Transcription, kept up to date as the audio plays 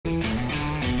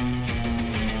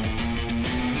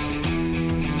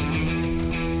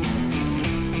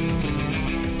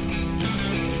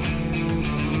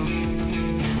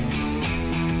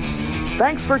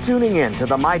Thanks for tuning in to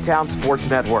the MyTown Sports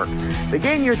Network. The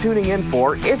game you're tuning in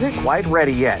for isn't quite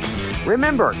ready yet.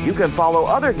 Remember, you can follow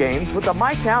other games with the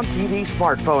MyTown TV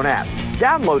smartphone app.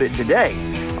 Download it today.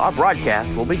 Our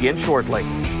broadcast will begin shortly.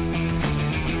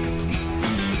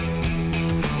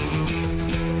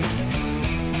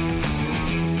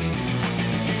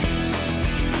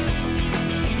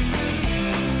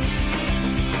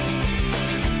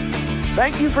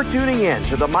 Thank you for tuning in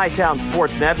to the MyTown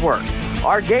Sports Network.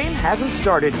 Our game hasn't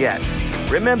started yet.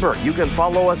 Remember, you can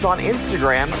follow us on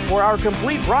Instagram for our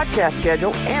complete broadcast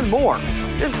schedule and more.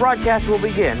 This broadcast will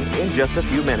begin in just a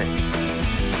few minutes.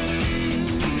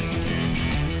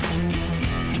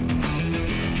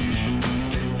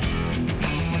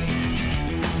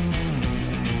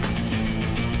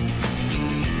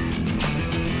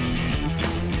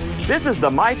 This is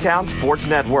the MyTown Sports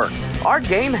Network. Our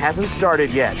game hasn't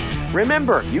started yet.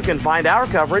 Remember, you can find our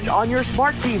coverage on your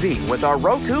smart TV with our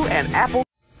Roku and Apple.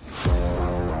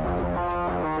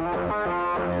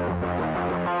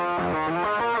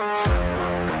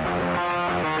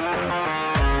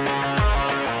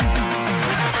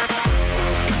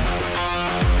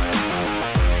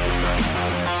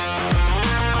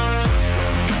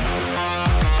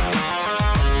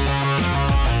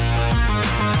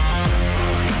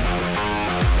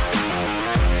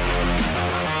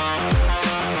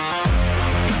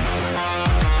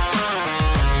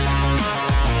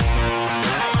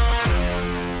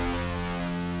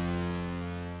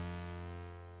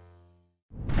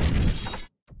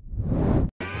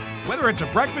 Whether it's a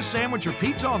breakfast sandwich or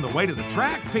pizza on the way to the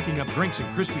track, picking up drinks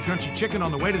and crispy crunchy chicken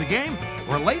on the way to the game,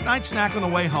 or a late night snack on the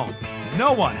way home,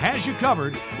 no one has you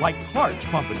covered like Clark's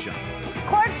Pump and Shop.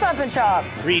 Clark's Pump and Shop.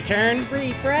 Return.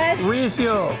 Refresh.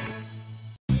 Refuel.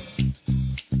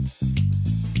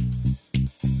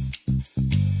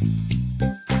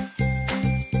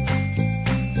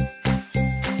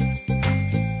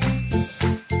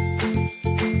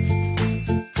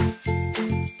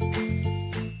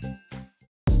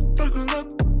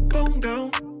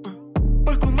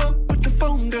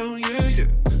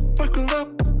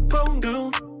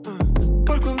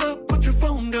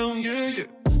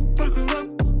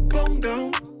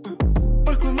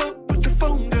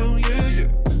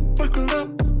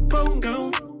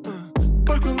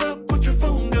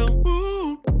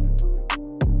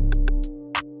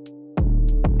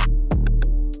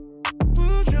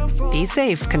 Be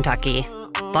safe, Kentucky.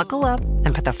 Buckle up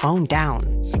and put the phone down.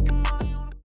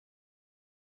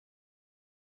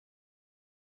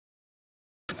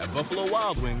 At Buffalo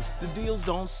Wild Wings, the deals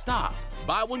don't stop.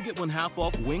 Buy one, get one half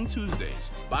off Wing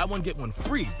Tuesdays. Buy one, get one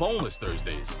free Boneless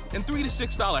Thursdays. And $3 to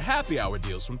 $6 happy hour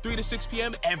deals from 3 to 6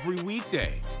 p.m. every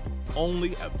weekday.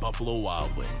 Only at Buffalo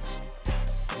Wild Wings.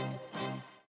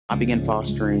 I began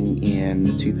fostering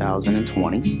in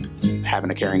 2020.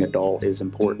 Having a caring adult is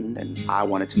important, and I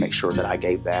wanted to make sure that I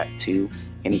gave that to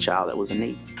any child that was in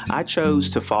need. I chose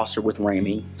to foster with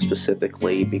Ramey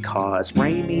specifically because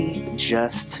Ramey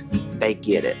they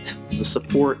get it. The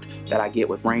support that I get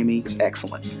with Ramey is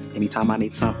excellent. Anytime I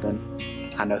need something,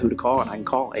 I know who to call, and I can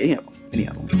call any of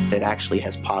them. It actually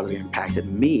has positively impacted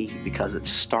me because it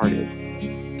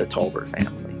started the Tolbert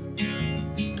family.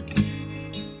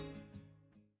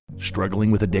 Struggling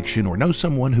with addiction or know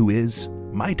someone who is?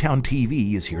 MyTown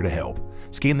TV is here to help.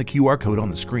 Scan the QR code on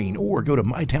the screen or go to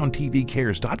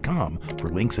mytowntvcares.com for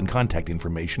links and contact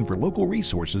information for local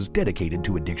resources dedicated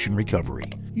to addiction recovery.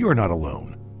 You're not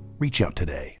alone. Reach out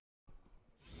today.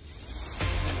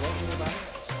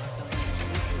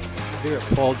 Here at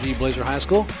Paul G. Blazer High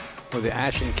School, where the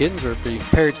Ashland Kittens are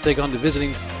prepared to take on the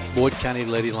visiting Boyd County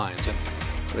Lady Lions. And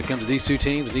when it comes to these two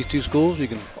teams and these two schools, you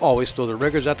can always throw the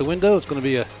records out the window. It's going to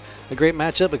be a great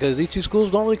matchup because these two schools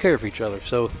don't really care for each other.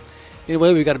 So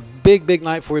anyway, we've got a big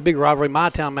night for you, big rivalry,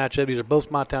 MyTown matchup. These are both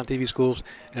MyTown TV schools,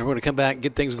 and we're going to come back and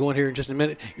get things going here in just a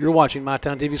minute. You're watching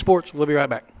MyTown TV Sports. We'll be right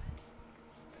back.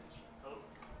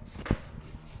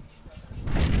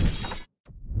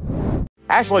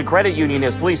 Ashland Credit Union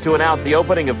is pleased to announce the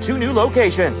opening of 2 new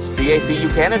locations. The ACU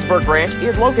Cannonsburg branch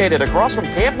is located across from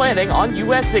Camp Landing on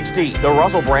US 60. The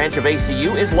Russell branch of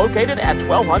ACU is located at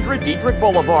 1200 Dietrich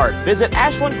Boulevard. Visit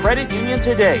Ashland Credit Union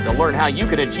today to learn how you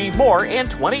can achieve more in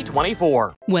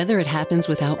 2024. Whether it happens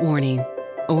without warning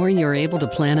or you're able to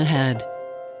plan ahead,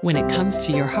 when it comes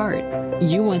to your heart,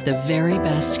 you want the very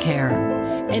best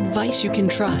care. Advice you can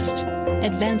trust.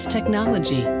 Advanced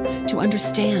technology to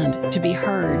understand, to be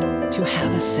heard, to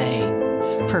have a say.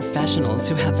 Professionals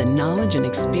who have the knowledge and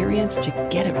experience to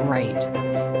get it right.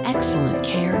 Excellent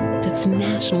care that's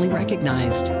nationally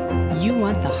recognized. You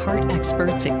want the heart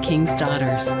experts at King's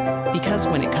Daughters, because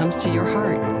when it comes to your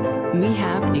heart, we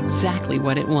have exactly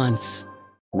what it wants.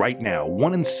 Right now,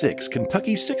 1 in 6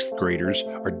 Kentucky 6th graders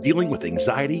are dealing with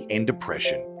anxiety and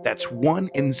depression. That's 1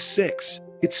 in 6.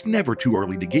 It's never too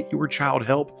early to get your child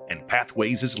help, and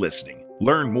Pathways is listening.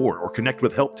 Learn more or connect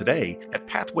with help today at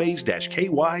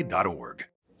pathways-ky.org.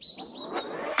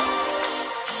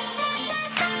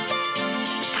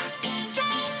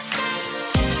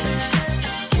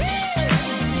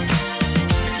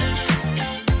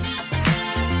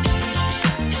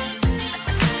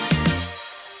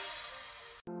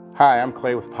 Hi, I'm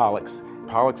Clay with Pollux.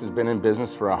 Pollux has been in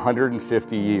business for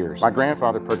 150 years. My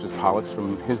grandfather purchased Pollux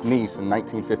from his niece in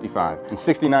 1955. And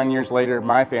 69 years later,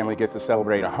 my family gets to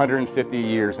celebrate 150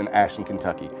 years in Ashland,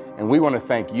 Kentucky. And we want to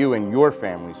thank you and your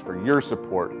families for your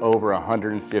support over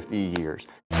 150 years.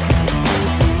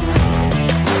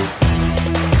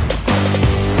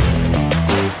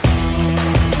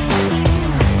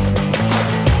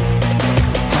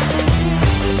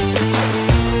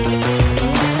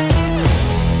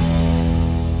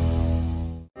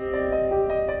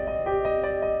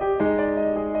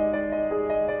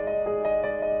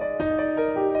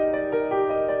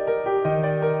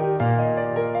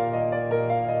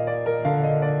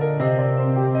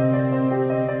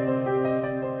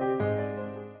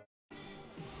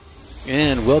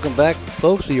 And welcome back,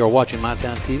 folks. You are watching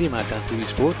MyTown TV, MyTown TV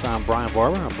Sports. I'm Brian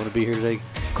Barber. I'm going to be here today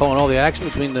calling all the action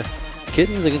between the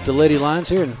Kittens against the Lady Lions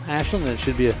here in Ashland, and it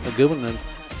should be a good one. And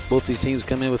both these teams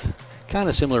come in with kind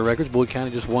of similar records. Boyd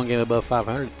County just one game above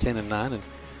 500, 10-9, and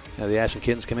the Ashland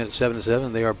Kittens come in at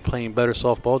 7-7. They are playing better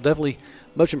softball, definitely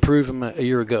much improved from a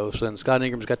year ago. So then Scott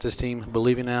Ingram's got this team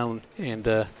believing now, and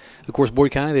of course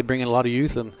Boyd County, they bring in a lot of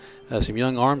youth and some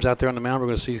young arms out there on the mound. We're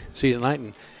going to see tonight,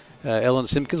 and Ellen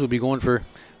Simpkins will be going for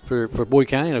Boyd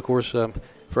County, and of course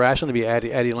for Ashland to be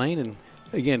Addie Lane. And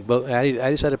again,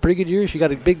 Addie's had a pretty good year. She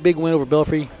got a big win over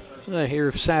Belfry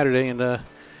here Saturday, and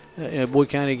Boyd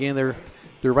County again, they're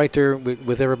right there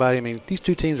with everybody. I mean, these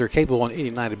two teams are capable on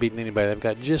any night of beating anybody. They've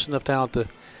got just enough talent to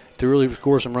really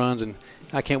score some runs, and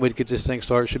I can't wait to get this thing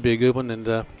started. It should be a good one. And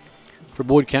for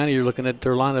Boyd County, you're looking at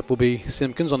their lineup will be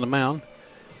Simpkins on the mound,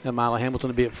 and Mila Hamilton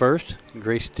will be at first,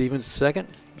 Grace Stevens at second,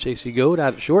 J.C. Goad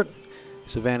out at short,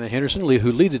 Savannah Henderson,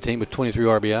 who leads the team with 23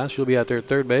 RBIs. She'll be out there at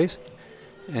third base.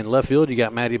 And left field, you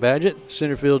got Maddie Badgett.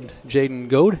 Center field, Jaden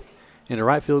Goad. In the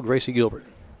right field, Gracie Gilbert.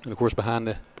 And, of course, behind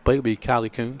the plate will be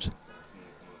Kylie Coons.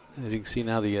 As you can see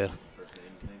now, the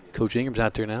Coach Ingram's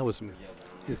out there now with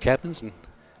his captains, and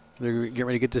they're getting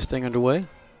ready to get this thing underway.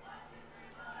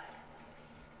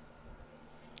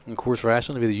 And, of course, for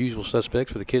Ashland, it'll be the usual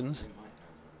suspects for the Kittens.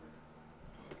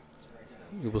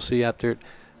 You will see out there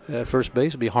at first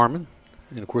base will be Harmon.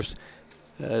 And, of course,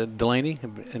 Delaney,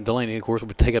 of course,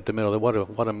 will take up the middle.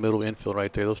 What a middle infield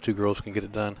right there. Those two girls can get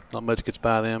it done. Not much gets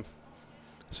by them.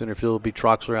 Center field will be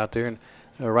Troxler out there. And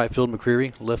right field,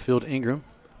 McCreary. Left field, Ingram.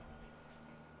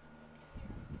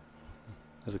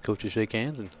 As the coaches shake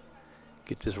hands and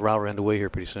get this rivalry underway here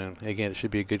pretty soon. Again, it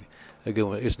should be a good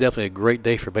one. It's definitely a great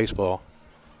day for baseball.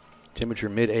 Temperature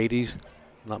mid-80s.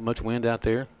 Not much wind out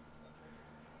there.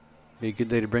 Be a good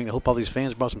day to bring. I hope all these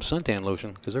fans brought some suntan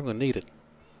lotion because they're going to need it.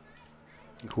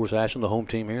 Of course, Ashland, the home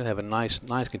team here, they have a nice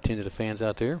contingent of fans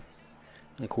out there.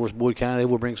 And, of course, Boyd County, they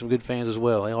will bring some good fans as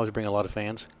well. They always bring a lot of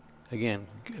fans. Again,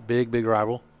 big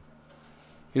rival.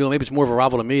 You know, maybe it's more of a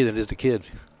rival to me than it is to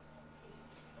kids.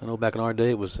 I know back in our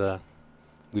day it was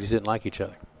we just didn't like each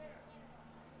other.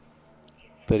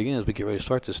 But, again, as we get ready to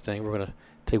start this thing, we're going to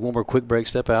take one more quick break,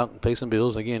 step out, and pay some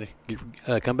bills. Again,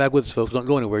 come back with us, folks. Don't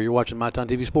go anywhere. You're watching MyTown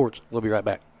TV Sports. We'll be right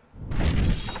back.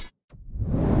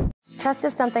 Trust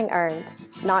is something earned,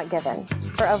 not given.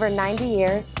 For over 90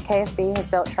 years, KFB has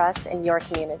built trust in your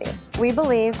community. We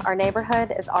believe our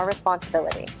neighborhood is our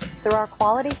responsibility. Through our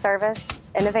quality service,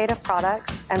 innovative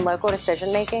products, and local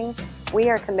decision-making, we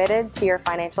are committed to your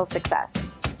financial success.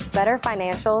 Better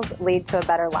financials lead to a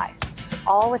better life.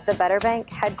 All with the Better Bank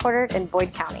headquartered in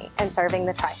Boyd County and serving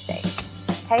the tri-state.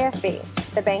 KFB,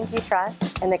 the bank you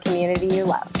trust and the community you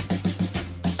love.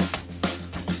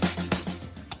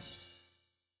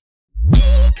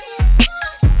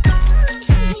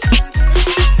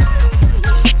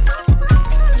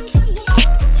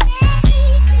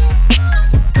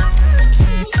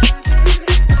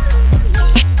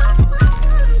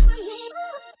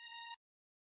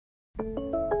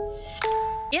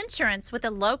 Insurance with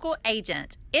a local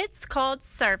agent. It's called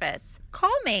service.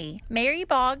 Call me, Mary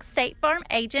Boggs, State Farm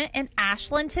Agent in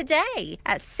Ashland today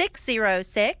at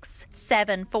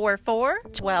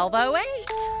 606-744-1208.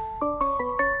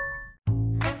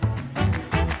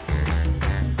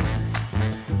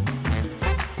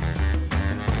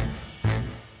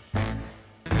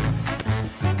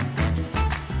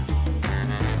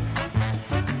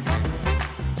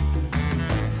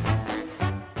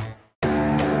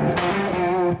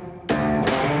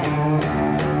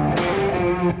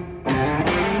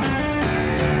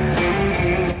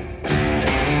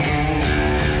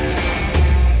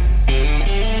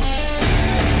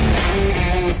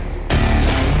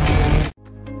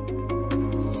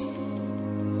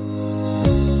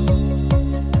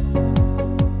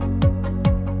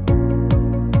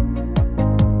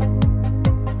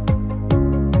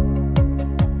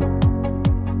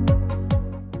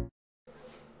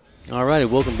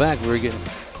 righty, welcome back. We're getting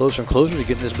closer and closer to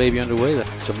getting this baby underway.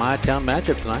 It's a My Town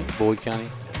matchup tonight. Boyd County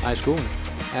High School and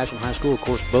Ashland High School, of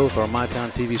course, both are My Town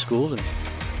TV schools. And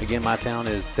again, My Town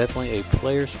is definitely a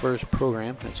players first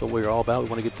program. That's what we're all about. We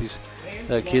want to get these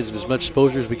kids as much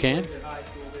exposure as we can.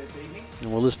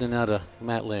 And we're listening now to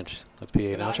Matt Lynch, the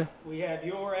PA announcer. We have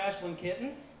your Ashland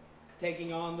Kittens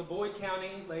taking on the Boyd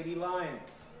County Lady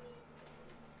Lions.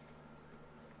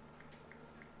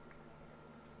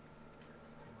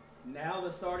 Now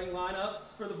the starting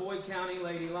lineups for the Boyd County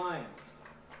Lady Lions.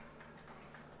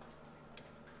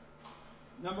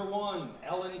 Number 1,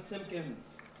 Ellen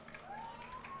Simpkins.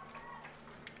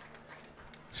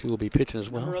 She will be pitching as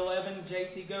well. Number 11,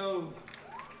 JC Goad.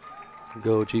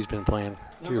 Goad, she's been playing.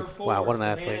 Number 4, wow, what an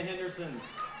Savannah athlete. Henderson.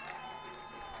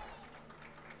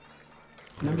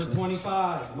 Number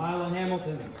 25, Mila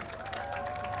Hamilton.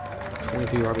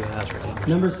 23 RBIs for him.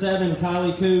 Number 7,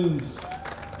 Kylie Coombs.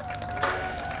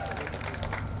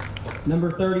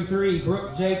 Number 33,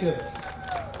 Brooke Jacobs.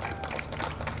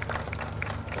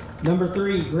 Number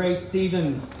 3, Grace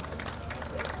Stevens.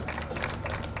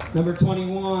 Number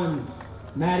 21,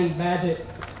 Maddie Badgett.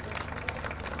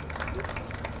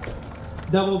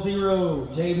 00,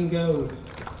 Jaden Goad.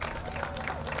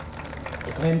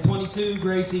 And 22,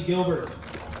 Gracie Gilbert.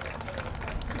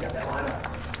 You got that lineup.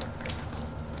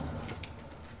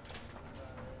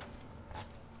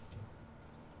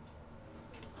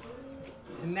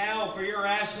 And now for your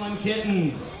Ashland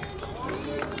Kittens.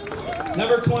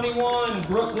 Number 21,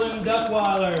 Brooklyn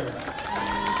Duckweiler.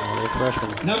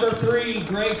 Freshman. Number 3,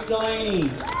 Grace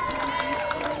Delaney.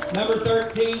 Number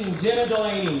 13, Jenna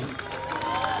Delaney.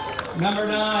 Number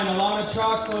 9, Alana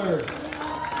Troxler.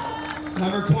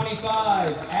 Number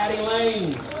 25, Addie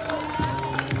Lane.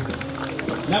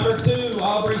 Number 2,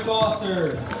 Aubrey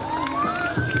Foster.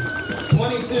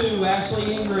 22,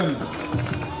 Ashley Ingram.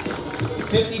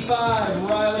 55,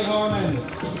 Riley Harmon.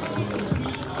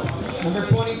 Number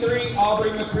 23,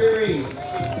 Aubrey McCreary.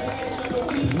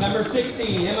 Number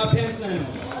 60, Emma Pinson.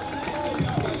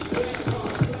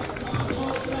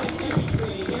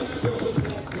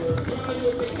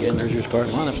 Again, there's your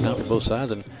starting lineups now for both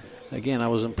sides. And again, I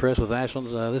was impressed with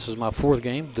Ashland's. This is my 4th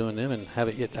game doing them, and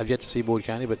I've yet to see Boyd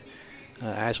County, but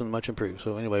Ashland much improved.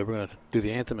 So anyway, we're going to do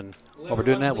the anthem, and while we're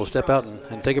doing that, we'll step out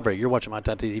and take a break. You're watching My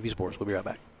Town TV Sports. We'll be right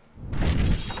back.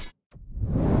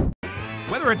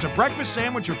 Whether it's a breakfast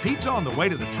sandwich or pizza on the way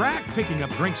to the track, picking up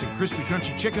drinks and crispy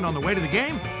crunchy chicken on the way to the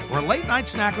game, or a late night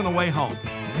snack on the way home,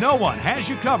 no one has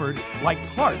you covered like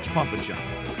Clark's Pump and Shop.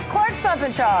 Clark's Pump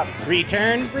and Shop.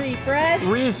 Return. Refresh.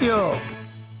 Refuel.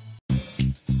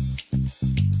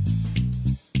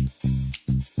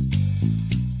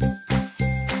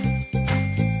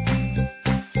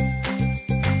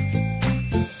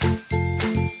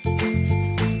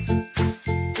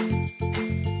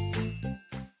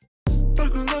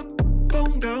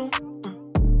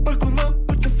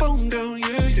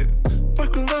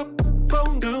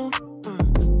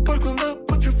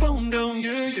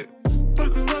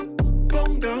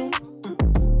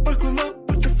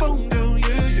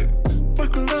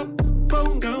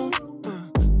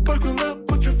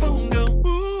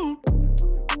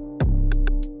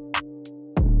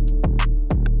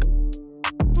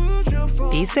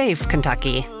 Be safe,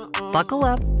 Kentucky. Buckle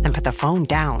up and put the phone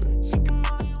down.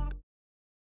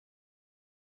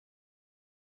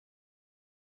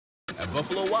 At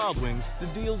Buffalo Wild Wings, the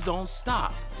deals don't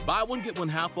stop. Buy one, get one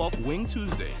half off Wing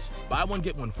Tuesdays. Buy one,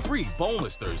 get one free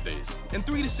boneless Thursdays. And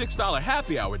 $3 to $6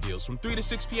 happy hour deals from 3 to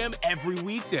 6 p.m. every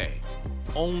weekday.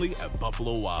 Only at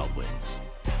Buffalo Wild Wings.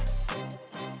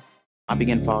 I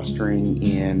began fostering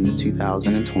in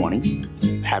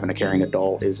 2020. Having a caring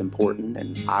adult is important,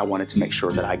 and I wanted to make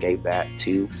sure that I gave that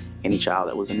to any child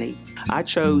that was in need. I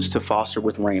chose to foster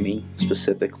with Ramey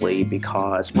specifically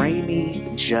because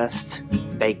Ramey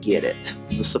they get it.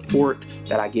 The support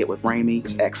that I get with Ramey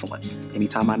is excellent.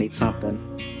 Anytime I need something,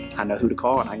 I know who to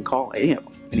call, and I can call any of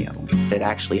them. It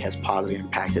actually has positively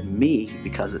impacted me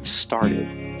because it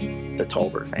started the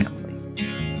Tolbert family.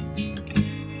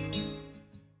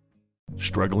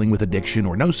 Struggling with addiction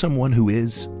or know someone who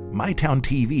is? MyTown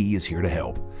TV is here to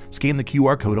help. Scan the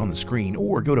QR code on the screen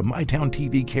or go to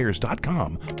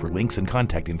mytowntvcares.com for links and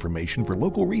contact information for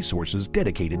local resources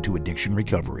dedicated to addiction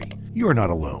recovery. You're not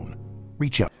alone.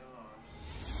 Reach out.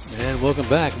 And welcome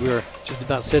back. We're just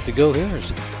about set to go here.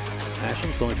 As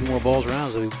Ashland throwing a few more balls around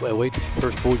as we await the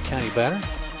first Boyd County batter.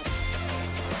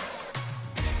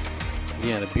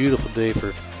 Again, a beautiful day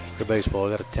for baseball.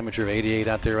 We got a temperature of 88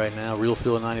 out there right now. Real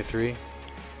feel of 93.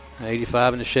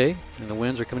 85 in the shade, and the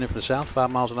winds are coming in from the south, 5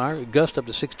 miles an hour. Gust up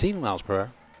to 16 miles per hour.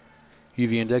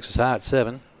 UV index is high at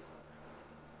 7.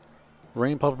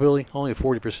 Rain probability only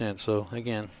 40%, so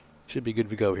again, should be good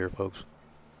to go here, folks.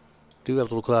 Do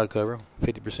have a little cloud cover,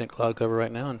 50% cloud cover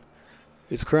right now, and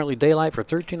it's currently daylight for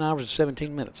 13 hours and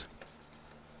 17 minutes.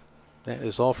 That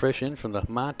is all fresh in from the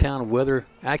My Town Weather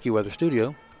AccuWeather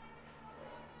studio,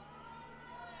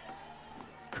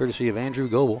 courtesy of Andrew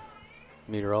Goebel,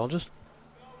 meteorologist.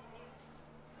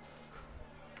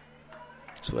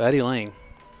 So Addie Lane,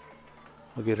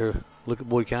 we'll get her look at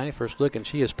Boyd County, first look, and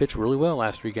she has pitched really well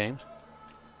last 3 games.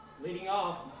 Leading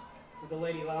off for the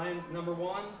Lady Lions, number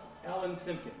 1, Ellen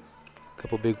Simpkins. A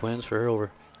couple big wins for her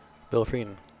over Belfry,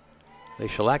 and they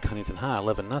shellacked Huntington High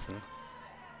 11-0.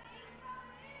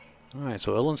 All right,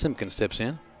 so Ellen Simpkins steps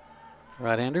in,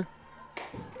 right-hander.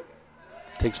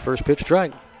 Takes first pitch,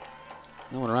 strike.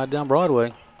 That one right down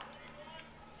Broadway.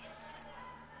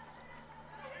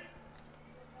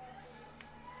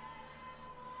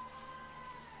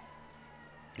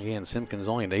 Again, Simpkins is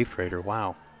only an 8th grader.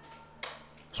 Wow.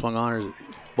 Swung on her.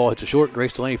 Ball hits a short.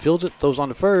 Grace Delaney fields it. Throws on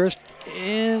to first.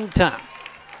 In time.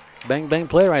 Bang, bang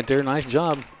play right there. Nice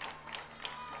job.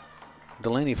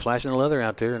 Delaney flashing the leather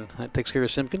out there, and that takes care of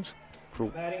Simpkins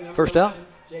for first out.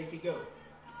 J.C. Goat.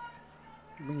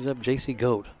 Brings up J.C.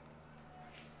 Goat.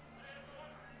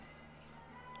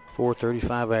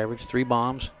 435 average, 3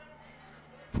 bombs,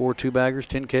 4 2-baggers,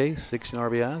 10 Ks, 16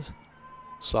 RBIs.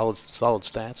 Solid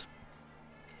stats.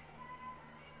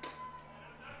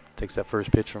 Takes that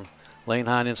first pitch from Lane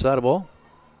High and inside the ball.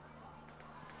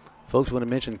 Folks want to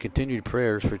mention continued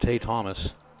prayers for Tay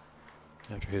Thomas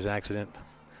after his accident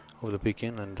over the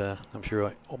weekend, and I'm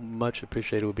sure much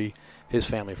appreciated would be his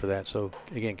family for that. So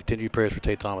again, continued prayers for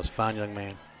Tay Thomas, fine young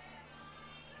man.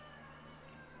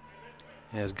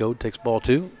 As Goad takes ball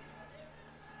 2.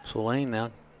 So Lane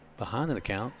now behind in the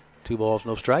count. 2 balls,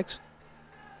 no strikes.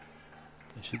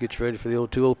 And she gets ready for the old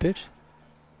 2-0 pitch.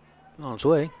 On its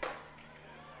way.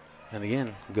 And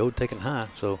again, Goad taking high.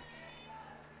 So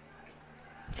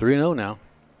 3-0 now.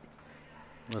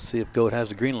 Let's see if Goad has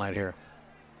the green light here.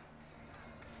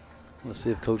 Let's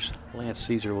see if Coach Lance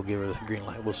Caesar will give her the green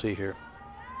light. We'll see here.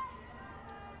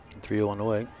 3-0 on the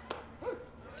way.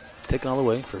 Taking all the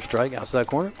way for a strike outside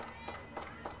corner.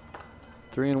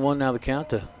 3-1 now the count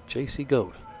to J.C.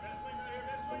 Goat.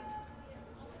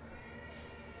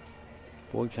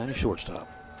 Boyd County shortstop.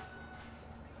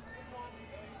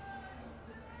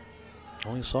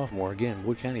 Only a sophomore. Again,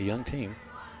 Boyd County, young team.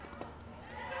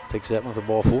 Takes that one for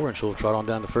ball 4, and she'll trot on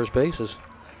down to first base as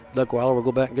Duckweiler will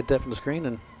go back and get that from the screen.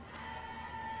 And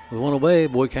with 1 away,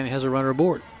 Boyd County has a runner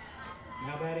aboard.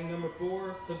 Now batting number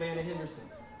 4, Savannah Henderson.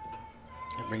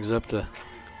 That brings up the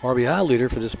RBI leader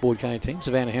for this Boyd County team,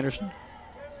 Savannah Henderson.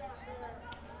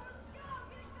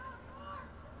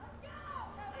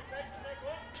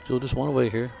 Still just 1 away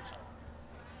here.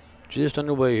 Just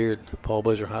underway here at Paul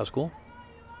Blazer High School.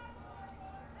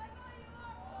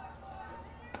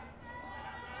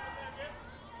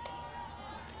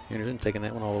 Henderson taking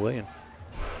that one all the way and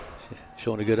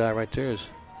showing a good eye right there as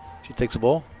she takes the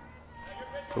ball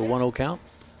for a 1-0 count.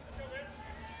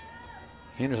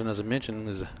 Henderson, as I mentioned,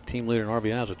 is a team leader in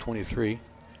RBIs with 23.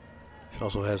 She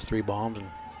also has 3 bombs and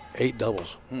 8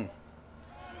 doubles.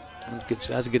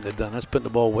 That's getting it done. That's putting the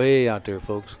ball way out there,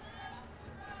 folks.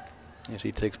 And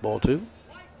she takes ball 2.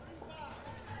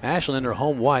 Ashland in their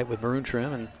home white with maroon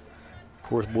trim, and of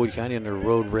course Boyd County in their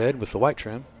road red with the white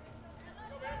trim.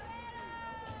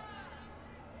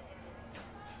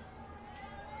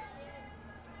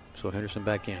 So Henderson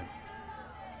back in.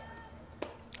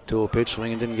 2-0 pitch,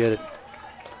 swinging, didn't get it.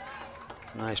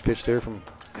 Nice pitch there from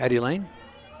Addie Lane.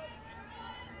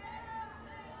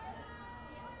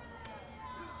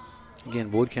 Again,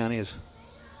 Boyd County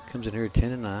comes in here at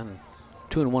 10-9, and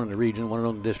 2-1 in the region, 1-0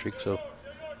 in the district. So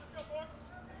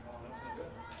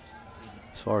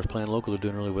as far as playing local, they're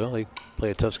doing really well. They play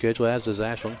a tough schedule, as does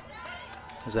Ashland.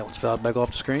 As that one's fouled back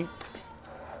off the screen.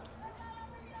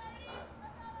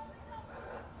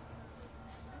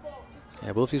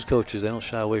 Yeah, both these coaches, they don't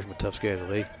shy away from a tough schedule.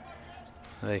 They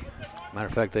matter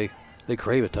of fact, they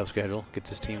crave a tough schedule. Get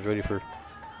this teams ready for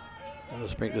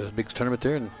the big tournament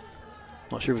there. And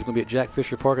not sure if it's going to be at Jack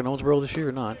Fisher Park in Owensboro this year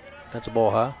or not. That's a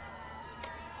ball high.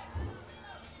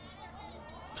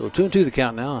 So 2-2 the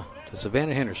count now to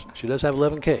Savannah Henderson. She does have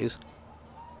 11 Ks.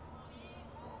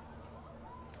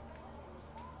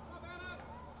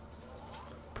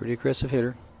 Pretty aggressive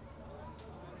hitter.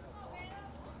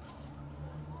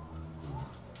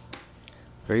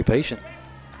 Very patient.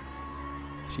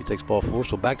 She takes ball 4,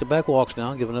 so back-to-back walks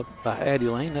now, given up by Addie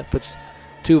Lane. That puts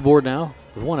 2 aboard now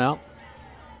with 1 out.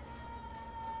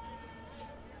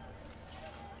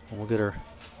 And we'll get our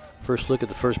first look at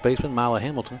the first baseman, Mila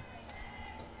Hamilton.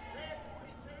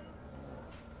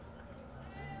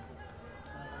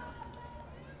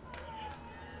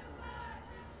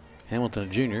 Hamilton,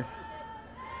 a junior.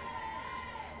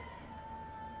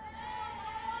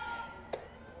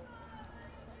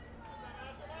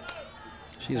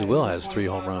 She as well has 3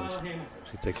 home runs.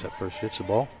 She takes that first pitch, the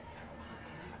ball.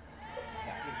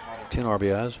 10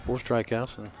 RBIs, 4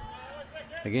 strikeouts, and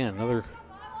again, another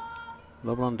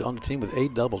on the team with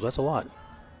 8 doubles. That's a lot,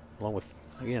 along with,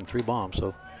 again, 3 bombs.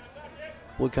 So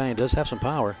Wood County does have some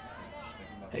power.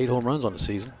 8 home runs on the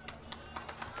season.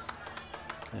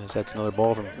 As that's another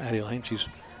ball from Addie Lane. She's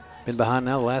been behind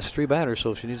now the last 3 batters,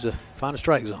 so she needs to find a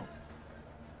strike zone.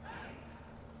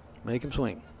 Make him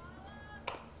swing.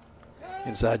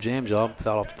 Inside jam job,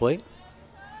 foul off the plate.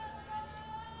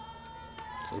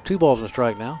 So 2 balls and a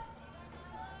strike now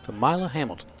to Mila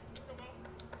Hamilton,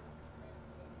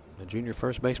 the junior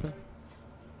first baseman.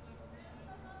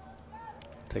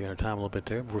 Taking her time a little bit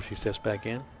there before she steps back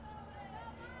in.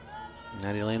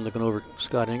 Addie Lane looking over at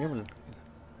Scott Ingram.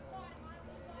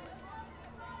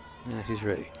 And she's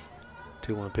ready.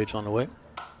 2-1 pitch on the way.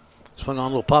 Swung on a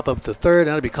little pop-up to third.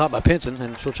 Now to be caught by Pinson,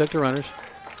 and she'll check the runners.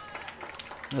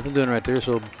 Nothing doing right there,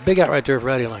 so big out right there for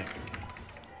Addie Lane.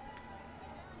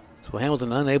 So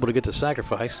Hamilton unable to get the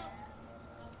sacrifice.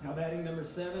 Now batting number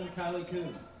 7, Kylie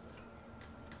Coombs.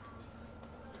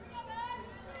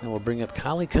 And we'll bring up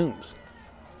Kylie Coombs.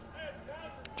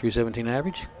 317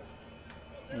 average,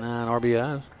 9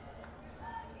 RBIs.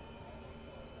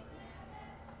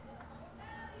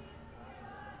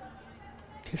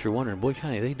 In case you're wondering, Boyd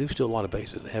County, they do steal a lot of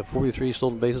bases. They have 43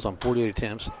 stolen bases on 48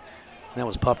 attempts. That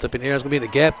one's popped up in the air. It's going to be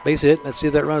in the gap. Base hit. Let's see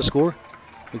if that run score.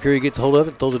 McCurry gets a hold of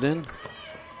it, throws it in.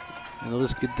 And they'll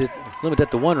just limit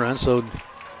that to 1 run. So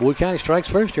Boyd County strikes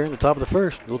first here in the top of the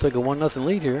first. We'll take a 1-0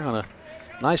 lead here on a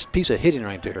nice piece of hitting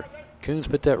right there. Coons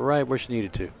put that right where she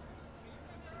needed to.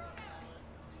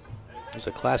 It's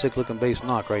a classic-looking base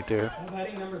knock right there.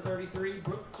 Batting number 33,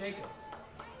 Brooke Jacobs.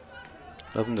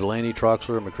 Nothing Delaney,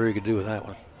 Troxler, or McCurry could do with that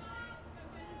one.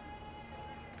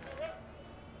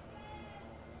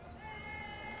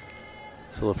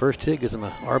 So the first hit gets him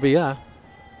an RBI.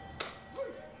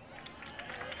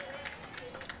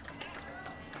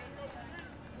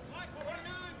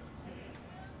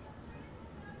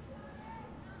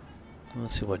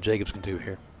 Let's see what Jacobs can do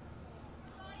here.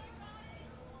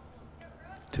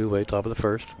 2-way, top of the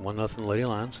first. 1-0 Lady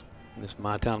Lions. This is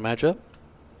my town matchup.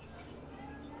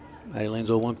 Addie Lane's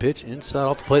 0-1 pitch. Inside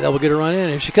off the plate. That will get a run in.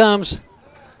 Here she comes.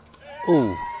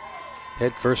 Ooh.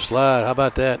 Head first slide. How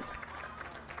about that?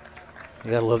 You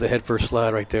gotta love the head first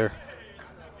slide right there.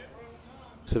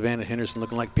 Savannah Henderson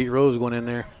looking like Pete Rose going in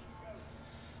there.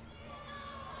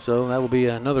 So that will be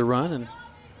another run and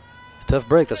a tough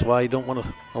break. That's why you don't want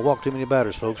to walk too many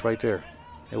batters, folks, right there.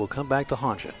 It will come back to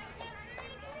haunt you,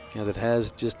 as it has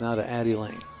just now to Addie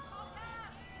Lane.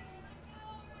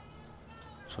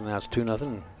 So now it's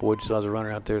 2-0. Boyd still has a runner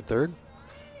out there at third.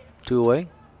 2 away.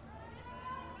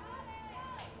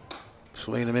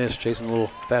 Swing and a miss, chasing a little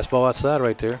fastball outside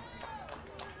right there.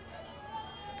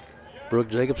 Brooke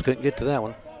Jacobs couldn't get to that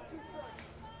one.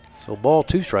 So ball,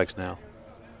 2 strikes now.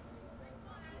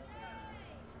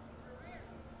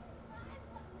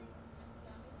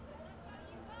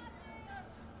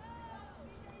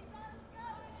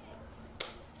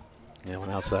 Yeah, one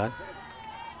outside.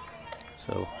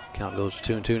 So count goes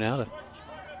to 2-2 now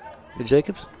to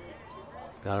Jacobs.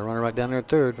 Got a runner right down there at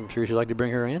third. I'm sure she'd like to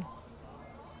bring her in.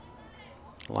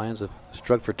 Lions have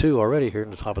struck for 2 already here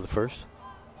in the top of the first.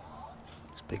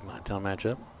 Big Monttown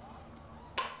matchup.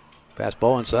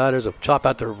 Fastball inside. There's a chop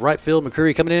out to right field.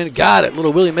 McCurry coming in. Got it.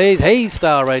 Little Willie Mays Hayes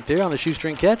style right there on the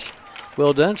shoestring catch.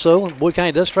 Well done. So when Boyd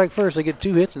County does strike first, they get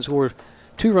 2 hits and score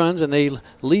 2 runs, and they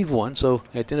leave 1. So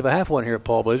at the end of a half one here at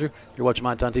Paul Blazer, you're watching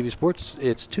Monttown TV Sports.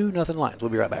 It's 2-0 Lions. We'll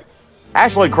be right back.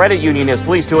 Ashland Credit Union is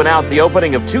pleased to announce the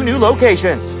opening of 2 new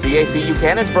locations. The ACU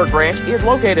Cannonsburg branch is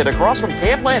located across from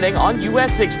Camp Landing on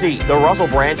US 60. The Russell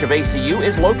branch of ACU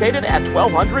is located at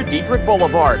 1200 Dietrich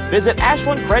Boulevard. Visit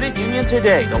Ashland Credit Union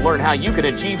today to learn how you can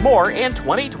achieve more in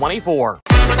 2024.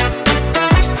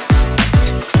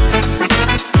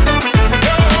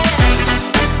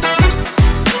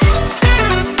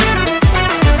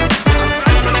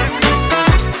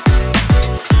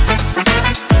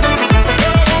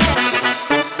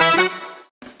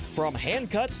 From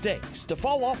hand-cut steaks to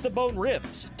fall-off-the-bone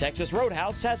ribs, Texas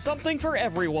Roadhouse has something for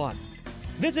everyone.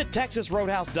 Visit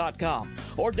TexasRoadhouse.com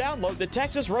or download the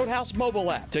Texas Roadhouse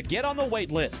mobile app to get on the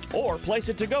wait list or place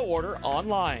a to-go order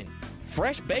online.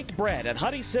 Fresh baked bread and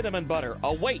honey cinnamon butter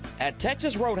await at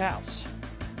Texas Roadhouse.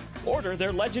 Order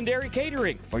their legendary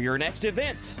catering for your next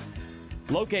event.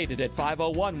 Located at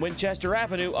 501 Winchester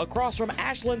Avenue across from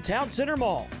Ashland Town Center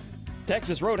Mall.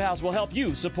 Texas Roadhouse will help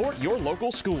you support your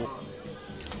local school.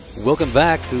 Welcome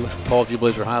back to Paul G.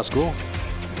 Blazer High School,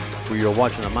 where you're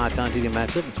watching a My Town TV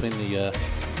matchup between the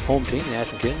home team, the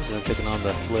Ashland Kittens, and they're taking on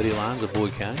the Lady Lions of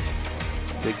Boyd County.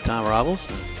 Big time rivals.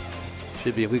 And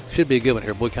should be a good one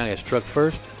here. Boyd County has struck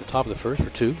first at the top of the first for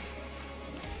 2.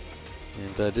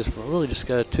 And just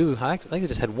got 2 high. I think they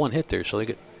just had 1 hit there, so they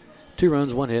get 2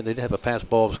 runs, 1 hit. They did have a pass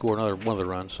ball to score one of the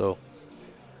runs. So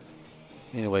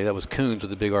anyway, that was Coons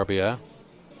with the big RBI.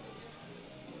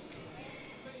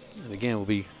 And again, we'll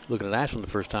be looking at Ashland the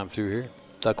first time through here.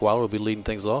 Duckweiler will be leading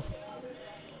things off.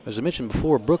 As I mentioned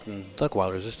before, Brooklyn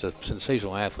Duckweiler is just a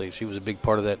sensational athlete. She was a big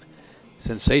part of that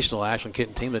sensational Ashland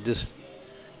Kitten team that just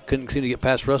couldn't seem to get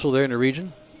past Russell there in the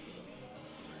region.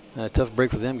 A tough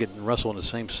break for them, getting Russell on the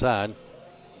same side.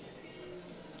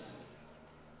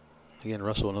 Again,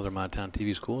 Russell, another My Town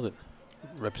TV school that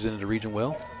represented the region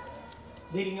well.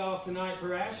 Leading off tonight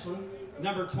for Ashland,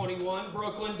 number 21,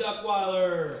 Brooklyn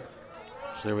Duckweiler.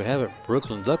 So there we have it.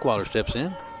 Brooklyn Duckweiler steps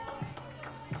in.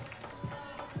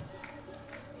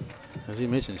 As he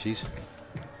mentioned, she's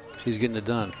getting it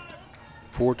done.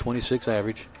 4.26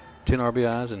 average, 10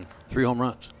 RBIs, and 3 home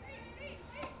runs.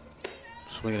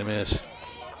 Swing and a miss.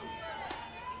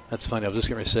 That's funny. I was just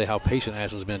going to say how patient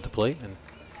Ashland's been at the plate. And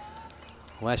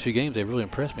the last few games, they've really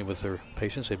impressed me with their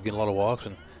patience. They've getting a lot of walks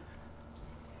and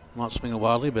not swinging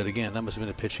wildly, but again, that must have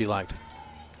been the pitch he liked.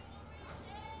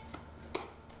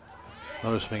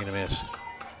 Another swing and a miss.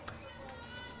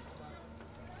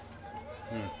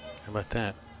 How about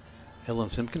that? Ellen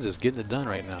Simpkins is getting it done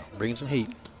right now, bringing some heat.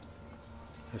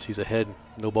 As he's ahead,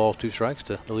 no balls, 2 strikes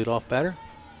to the leadoff batter.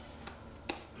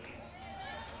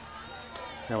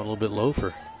 That one a little bit low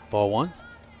for ball 1.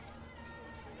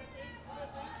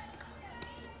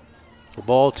 So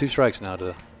ball, 2 strikes now to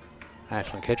the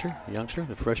Ashland catcher, the youngster,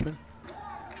 the freshman,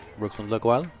 Brooklyn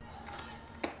Duckweiler.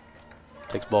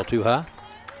 Takes ball 2 high.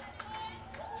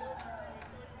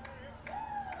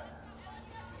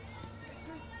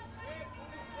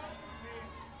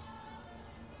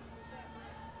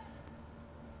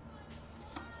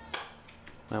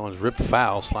 That one's ripped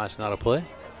foul, slicing out of play.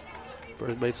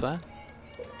 First base side.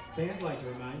 Fans like to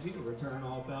remind you to return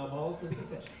all foul balls to the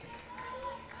concession stand.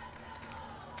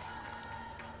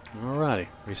 All righty,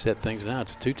 reset things now.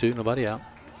 It's 2-2, nobody out.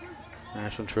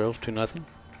 Ashland trails 2-0.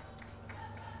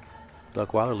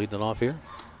 Duckweiler leading it off here.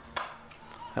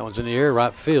 That one's in the air,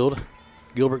 right field.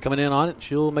 Gilbert coming in on it.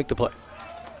 She'll make the play.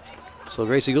 So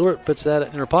Gracie Gilbert puts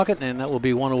that in her pocket, and that will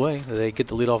be 1 away. They get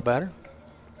the leadoff batter.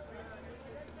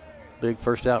 Big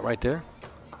first out right there.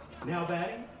 Now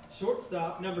batting,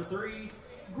 shortstop number 3,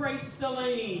 Grace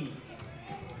Delaney.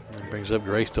 That brings up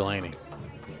Grace Delaney.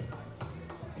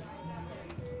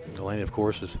 Delaney, of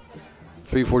course, is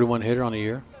 .341 hitter on the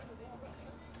year.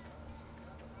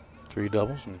 3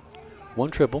 doubles and 1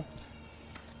 triple.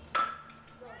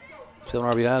 7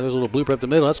 RBI. There's a little blooper up the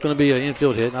middle. That's going to be an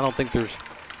infield hit. I don't think there's,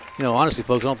 honestly,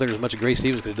 folks, I don't think there's much Grace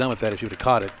Stevens could have done with that if she would have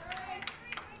caught it.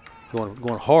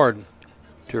 Going hard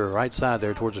to her right side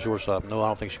there towards the shortstop. No, I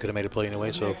don't think she could have made a play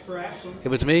anyway. So if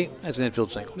it's me, that's an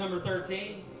infield single. Number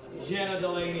 13, Jenna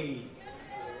Delaney.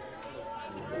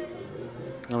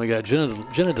 And we got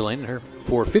Jenna Delaney, her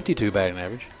 .452 batting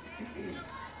average.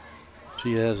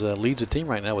 She has leads the team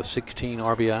right now with 16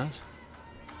 RBIs,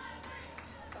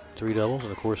 3 doubles,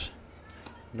 and of course,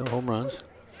 no home runs.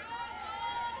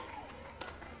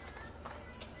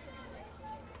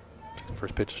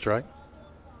 First pitch, a strike.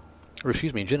 Or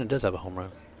excuse me, Jenna does have a home run.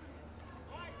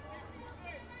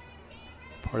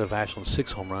 Part of Ashland's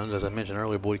 6 home runs. As I mentioned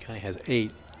earlier, Boyd County has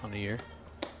 8 on the year.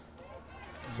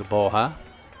 The ball high.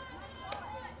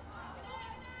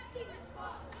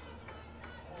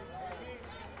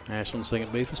 Ashland,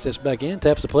 second baseman, steps back in,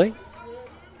 taps the plate,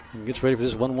 and gets ready for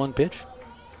this 1-1 pitch.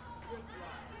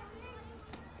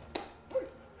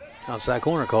 Outside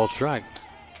corner called strike.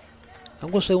 I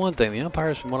will say one thing: the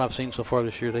umpires, from what I've seen so far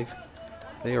this year,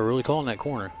 they are really calling that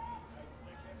corner.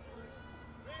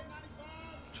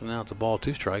 So now it's a ball,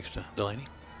 2 strikes to Delaney.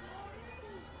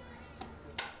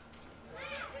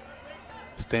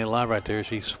 Staying alive right there.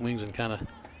 She swings and kind of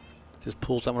just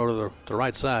pulls something over to the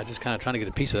right side, just kind of trying to get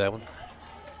a piece of that one.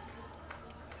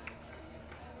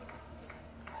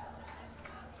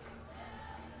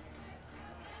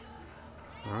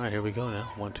 All right, here we go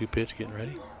now. 1-2 pitch, getting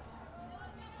ready.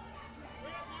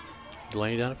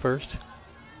 Delaney down at first.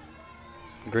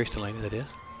 Grace Delaney, that is.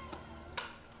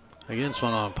 Again,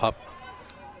 swung on, pop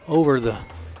over the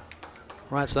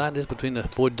right side, just between the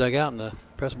Boyd dugout and the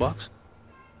press box.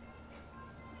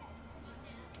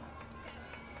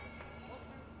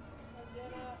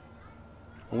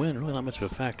 Wind really not much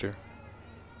of a factor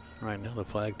right now. The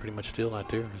flag pretty much still out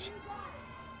there.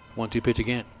 1-2 pitch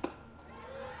again.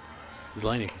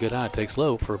 Delaney, good eye, takes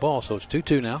low for a ball, so it's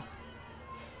 2-2 now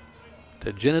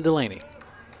to Jenna Delaney.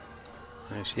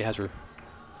 And she has her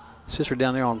sister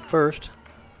down there on first.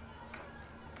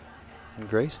 And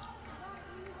Grace.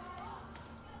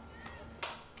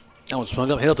 That one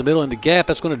swung up, hit up the middle in the gap.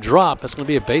 That's going to drop. That's going to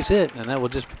be a base hit, and that will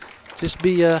just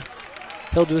be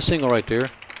held to a single right there.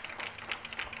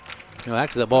 You know,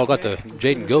 actually, that ball got to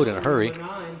Jaden Goat in a hurry.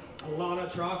 Alana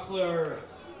Troxler.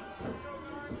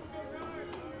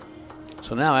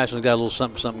 So now Ashland's got a little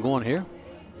something going here.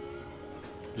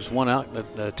 Just one out,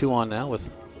 but 2 on now with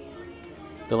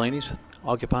Delaney's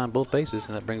occupying both bases,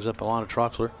 and that brings up Alana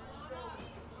Troxler.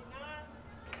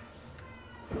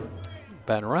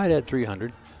 Batting right at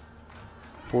 300.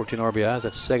 14 RBIs,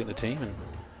 that's second to the team, and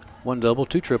 1 double,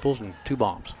 2 triples, and 2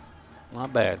 bombs.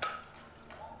 Not bad.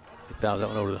 He fouls that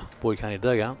one over the Boyd County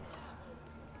dugout.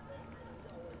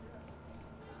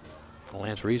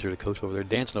 Lance Reeser, the coach over there,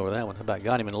 dancing over that one. How about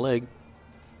got him in the leg?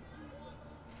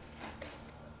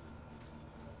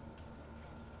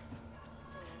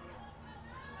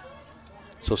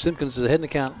 So Simpkins is ahead in the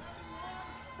count.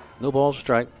 No balls,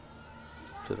 strike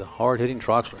to the hard-hitting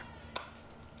Troxler.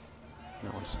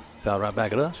 That one's fouled right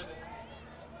back at us.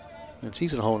 And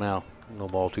she's in the hole now. No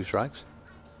ball, 2 strikes.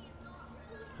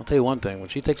 I'll tell you one thing. When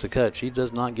she takes the cut, she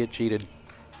does not get cheated.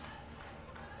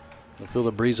 You'll feel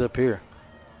the breeze up here.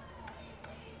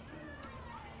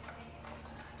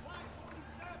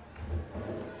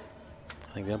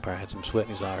 I think the umpire had some sweat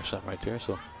in his eye or something right there.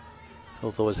 So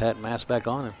he'll throw his hat and mask back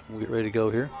on, and we'll get ready to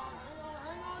go here.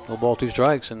 No ball, 2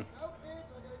 strikes, and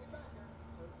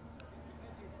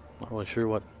not really sure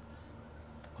what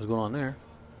was going on there.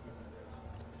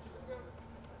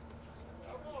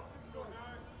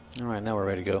 All right, now we're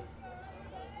ready to go.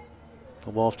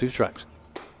 No balls, 2 strikes.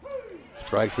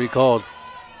 Strike 3 called.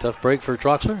 Tough break for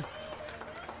Troxler.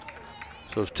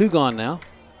 So it's 2 gone now.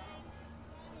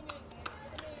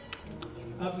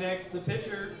 Up next, the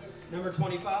pitcher, number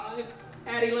 25,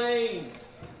 Addie Lane.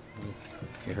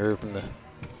 You heard from the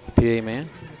PA man,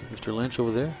 Mr. Lynch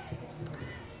over there.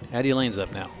 Addie Lane's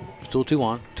up now. Still 2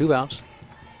 on, 2 outs.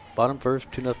 Bottom first,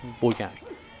 2-0 Boyd County.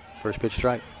 First pitch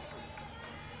strike.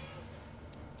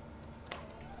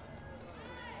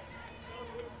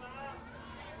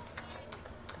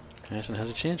 Ashland has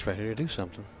a chance right here to do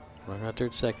something. Right there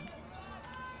at second.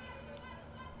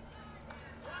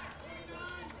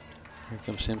 Here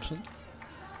comes Simpson.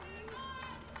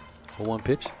 0-1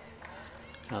 pitch.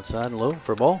 Outside and low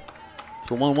for a ball.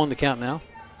 So 1-1 the count now.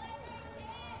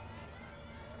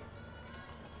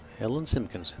 Helen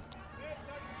Simpkins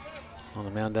on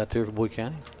the mound out there for Boyd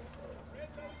County.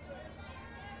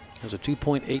 Has a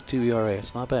 2.82 ERA.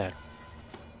 It's not bad.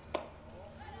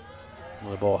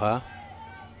 Another ball high.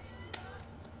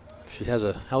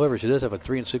 However, she does have a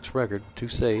 3-6 record, 2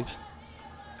 saves,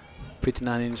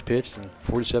 59 innings pitched, and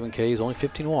 47 Ks, only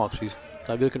 15 walks. She's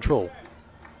got good control.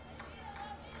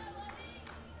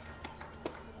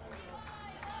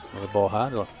 Another ball high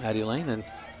to Addie Lane, and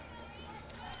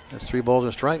that's 3 balls and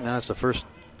a strike. Now it's the first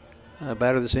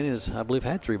batter this inning has, I believe,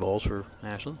 had 3 balls for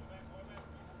Ashland.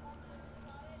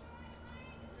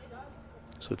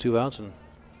 So 2 outs, and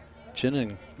Jenna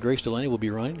and Grace Delaney will be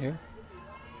running here.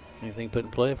 Anything put in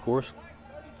play, of course.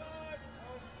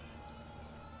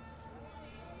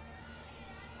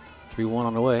 3-1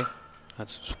 on the way.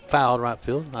 That's fouled right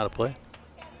field, not a play.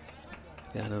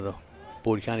 Down to the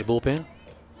Boyd County bullpen.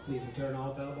 Please return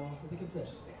all foul balls to the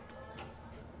concession stand.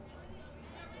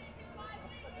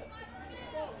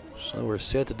 So we're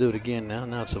set to do it again now.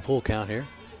 Now it's a full count here.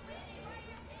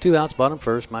 2 outs, bottom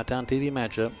first. My Town TV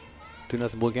matchup.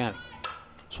 2-0 Boyd County.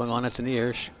 Swung on, that's in the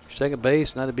air. Second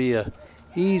base, that'd be a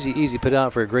easy put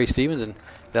out for Grace Stevens, and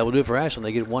that will do it for Ashland.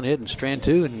 They get 1 hit and strand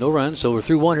 2 and no runs. So we're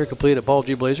through 1 here, complete at Paul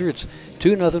G. Blazer. It's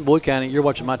 2-0 Boyd County. You're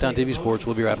watching My Town TV Sports.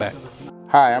 We'll be right back.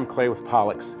 Hi, I'm Clay with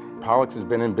Pollux. Pollux has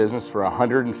been in business for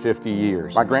 150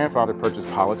 years. My grandfather purchased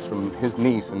Pollux from his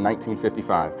niece in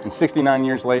 1955. And 69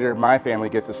 years later, my family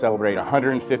gets to celebrate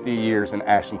 150 years in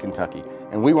Ashland, Kentucky.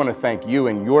 And we want to thank you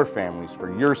and your families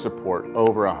for your support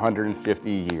over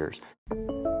 150 years.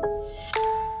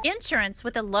 Insurance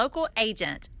with a local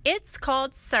agent. It's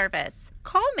called service.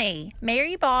 Call me,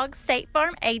 Mary Boggs, State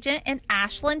Farm Agent in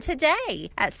Ashland today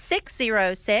at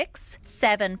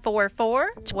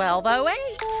 606-744-1208.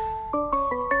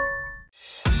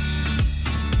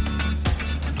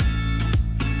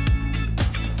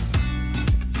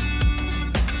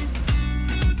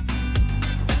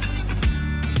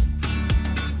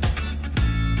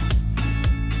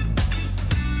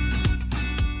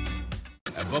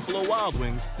 At Buffalo Wild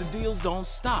Wings, the deals don't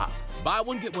stop. Buy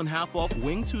one, get one half off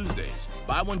Wing Tuesdays.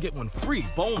 Buy one, get one free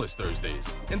boneless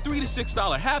Thursdays. And $3 to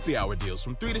 $6 happy hour deals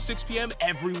from 3 to 6 p.m.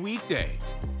 every weekday.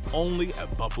 Only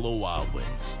at Buffalo Wild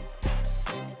Wings.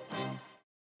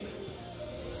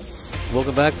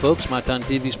 Welcome back, folks. My Town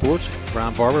TV Sports.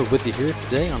 Brian Barber with you here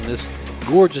today on this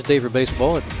gorgeous day for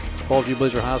baseball at Paul G.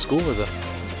 Blazer High School, where the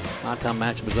My Town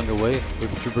matchup is underway. We're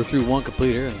through one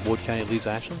complete here, and Boyd County leads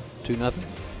Ashland 2-0.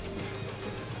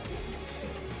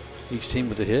 Each team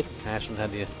with a hit. Ashland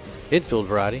had the infield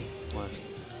variety last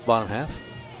bottom half,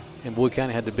 and Boyd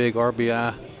County had the big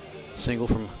RBI single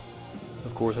from,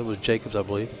 of course, that was Jacobs, I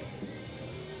believe.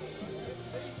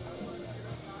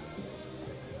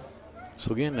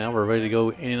 So again, now we're ready to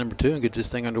go inning number 2 and get this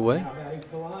thing underway. Now batting for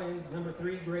the Lions, number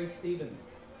 3, Grace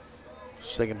Stevens.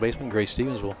 Second baseman Grace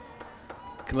Stevens will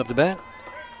come up to bat.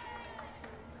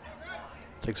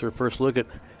 Takes her first look at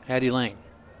Addie Lane.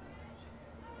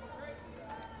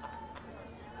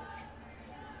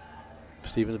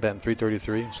 Stevens batting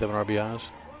 .333, 7 RBIs,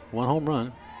 1 home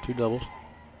run, 2 doubles.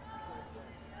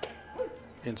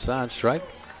 Inside strike.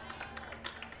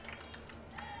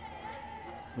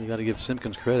 We got to give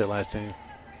Simpkins credit. Last inning,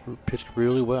 pitched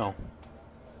really well.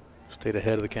 Stayed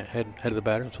ahead of the head of the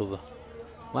batter until the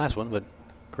last one, but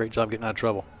great job getting out of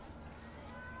trouble.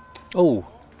 Oh,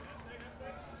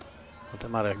 thought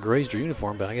that might have grazed her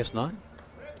uniform, but I guess not.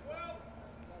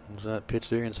 Was that pitch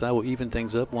there inside will even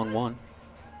things up, 1-1.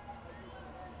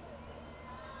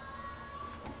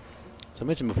 As I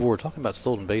mentioned before, talking about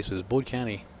stolen bases, Boyd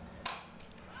County,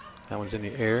 that one's in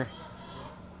the air.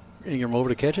 Ingram over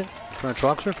to catch it in front of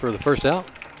Troxler for the first out.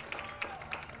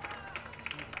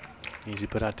 Easy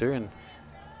put out there, and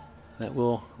that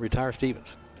will retire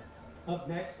Stevens. Up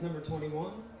next, number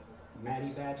 21,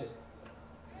 Maddie Badgett.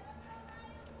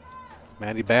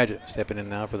 Maddie Badgett stepping in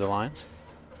now for the Lions.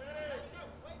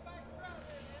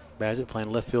 Badgett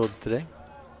playing left field today.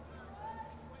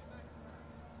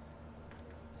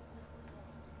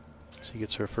 She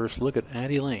gets her first look at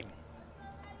Addie Lane.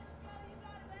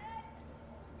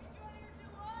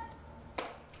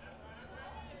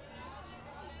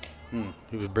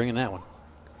 He was bringing that one.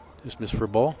 Just missed for a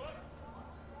ball.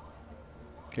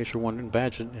 In case you're wondering,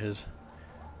 Badgett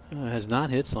has 9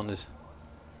 hits on this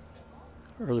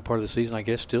early part of the season, I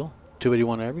guess, still.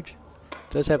 281 average.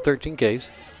 Does have 13 Ks.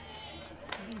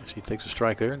 She takes a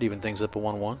strike there and even things up at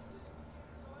 1-1.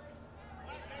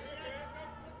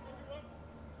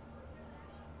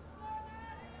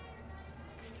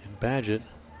 And Badgett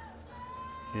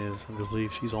is, I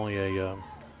believe, she's only a,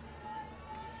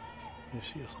 is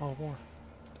she a sophomore?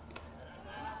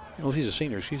 Oh, she's a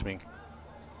senior, excuse me.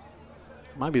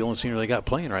 Might be the only senior they got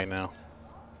playing right now.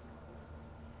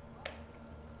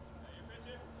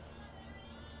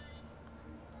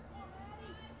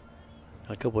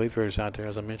 A couple 8th graders out there,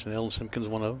 as I mentioned. Ellen Simpkins,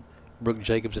 one of them. Brooke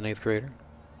Jacobs, an 8th grader.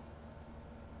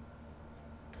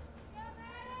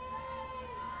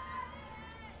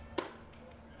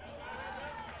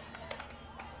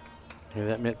 Hear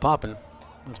that mitt popping.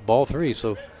 That's ball 3,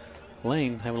 so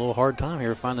Lane having a little hard time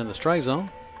here finding the strike zone.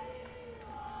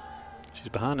 She's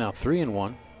behind now,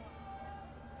 3-1.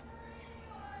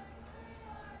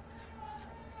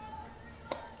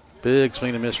 Big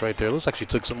swing and miss right there. Looks like she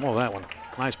took some more of that one.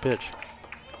 Nice pitch.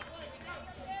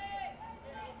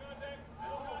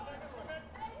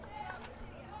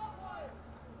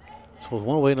 So with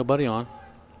 1 away, nobody on.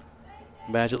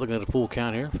 Badgett looking at a full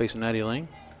count here, facing Addie Lane.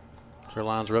 Their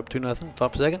lines are up 2-0.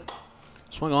 Top second.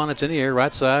 Swung on, it's in the air,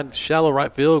 right side, shallow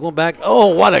right field, going back.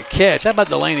 Oh, what a catch. How about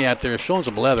Delaney out there showing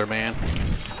some leather, man.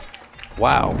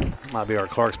 Wow. That might be our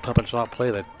Clark's pump and shot play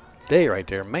of the day right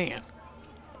there, man.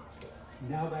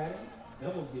 Now batting,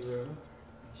 0-0,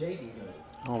 Jaden Goode.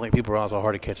 I don't think people realize how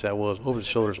hard a catch that was. Over the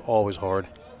shoulder is always hard.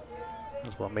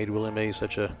 That's what made Willie Mays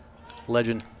such a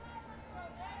legend.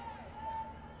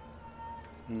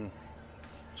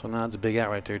 So now it's a big out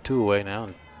right there, 2 away now.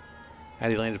 And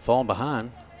Addie Lane had fallen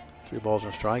behind. 3 balls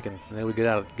and a strike, and they would get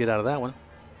out of that one.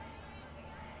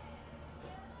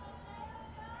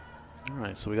 All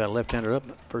right, so we got a left-hander up.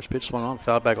 First pitch swung on,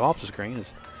 fouled back off the screen.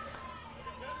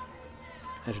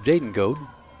 That's Jaden Goode.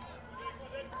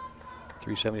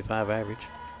 375 average,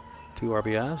 2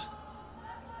 RBIs.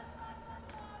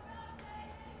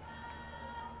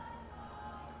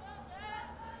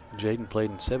 Jaden played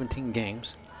in 17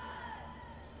 games,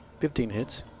 15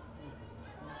 hits.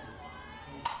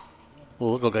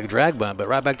 Will look like a drag bunt, but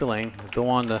right back to Lane. Go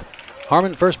on to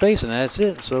Harmon first base, and that's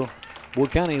it. So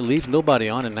Boyd County leaves nobody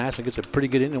on, and Ashland gets a pretty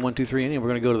good inning, 1-2-3 inning. We're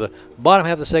going to go to the bottom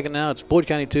half of the second now. It's Boyd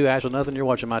County 2, Ashland nothing. You're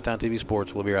watching My Town TV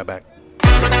Sports. We'll be right back.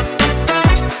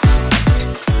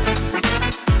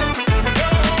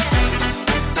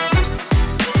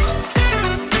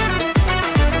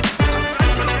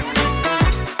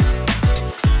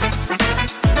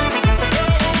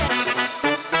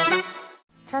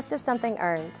 Trust is something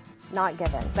earned, not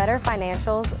given. Better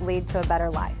financials lead to a better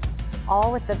life.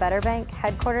 All with the Better Bank,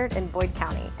 headquartered in Boyd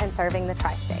County and serving the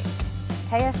tri-state.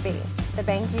 KFB, the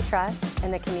bank you trust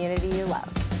and the community you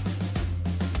love.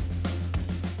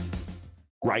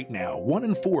 Right now, 1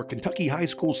 in 4 Kentucky high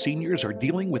school seniors are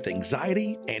dealing with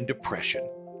anxiety and depression.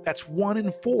 That's 1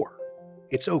 in 4.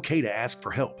 It's okay to ask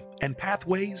for help, and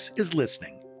Pathways is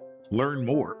listening. Learn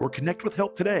more or connect with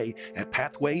help today at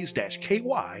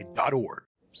pathways-ky.org.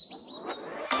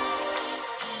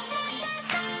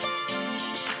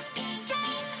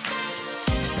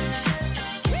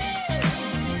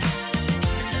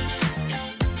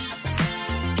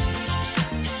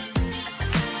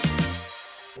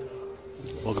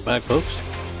 Welcome back, folks.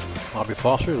 Aubrey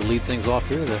Foster to lead things off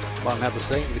here, the bottom half of the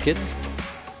state with the Kittens.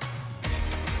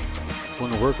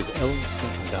 Going to work is Ellen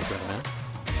Simpkins out there now.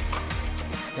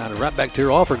 Got it right back to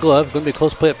her, off her glove. Going to be a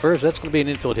close play at first. That's going to be an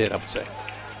infield hit, I would say.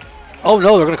 Oh,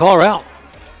 no, they're going to call her out.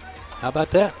 How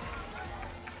about that?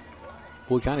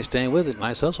 Boyd County staying with it.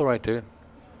 Nice hustle right there. It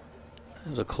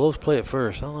was a close play at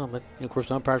first. I don't know, but of course,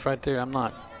 the umpire's right there. I'm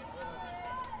not.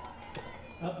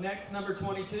 Up next, number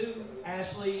 22,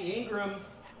 Ashley Ingram.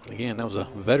 Again, that was a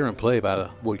veteran play by the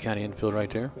Boyd County infield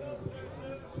right there.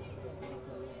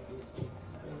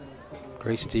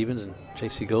 Grace Stevens and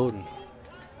J.C. Golden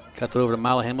got that over to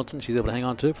Mila Hamilton. She's able to hang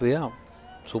on to it for the out.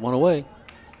 So 1 away.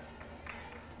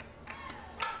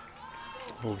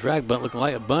 Little drag bunt looking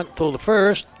like a bunt. Throw the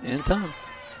first in time.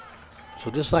 So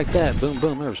just like that, boom,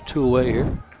 boom. There's 2 away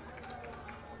here.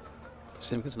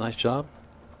 Simpkins, nice job.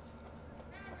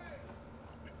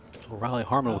 So Riley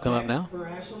Harmon will come up now. For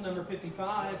Ashland, number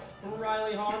 55,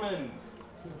 Riley Harmon.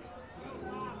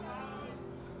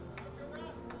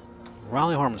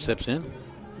 Riley Harmon steps in.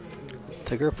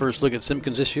 Take her first look at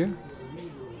Simpkins this year.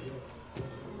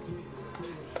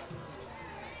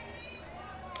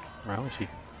 Riley, she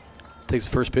takes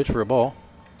the first pitch for a ball.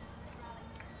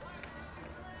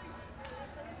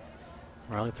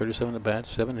 Riley, 37 at bats,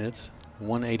 7 hits,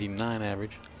 189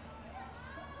 average.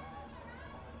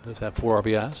 Does have 4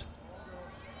 RBIs.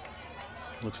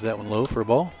 Looks at that one low for a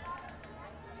ball.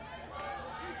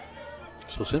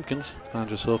 So Simpkins finds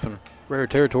herself in rare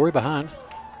territory behind.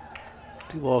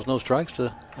 2 balls, no strikes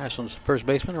to Ashland's first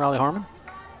baseman, Riley Harmon.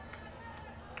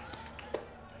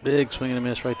 Big swing and a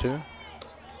miss right there.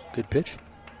 Good pitch.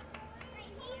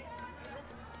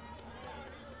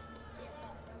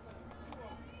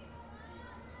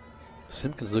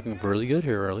 Simpkins looking really good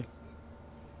here early.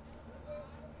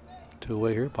 2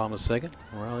 away here, bottom of the second,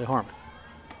 Riley Harmon.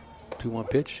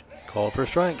 2-1 pitch, called for a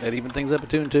strike. That even things up at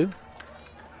 2-2.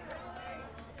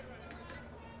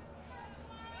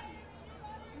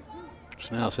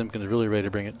 So now Simpkins really ready to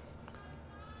bring it.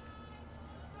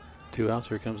 2 outs,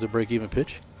 here comes the break-even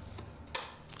pitch.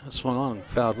 That swung on and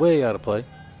fouled way out of play.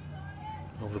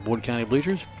 Over the Boyd County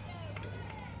bleachers.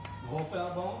 All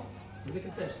foul balls to the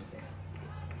concession stand.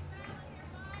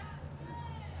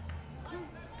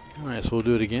 All right, so we'll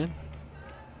do it again.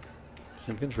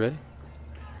 Simpkins ready.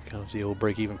 Here comes the old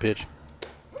break-even pitch.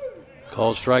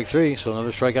 Called strike 3, so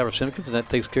another strikeout for Simpkins, and that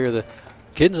takes care of the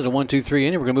Kittens in a 1-2-3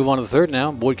 inning. We're going to move on to the third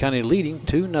now. Boyd County leading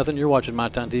 2-0. You're watching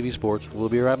MyTown TV Sports. We'll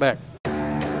be right back.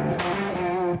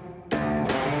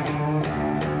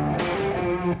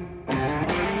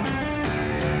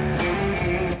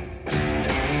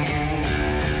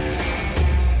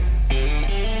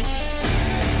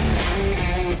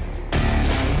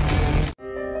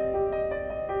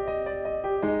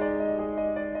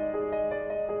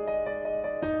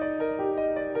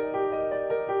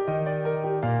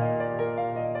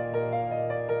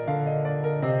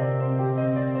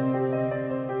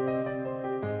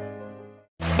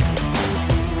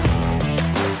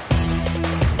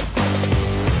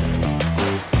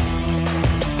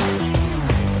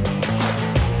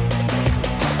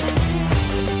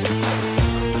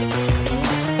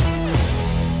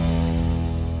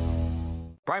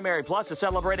 Primary Plus is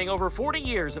celebrating over 40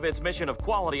 years of its mission of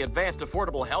quality, advanced,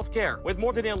 affordable health care. With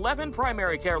more than 11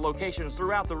 primary care locations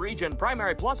throughout the region,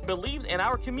 Primary Plus believes in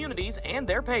our communities and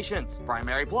their patients.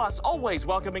 Primary Plus, always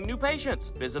welcoming new patients.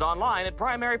 Visit online at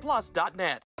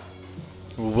primaryplus.net.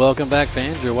 Welcome back,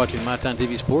 fans. You're watching MyTown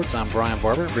TV Sports. I'm Brian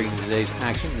Barber, bringing you today's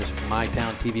action. This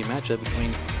MyTown TV matchup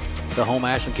between the home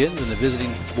Ashland Kittens and the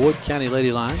visiting Boyd County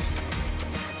Lady Lions.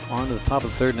 On to the top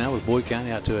of the third now with Boyd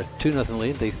County out to a 2-0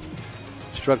 lead. They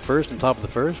struck first and top of the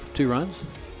first, 2 runs.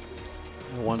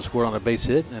 One scored on a base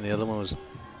hit, and the other one was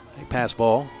a pass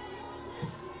ball.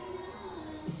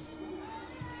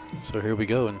 So here we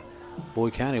go, and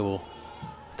Boyd County will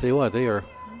tell you what, they are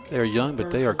young,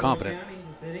 but they are confident.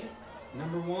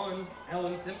 Number 1,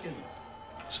 Ellen Simpkins.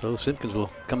 So Simpkins will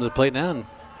come to the plate now, and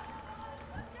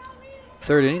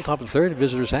Third inning, top of the third,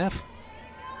 visitors half.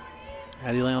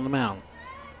 Addie Lane on the mound.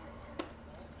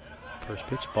 First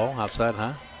pitch, ball outside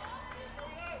high.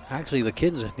 Actually, the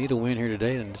Kittens need a win here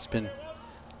today, and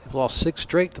they've lost 6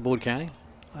 straight to Boyd County.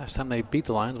 Last time they beat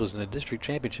the Lions was in the district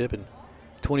championship in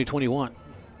 2021.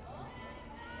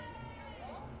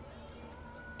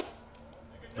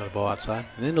 Another ball outside.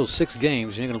 And in those 6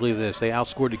 games, you're not going to believe this, they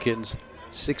outscored the Kittens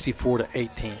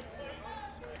 64-18.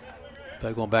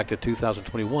 But going back to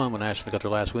 2021 when Ashland got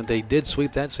their last win, they did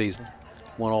sweep that season.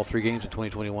 Won all 3 games in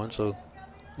 2021, so a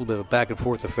little bit of a back and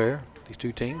forth affair, these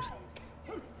two teams.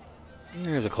 And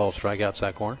there's a called strike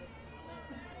outside corner.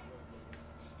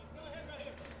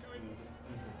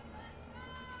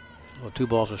 Well, 2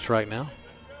 balls and a strike now.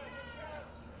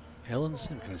 Ellen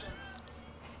Simpkins,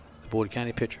 the Boyd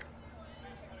County pitcher.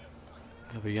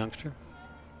 Another youngster.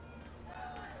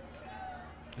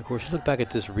 Of course, you look back at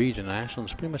this region,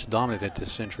 Ashland's pretty much dominated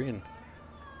this century, and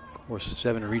of course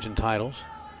 7 region titles.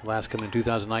 The last coming in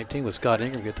 2019 with Scott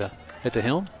Ingram at the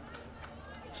helm.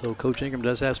 So Coach Ingram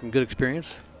does have some good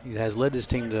experience. He has led this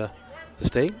team to the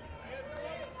state.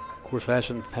 Of course,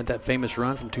 Ashland had that famous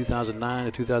run from 2009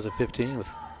 to 2015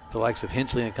 with the likes of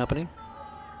Hensley and company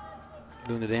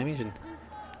doing the damage. And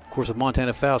of course, the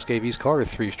Montana Faust gave East Carter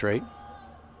 3 straight.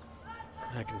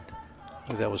 I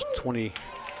think that was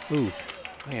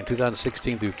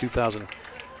 2016 through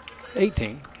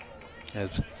 2018.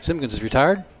 As Simpkins is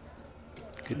retired.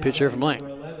 Good pitch here from Lane.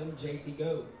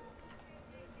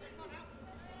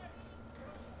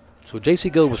 So J.C.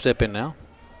 Gold will step in now.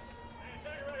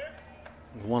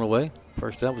 1 away.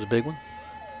 First out was a big one.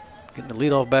 Getting the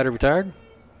leadoff batter retired.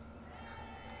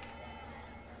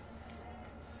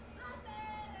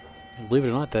 And believe it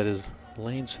or not, that is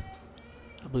Lane's,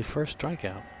 I believe, first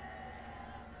strikeout.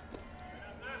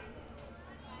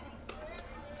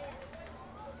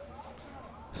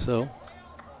 So,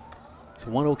 it's a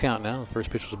 1-0 count now. The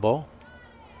first pitch was a ball.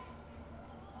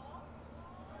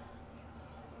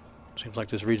 Seems like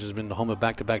this region has been the home of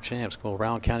back-to-back champs. Will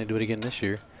Rowan County do it again this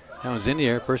year? That one's in the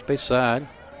air, first base side.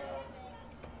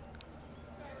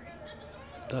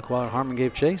 Duckwater and Harmon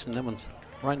gave chase, and that one's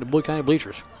right in the Boyd County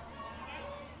bleachers.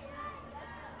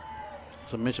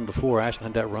 As I mentioned before,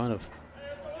 Ashland had that run of,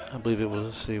 I believe it was,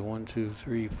 let's see, 1, 2,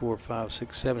 3, 4, 5,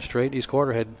 6, 7 straight. East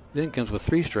Carter then comes with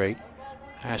 3 straight.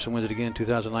 Ashland wins it again in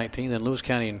 2019, then Lewis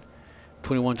County in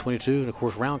 21-22, and of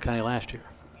course Rowan County last year.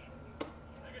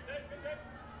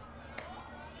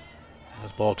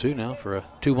 That's ball 2 now for a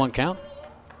 2-1 count.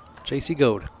 J.C.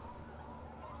 Gold. You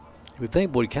would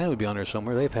think Boyd County would be on there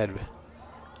somewhere. They've had,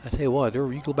 I tell you what,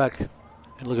 you go back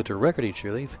and look at their record each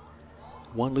year. They've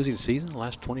won losing season in the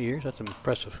last 20 years. That's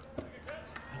impressive.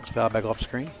 Let's foul back off the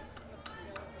screen.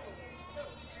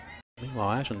 Meanwhile,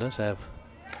 Ashland does have,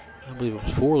 I believe it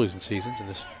was 4 losing seasons in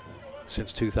this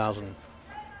since 2000.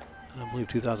 I believe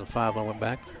 2005 when I went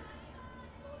back.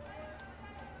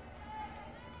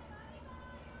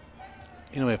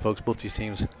 Anyway, folks, both these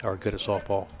teams are good at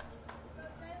softball.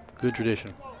 Good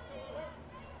tradition.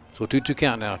 So 2-2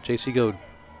 count now. J.C. Gold.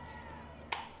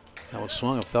 That one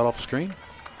swung and fell off the screen.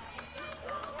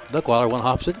 Duckweiler one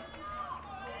hops it.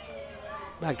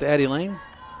 Back to Addie Lane.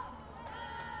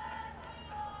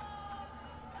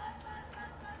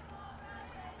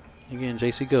 Again,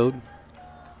 J.C. Gold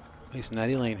facing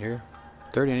Addie Lane here.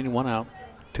 3rd inning, 1 out.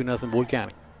 2-0 Boyd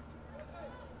County.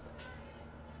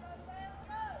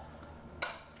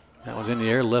 That one's in the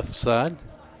air, left side.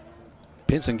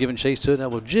 Pinson giving chase to it.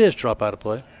 That will just drop out of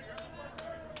play.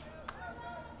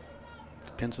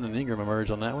 Pinson and Ingram emerge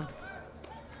on that one.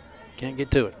 Can't get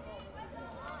to it.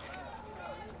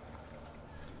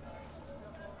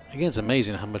 Again, it's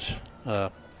amazing how much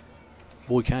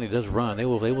Boyd County does run. They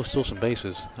will steal some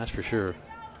bases, that's for sure.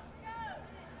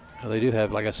 Now they do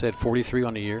have, like I said, 43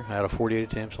 on the year out of 48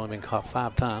 attempts. Only been caught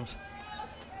 5 times.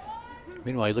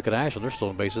 Meanwhile, you look at Ashland, they're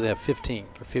stolen bases. They have 15,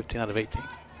 or 15 out of 18.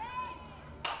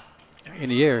 In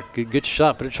the air, good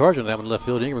shot, put a charge on that one left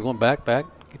field. Ingram going back.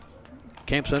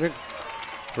 Camps under it.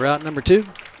 We're out number 2.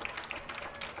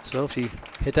 So she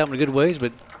hit that one a good ways,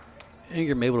 but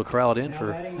Ingram able to corral it in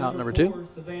for out number 2.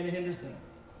 Savannah Henderson.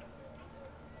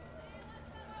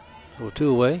 So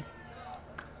 2 away.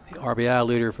 The RBI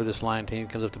leader for this line team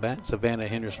comes up to bat. Savannah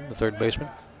Henderson, the 3rd baseman.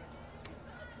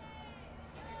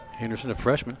 Henderson, a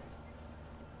freshman.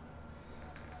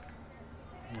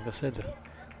 Like I said, the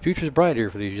future's bright here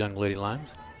for these young lady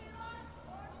Lions.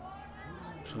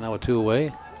 So now with 2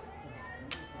 away,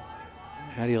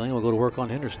 Addie Lane will go to work on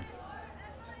Henderson.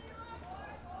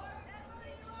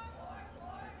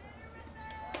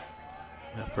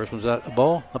 That first one's out, a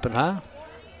ball up and high.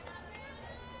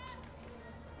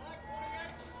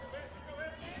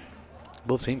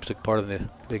 Both teams took part in the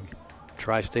big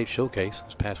Tri-State Showcase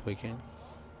this past weekend.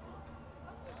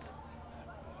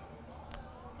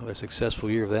 Another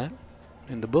successful year of that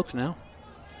in the books now.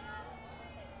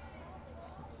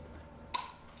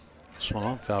 Swung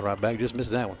on, fouled right back, just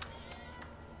missed that one.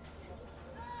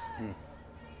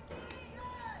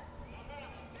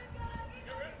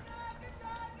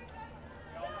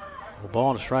 Well, ball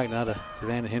and a strike now to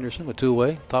Savannah Henderson with 2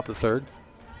 away, top of the third.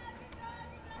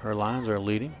 Her Lions are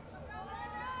leading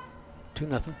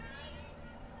 2-0.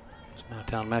 It's now a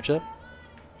town matchup.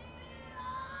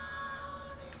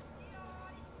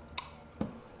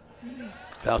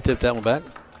 Foul tipped that one back.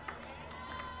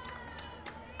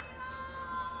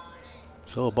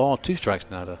 So a ball, 2 strikes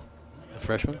now to a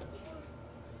freshman.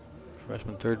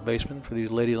 Freshman third baseman for these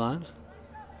Lady Lions.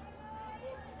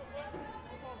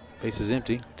 Base is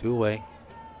empty, 2 away.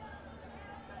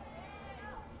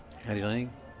 Hattie Lang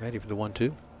ready for the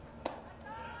 1-2.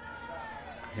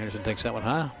 Anderson takes that one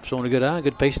high, showing a good eye,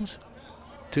 good patience.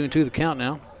 2-2 the count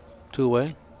now, 2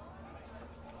 away.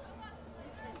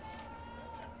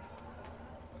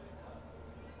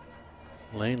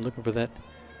 Lane looking for that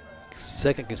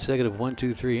second consecutive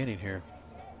 1-2-3 inning here.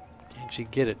 Can she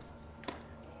get it?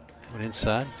 Went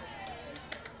inside.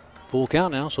 Full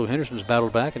count now, so Henderson's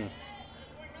battled back and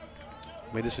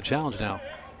made this a challenge now.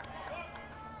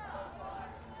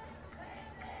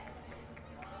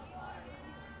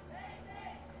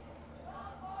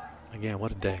 Again,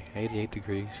 what a day, 88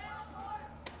 degrees.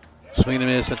 Swing and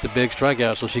miss, that's a big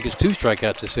strikeout, so she gets 2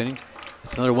 strikeouts this inning.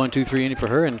 It's another 1-2-3 inning for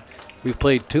her, and we've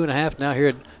played 2.5 now here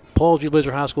at Paul G.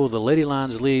 Blazer High School. The Lady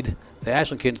Lions lead the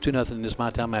Ashland Kids 2-0 in this My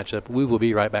Town matchup. We will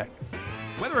be right back.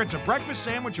 Whether it's a breakfast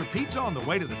sandwich or pizza on the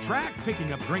way to the track,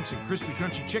 picking up drinks and crispy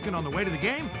crunchy chicken on the way to the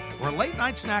game, or a late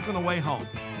night snack on the way home,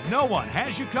 no one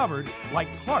has you covered like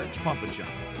Clark's Pump and Shop.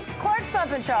 Clark's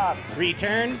Pump and Shop.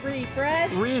 Return.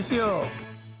 Refresh. Refuel.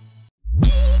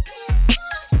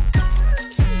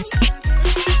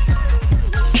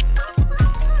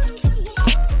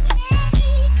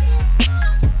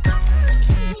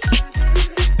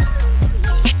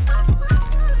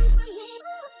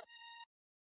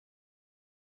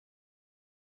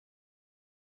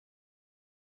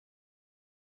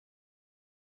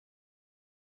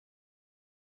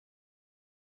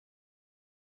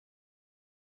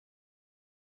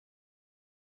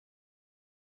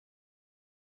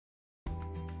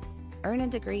 Earn a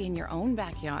degree in your own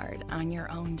backyard on your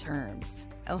own terms.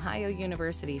 Ohio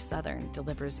University Southern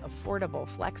delivers affordable,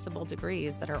 flexible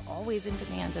degrees that are always in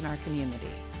demand in our community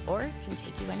or can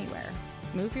take you anywhere.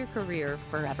 Move your career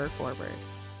forever forward.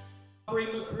 Aubrey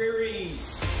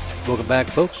McCreary. Welcome back,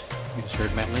 folks. You just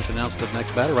heard Matt Lynch announce the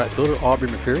next batter, right fielder Aubrey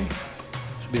McCreary.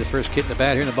 Should be the first kid in the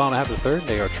bat here in the bottom half of the third.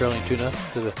 They are trailing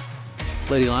 2-0 to the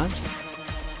Lady Lions.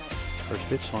 First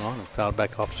pitch swung on and fouled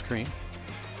back off the screen.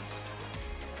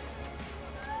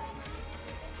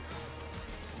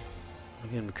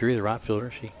 Again, McCreary, the right fielder,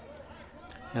 she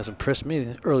has impressed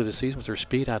me early this season with her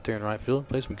speed out there in right field.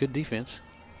 Plays some good defense.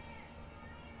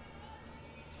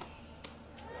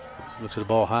 Looks at the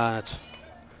ball high. It's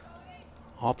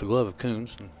off the glove of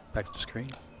Coons and back to the screen.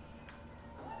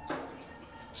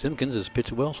 Simpkins has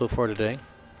pitched well so far today.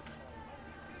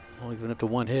 Only given up to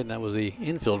 1 hit, and that was the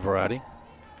infield variety.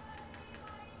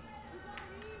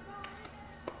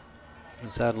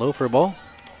 Inside and low for a ball.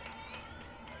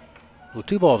 Well,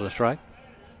 2 balls and a strike.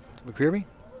 McCreary.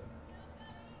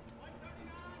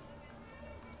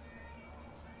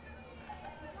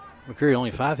 McCreary only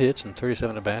 5 hits and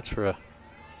 37 at bats for a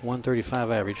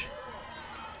 135 average.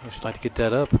 She'd like to get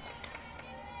that up.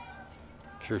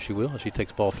 Sure she will as she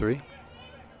takes ball 3.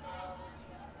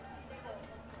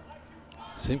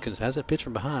 Simpkins hasn't pitched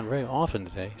from behind very often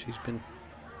today. She's been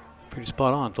pretty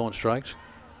spot on throwing strikes.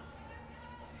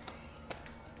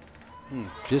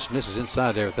 Just misses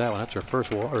inside there with that one. That's her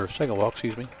first walk, or second walk,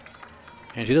 excuse me.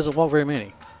 And she doesn't walk very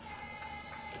many.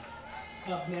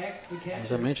 Up next, the catcher.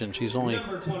 As I mentioned, she's only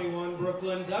number 21,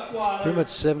 Brooklyn Duckwater. pretty much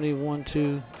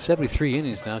 73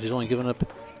 innings now. She's only given up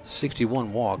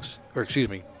 61 walks, or excuse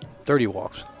me, 30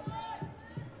 walks.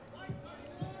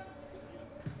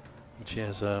 And she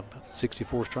has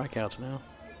 64 strikeouts now.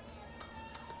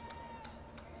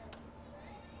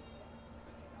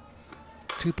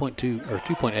 .2 or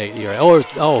 2.8 ERA.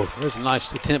 Oh, there's a nice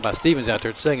attempt by Stevens out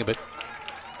there at second, but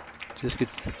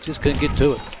just couldn't get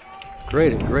to it.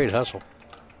 Great hustle.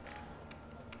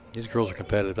 These girls are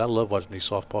competitive. I love watching these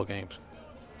softball games.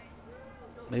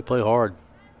 They play hard.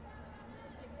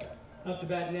 Up to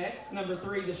bat next, number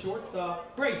 3, the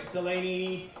shortstop, Grace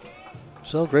Delaney.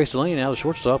 So Grace Delaney now, the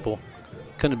shortstop, will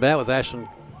come to bat with Ashland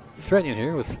threatening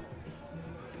here with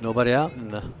nobody out in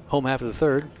the home half of the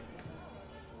third.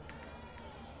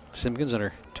 Simpkins and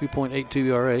her 2.82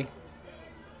 ERA.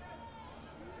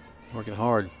 Working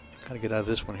hard. Got to get out of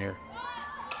this one here.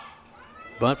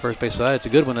 Bunt, first base side. It's a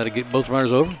good one. That'll get both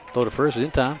runners over. Throw to first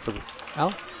in time for the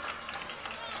out.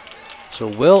 So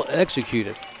well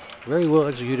executed. Very well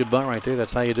executed bunt right there.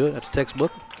 That's how you do it. That's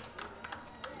textbook.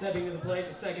 Stepping to the plate,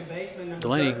 the second baseman, number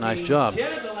Delaney, 13, nice job.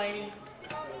 Jenna Delaney.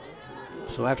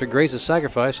 So after Grace's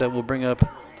sacrifice, that will bring up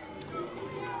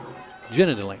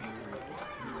Jenna Delaney,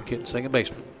 the kid, second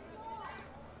baseman.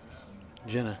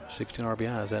 Jenna, 16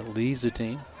 RBIs. That leads the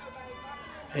team.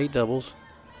 8 doubles,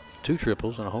 2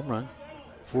 triples, and a home run.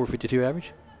 4.52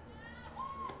 average.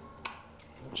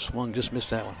 Swung, just missed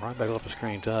that one. Right back off the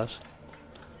screen to us.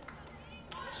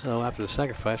 So after the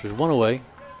sacrifice, there's 1 away.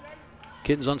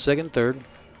 Kittens on second and third.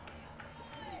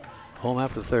 Home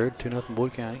after the third, 2-0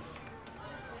 Boyd County.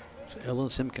 So Ellen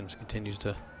Simpkins continues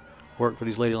to work for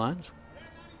these Lady Lions.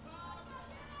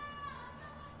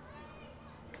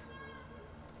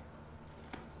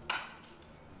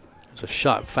 It's a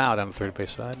shot foul down the third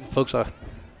base side. Folks, I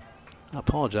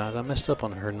apologize. I messed up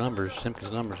on her numbers,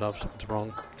 Simpkins' numbers. I was looking at the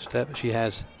wrong step. She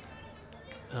has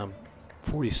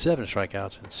 47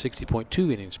 strikeouts and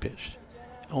 60.2 innings pitched.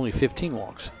 Only 15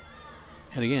 walks.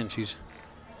 And again,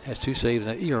 has 2 saves,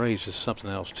 and that ERA is just something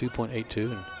else,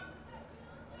 2.82, and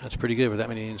that's pretty good for that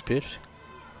many innings pitched.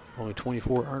 Only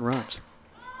 24 earned runs.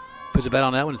 Puts a bat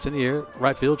on that one. It's in the air.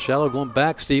 Right field, shallow, going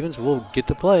back. Stevens will get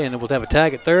the play, and we'll have a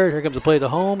tag at third. Here comes the play to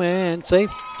home, and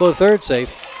safe. Go to third,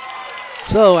 safe.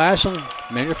 So Ashland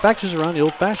manufactures a run the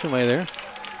old-fashioned way there.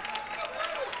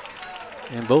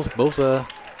 And both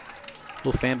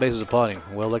fan bases applauding.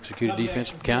 Well-executed defense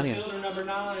from County and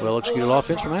well-executed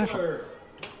offense from Ashland.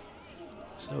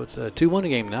 So it's a 2-1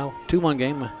 game now. 2-1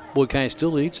 game. Boyd County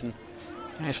still leads, and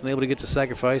Ashland able to get the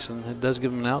sacrifice, and it does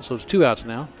give them an out, so it's 2 outs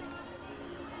now.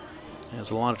 As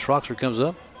Alana Troxler comes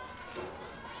up.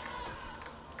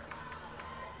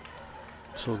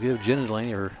 So we'll give Jenna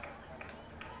Delaney her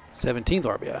 17th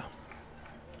RBI.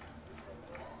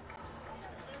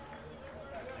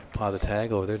 Apply the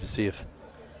tag over there to see if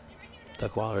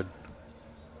Duckweiler had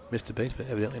missed a base, but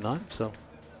evidently not. So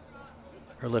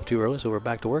her left too early, so we're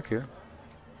back to work here.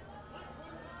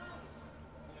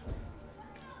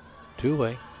 2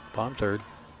 away, bottom third.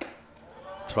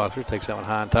 Troxler takes that one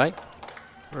high and tight.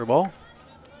 For a ball.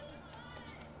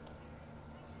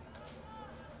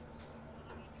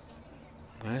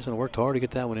 Ashland worked hard to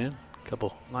get that one in. A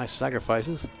couple nice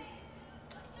sacrifices.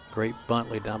 Great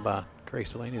bunt laid down by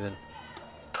Grace Delaney. Then,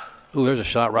 ooh, there's a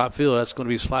shot right field. That's going to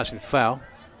be a slashing foul.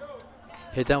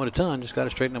 Hit that one a ton. Just got to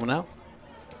straighten that one out.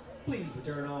 Please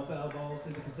return all foul balls to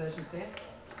the concession stand.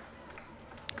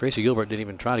 Gracie Gilbert didn't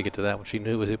even try to get to that one. She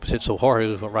knew it was hit so hard. It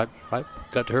was right,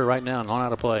 got to her right now and on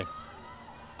out of play.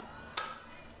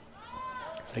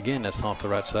 Again, that's off the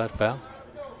right side, foul.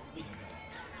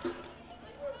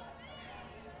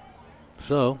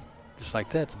 So, just like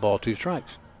that, the ball, 2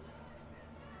 strikes.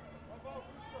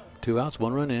 2 outs,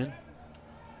 1 run in.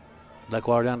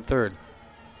 Duckweiler down to third.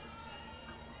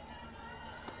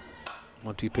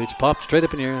 1-2 pitch, popped straight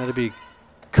up in the air, and that'll be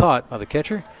caught by the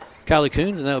catcher, Kylie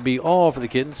Coons, and that would be all for the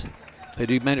Kittens. They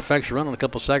do manufacture a run on a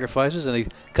couple of sacrifices, and they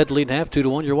cut the lead in half,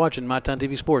 2-1. You're watching My Town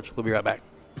TV Sports. We'll be right back.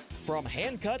 From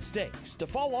hand-cut steaks to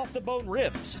fall-off-the-bone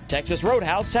ribs, Texas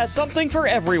Roadhouse has something for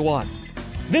everyone.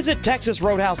 Visit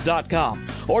TexasRoadhouse.com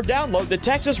or download the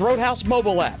Texas Roadhouse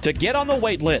mobile app to get on the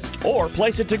wait list or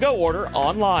place a to-go order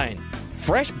online.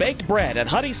 Fresh baked bread and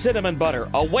honey cinnamon butter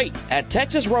await at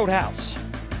Texas Roadhouse.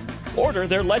 Order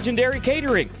their legendary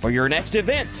catering for your next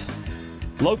event.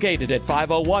 Located at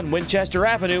 501 Winchester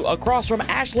Avenue across from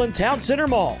Ashland Town Center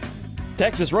Mall.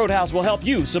 Texas Roadhouse will help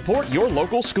you support your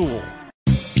local school.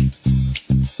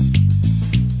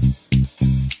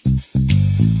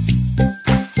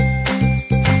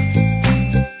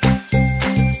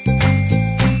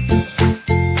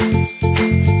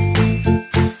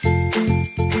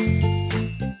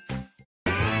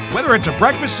 Whether it's a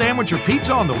breakfast sandwich or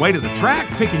pizza on the way to the track,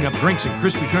 picking up drinks and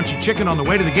crispy crunchy chicken on the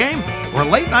way to the game, or a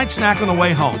late night snack on the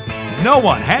way home, no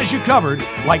one has you covered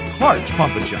like Clark's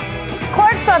Pump and Shop.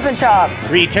 Clark's Pump and Shop.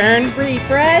 Return.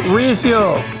 Refresh.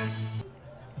 Refuel.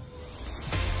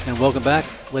 And welcome back,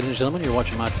 ladies and gentlemen. You're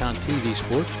watching My Town TV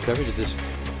Sports coverage of this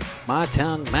My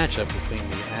Town matchup between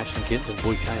the Ashland Kittens and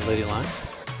Boyd County Lady Lions.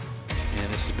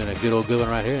 And this has been a good old good one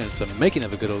right here, and it's the making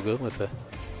of a good old good one with a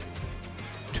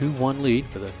 2-1 lead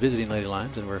for the visiting Lady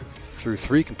Lions, and we're through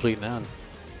 3 complete now.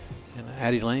 And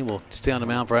Addie Lane will stay on the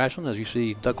mound for Ashland. As you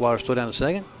see, Duckweiler still down to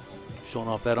second, showing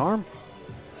off that arm.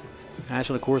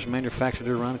 Ashland, of course, manufactured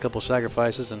their run, a couple of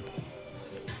sacrifices, and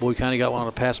Boyd County got one on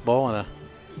a pass ball, and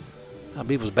I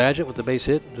believe it was Badgett with the base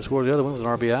hit to score the other one with an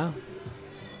RBI.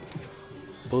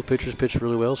 Both pitchers pitched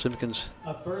really well. Simpkins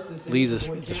Up first this leads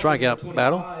the strikeout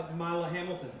battle. Mila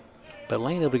Hamilton. But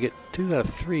Lane able to get 2 out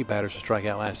of 3 batters to strike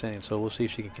out last inning, so we'll see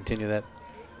if she can continue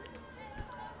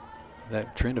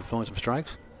that trend of throwing some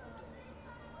strikes.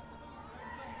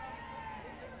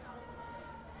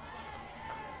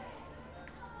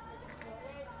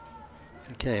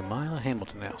 Okay, Mila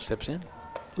Hamilton now steps in.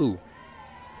 Ooh.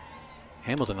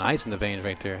 Hamilton ice in the veins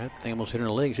right there. That thing almost hit her in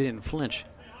the leg. She didn't flinch.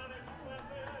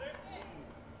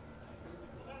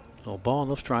 No ball,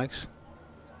 no strikes.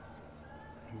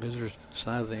 Visitors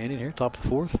side of the inning here, top of the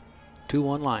 4th.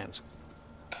 2-1 Lions.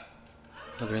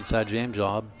 Another inside jam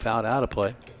job, fouled out of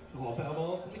play. All foul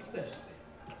balls to the concession stand.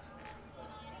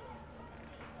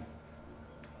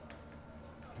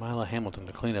 Mila Hamilton,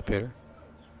 the cleanup hitter.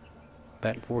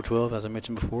 Batting .412, as I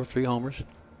mentioned before, 3 homers,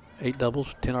 8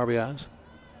 doubles, 10 RBIs.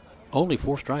 Only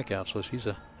 4 strikeouts, so she's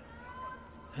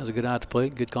has a good eye at the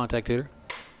plate, good contact hitter.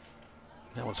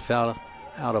 That one's fouled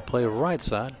out of play right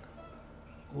side.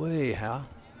 Way high.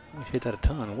 We hit that a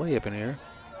ton, way up in the air.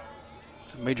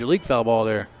 It's a major league foul ball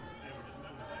there.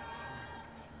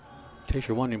 In case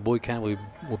you're wondering, Boyd County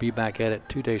will be back at it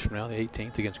 2 days from now, the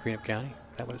 18th, against Greenup County.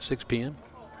 That one at 6 p.m.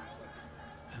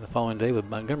 And the following day with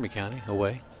Montgomery County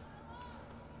away.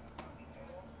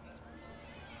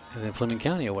 And then Fleming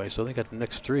County away. So they got the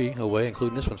next 3 away,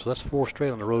 including this one. So that's 4 straight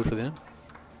on the road for them.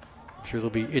 I'm sure they'll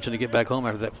be itching to get back home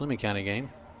after that Fleming County game.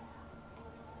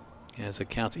 As it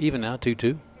counts even now, 2-2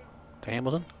 to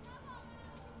Hamilton.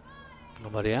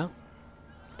 Nobody out.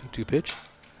 2-2 pitch.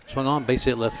 Swung on, base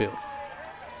hit left field.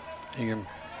 Ingram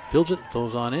fields it,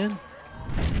 throws on in.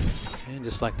 And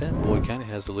just like that, Boyd County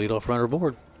has the leadoff runner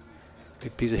aboard.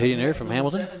 Big piece of hitting there from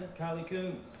Hamilton. 7, Kylie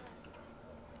Coons.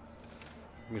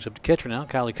 Moves up to catcher now,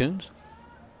 Kylie Coons.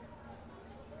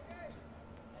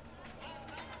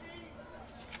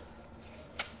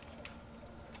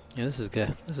 Yeah, this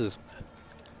is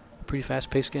a pretty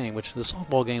fast-paced game, which the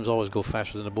softball games always go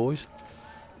faster than the boys.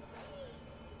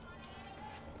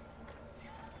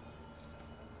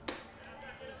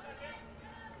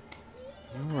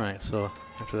 All right, so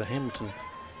after the Hamilton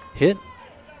hit,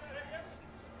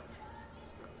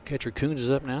 catcher Coons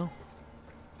is up now.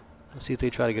 Let's see if they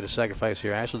try to get a sacrifice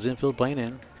here. Ashland's infield playing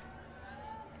in.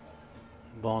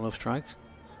 Ball, no strikes.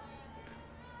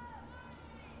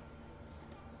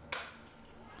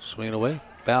 Swinging away,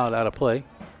 fouled out of play.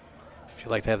 She'd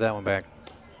like to have that one back.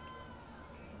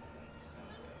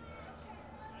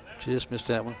 Just missed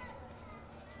that one.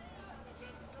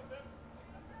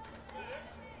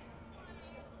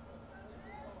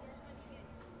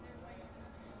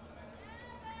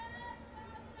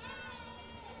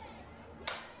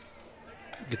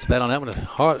 Gets bat on that one. A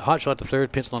hot shot to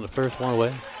third, pencil on the first, one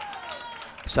away.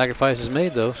 Sacrifice is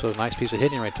made though, so nice piece of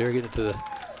hitting right there, getting it to the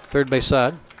third base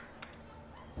side.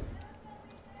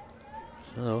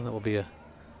 So that will be a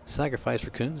sacrifice for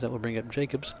Coons. That will bring up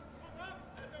Jacobs.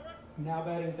 Now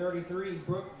batting 33,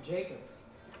 Brooke Jacobs.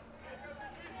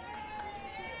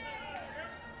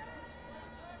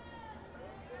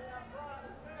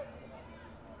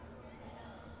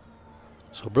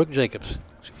 So Brooke Jacobs,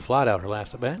 she flied out her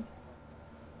last at bat.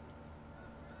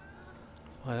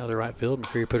 Flied out of the right field.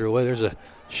 McCreary put her away. There's a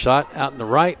shot out in the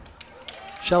right,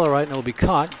 shallow right, and it will be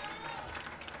caught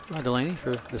by Delaney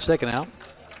for the second out.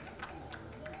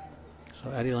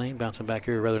 So Addie Lane bouncing back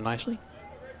here rather nicely.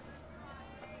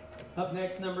 Up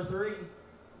next, number 3,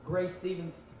 Grace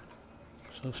Stevens.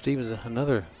 So Stevens,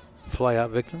 another fly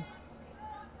out victim.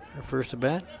 Her first at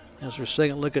bat. That's her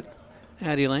second look at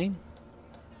Addie Lane.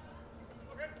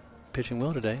 Pitching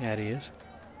well today, Addie is.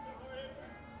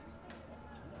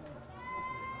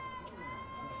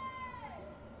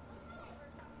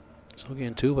 So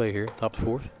again, 2-way here, top of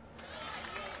the 4th.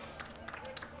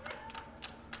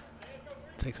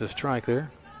 Takes a strike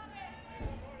there.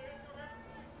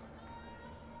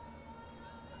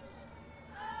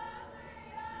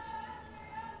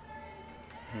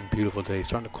 Beautiful day.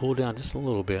 Starting to cool down just a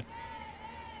little bit.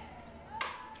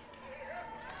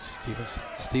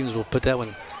 Stevens will put that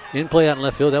one in play out in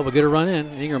left field. That will get a run in.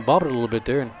 Ingram bobbed it a little bit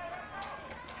there, and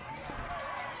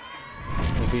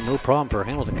there'll be no problem for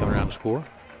Hamilton coming around to score.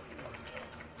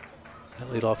 That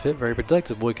leadoff hit, very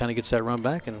productive. Boyd kind of gets that run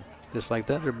back, and just like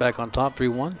that, they're back on top,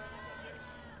 3-1.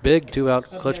 Big 2-out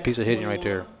clutch piece of hitting right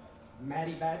there.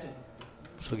 Maddie Badgen.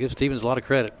 So give Stevens a lot of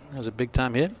credit. That was a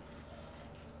big-time hit.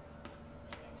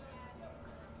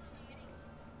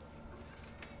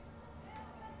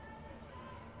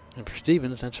 And for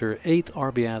Stevens, that's her 8th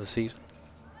RBI of the season.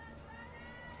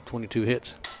 22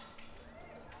 hits.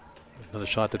 Another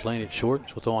shot to Delaney at short.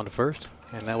 She'll throw on to first,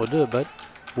 and that will do it. But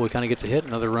Boyd kind of gets a hit,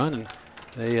 another run, and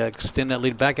They extend that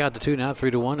lead back out to 2 now,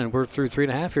 3-1, and we're through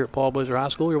 3.5 here at Paul Blazer High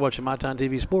School. You're watching MyTown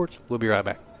TV Sports. We'll be right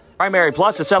back. Primary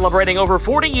Plus is celebrating over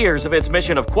 40 years of its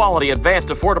mission of quality, advanced,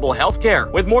 affordable health care.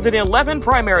 With more than 11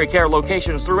 primary care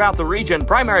locations throughout the region,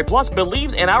 Primary Plus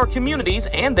believes in our communities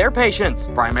and their patients.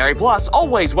 Primary Plus,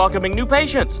 always welcoming new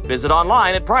patients. Visit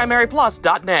online at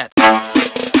primaryplus.net.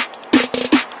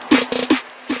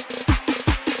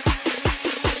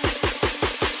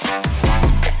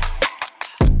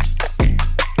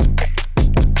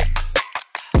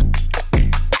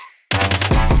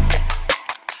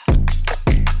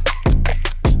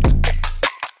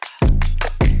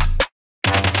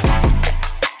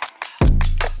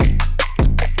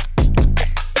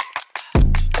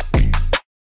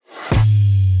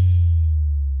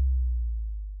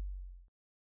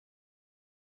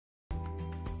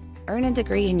 Earn a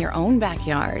degree in your own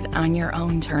backyard on your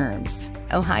own terms.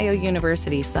 Ohio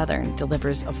University Southern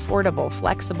delivers affordable,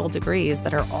 flexible degrees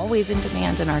that are always in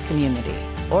demand in our community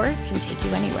or can take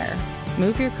you anywhere.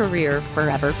 Move your career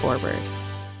forever forward.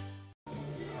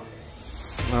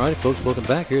 All right, folks, welcome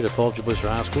back here to Paul Blazer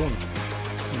High School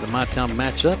and the MyTown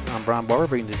matchup. I'm Brian Barber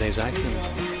bringing today's action.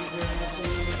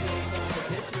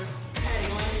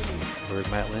 There's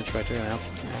Matt Lynch right there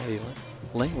announcing.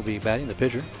 Lane will be batting, the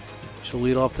pitcher. She'll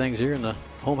lead off things here in the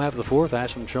home half of the fourth.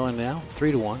 Ashland trailing now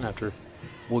 3-1 after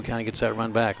Wood County gets that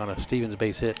run back on a Stevens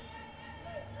base hit.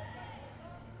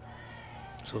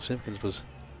 So Simpkins was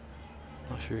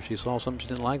not sure if she saw something she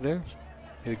didn't like there.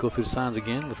 Maybe go through the signs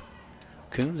again with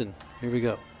Coons, and here we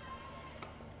go.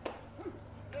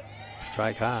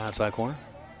 Strike high, outside corner.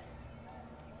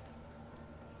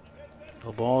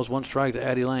 No balls, one strike to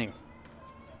Addie Lane.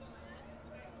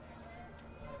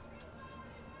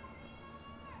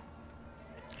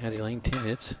 Addie Lane, 10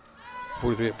 hits,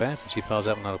 43 at bats, and she fouls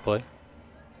that one out of play.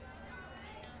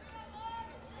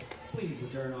 Please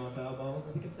return all foul balls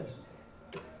to the concession stand.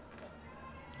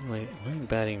 Lane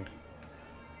batting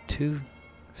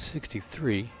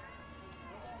 .263.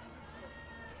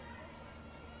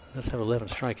 Does have 11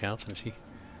 strikeouts, and she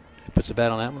puts the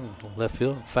bat on that one, left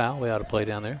field, foul, way out of play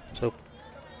down there. So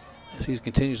she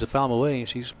continues to foul him away, and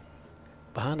she's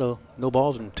behind no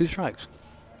balls and 2 strikes.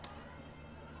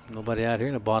 Nobody out here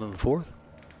in the bottom of the fourth.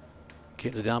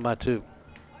 Kittens down by 2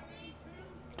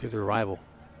 to their rival.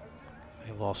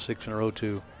 They've lost 6 in a row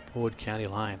to Wood County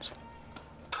Lions.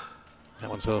 That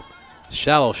one's a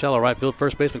shallow right field.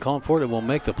 First baseman calling for it. It will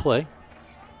make the play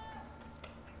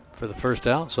for the first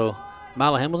out. So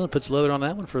Mila Hamilton puts leather on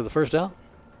that one for the first out.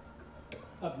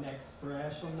 Up next for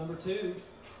Ashland, number 2,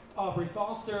 Aubrey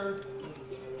Foster.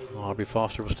 Aubrey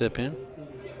Foster will step in.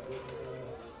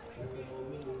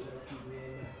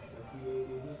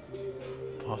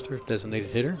 Foster, designated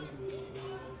hitter.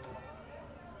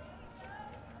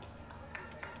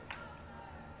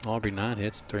 Aubrey 9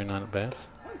 hits, 39 at bats.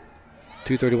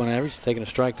 .231 average, taking a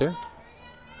strike there.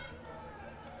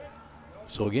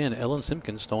 So again, Ellen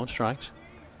Simpkins throwing strikes.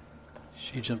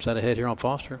 She jumps out ahead here on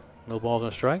Foster. No balls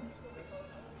and a strike.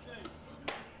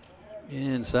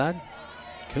 Inside.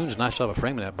 Coons, nice job of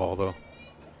framing that ball though.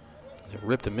 It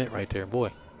ripped the mitt right there.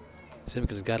 Boy,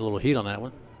 Simpkins got a little heat on that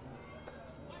one.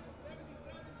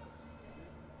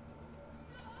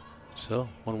 So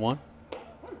 1-1.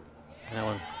 That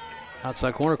one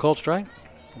outside corner, called strike.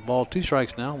 Ball 2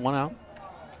 strikes now, 1 out.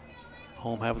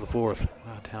 Home half of the fourth.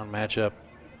 Town matchup.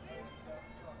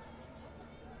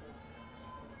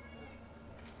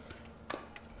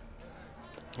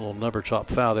 A little number chop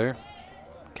foul there.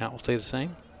 Count will stay the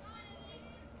same.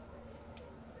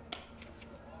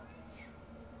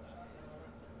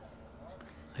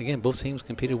 Again, both teams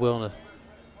competed well in the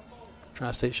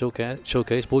Tri-State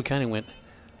Showcase. Boyd County went,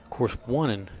 of course, 1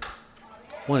 and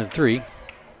 3.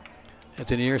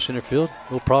 That's in the air center field.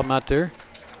 No problem out there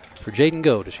for Jaden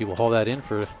Goad. She will haul that in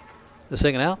for the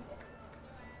second out.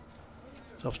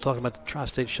 So I was talking about the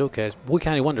Tri-State Showcase. Boyd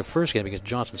County won their first game against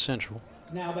Johnson Central.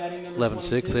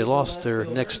 11-6. They lost their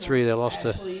next 3. They lost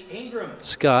to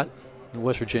Scott in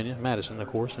West Virginia, Madison, of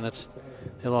course, and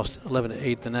they lost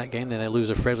 11-8 in that game. Then they lose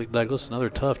to Frederick Douglass, another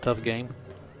tough game,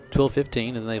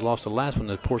 12-15, and they lost the last one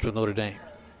to Portsmouth Notre Dame,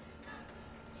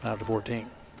 5-14.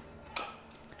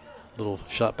 Little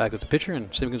shot back at the pitcher,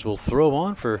 and Simpkins will throw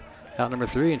on for out number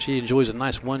 3, and she enjoys a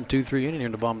nice 1-2-3 inning here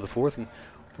in the bottom of the fourth. And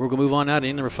we're going to move on now to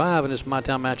inning number 5 in this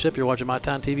MyTown matchup. You're watching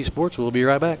MyTown TV Sports. We'll be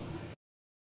right back.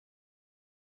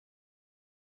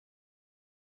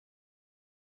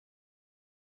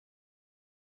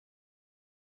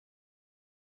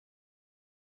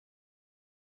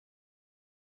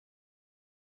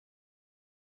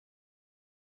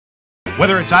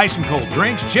 Whether it's ice and cold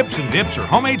drinks, chips and dips, or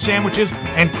homemade sandwiches,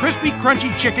 and crispy,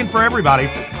 crunchy chicken for everybody,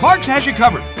 Clark's has you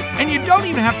covered. And you don't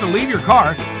even have to leave your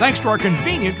car thanks to our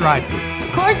convenient drive-thru.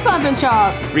 Clark's Pump and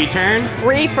Shop. Return.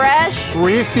 Refresh.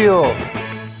 Refuel.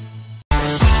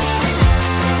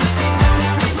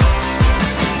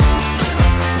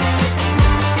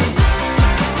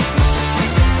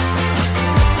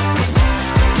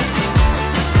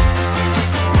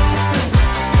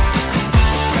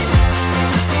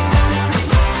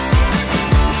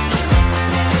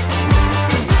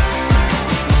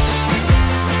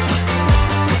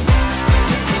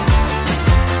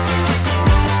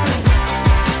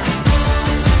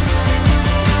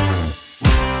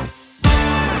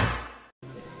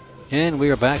 And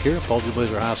we are back here at Baldwin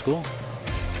Blazer High School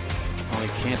on the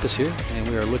campus here, and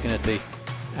we are looking at the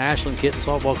Ashland Kitten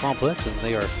Softball Complex, and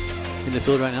they are in the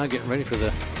field right now getting ready for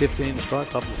the 5th inning to start,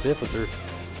 top of the 5th, with their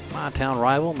My Town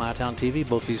rival, My Town TV.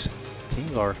 Both these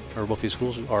teams are, or both these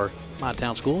schools are My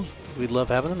Town schools. We love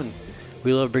having them, and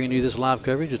we love bringing you this live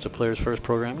coverage. It's a Players First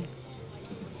programming.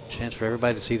 Chance for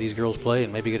everybody to see these girls play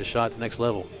and maybe get a shot at the next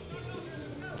level.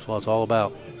 That's what it's all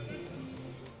about.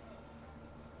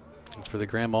 It's for the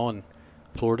grandma in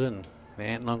Florida and the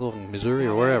aunt and uncle in Missouri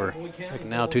or wherever. They can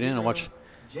now tune in and watch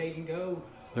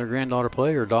their granddaughter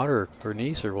play, or daughter or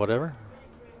niece or whatever.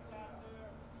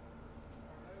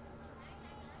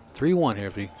 3-1 here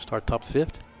if we start top of the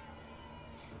 5th.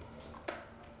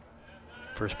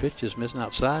 First pitch just missing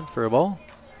outside for a ball.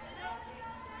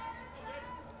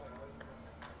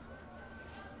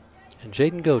 And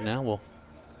Jaden Goad now will,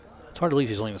 it's hard to believe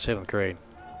she's only in the 7th grade.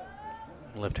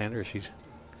 Left-hander, she's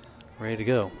ready to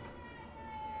go.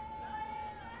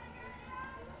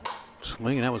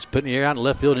 Swinging, that one's putting the air out in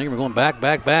left field. Ingram going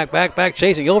back,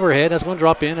 chasing overhead. That's going to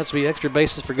drop in. That's going to be extra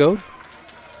bases for Goad.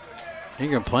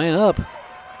 Ingram playing up.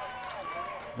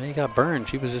 Man, he got burned.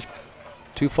 She was just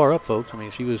too far up, folks. I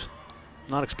mean, she was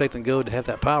not expecting Goad to have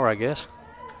that power, I guess.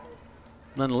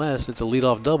 Nonetheless, it's a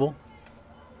leadoff double.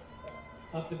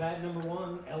 Up to bat number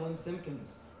 1, Ellen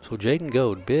Simpkins. So Jaden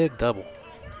Goad, big double.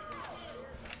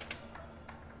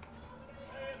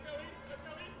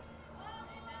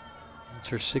 It's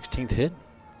her 16th hit.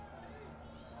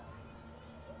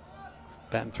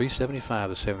 Batting .375,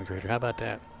 the 7th grader. How about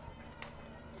that?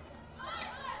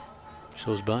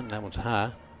 Shows bunt, and that one's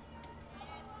high.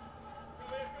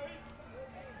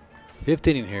 5th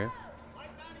inning here.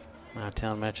 My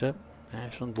Town matchup.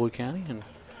 Ashland, Boyd County, and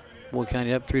Boyd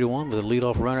County up 3-1 with a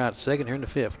leadoff runner out 2nd here in the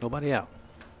 5th. Nobody out.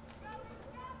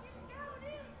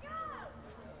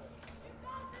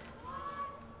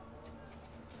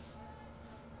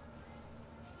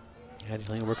 Addie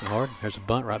Lane working hard. There's a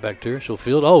bunt right back to her. She'll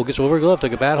field. Oh, gets over her glove,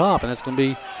 took a bad hop, and that's going to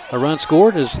be a run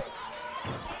scored as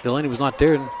Delaney was not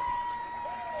there. And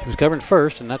she was covering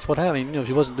first, and that's what happened. You know,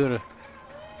 she wasn't doing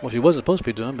she wasn't supposed to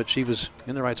be doing, but she was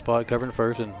in the right spot covering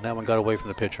first, and that one got away from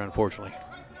the pitcher, unfortunately.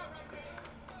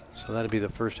 So that'll be the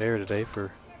first error today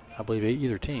for, I believe,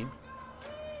 either team.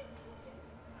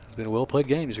 It's been a well-played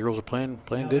game. These girls are playing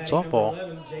good softball.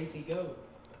 11,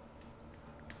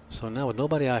 so now with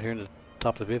nobody out here in the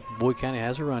top of the 5th, Boyd County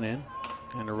has a run in,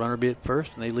 and the runner be at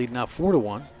first, and they lead now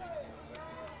 4-1.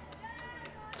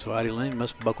 So Addie Lane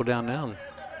must buckle down now and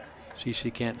see if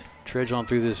she can't trudge on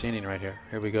through this inning right here.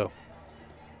 Here we go.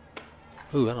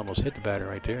 Ooh, that almost hit the batter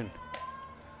right there.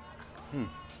 And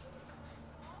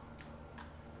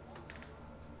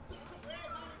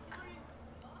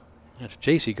that's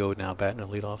J.C. Goad now batting the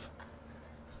leadoff.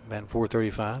 Batting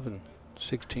 .435 and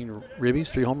 16 ribbies,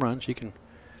 3 home runs. She can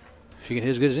hit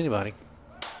as good as anybody.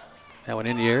 That one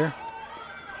in the air.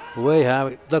 Way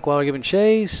high. Duckwater giving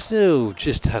chase. Ooh,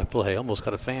 just out of play. Almost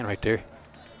got a fan right there.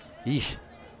 Yeesh.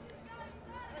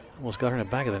 Almost got her in the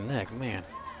back of the neck, man.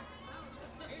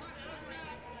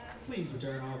 Please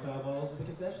return all foul balls to the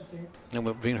concession stand. And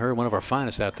we're being heard, one of our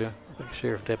finest out there. Like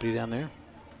sheriff deputy down there.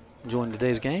 Enjoying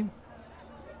today's game.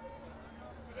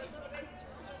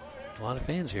 A lot of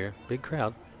fans here. Big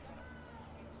crowd.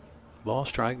 Ball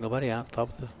strike. Nobody out. Top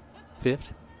of the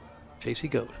 5th. J.C.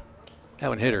 Goad. That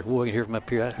one hit her. Ooh, I can hear from up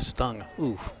here. That stung.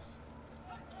 Oof.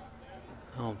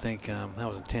 I don't think that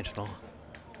was intentional.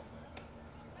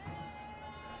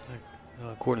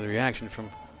 According to the reaction from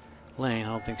Lane, I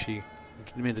don't think she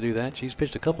meant to do that. She's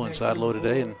pitched a couple inside low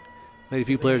today and made a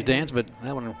few players dance, but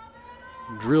that one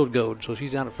drilled Goad. So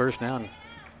she's down at first now, and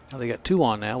now they got 2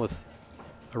 on now with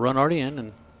a run already in,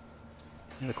 and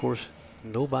of course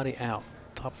nobody out.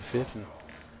 Top of the 5th, and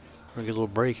we're gonna get a little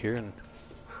break here. And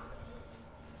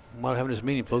while having this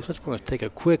meeting, folks, we're going to take a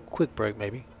quick break,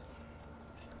 maybe.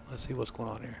 Let's see what's going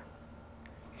on here.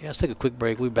 Yeah, let's take a quick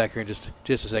break. We'll be back here in just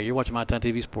a second. You're watching My Town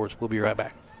TV Sports. We'll be right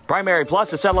back. Primary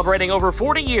Plus is celebrating over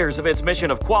 40 years of its mission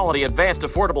of quality, advanced,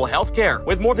 affordable health care.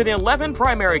 With more than 11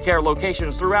 primary care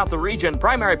locations throughout the region,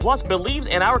 Primary Plus believes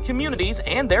in our communities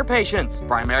and their patients.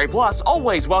 Primary Plus,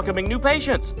 always welcoming new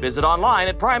patients. Visit online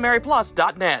at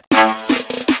primaryplus.net.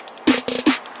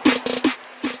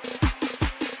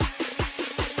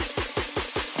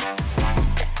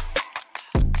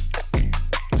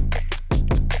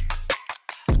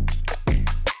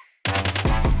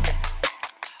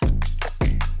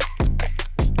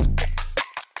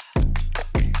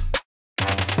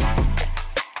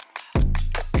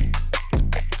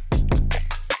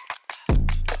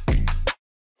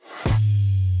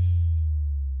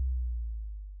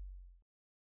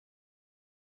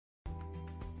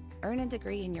 Earn a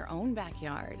degree in your own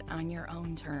backyard on your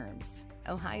own terms.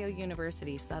 Ohio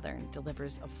University Southern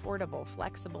delivers affordable,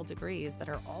 flexible degrees that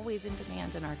are always in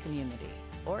demand in our community,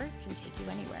 or can take you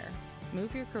anywhere.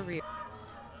 Move your career.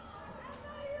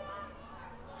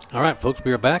 All right, folks,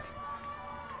 we are back.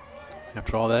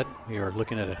 After all that, we are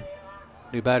looking at a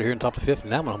new batter here in top of the fifth,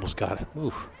 and that one almost got it.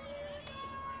 Oof.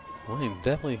 William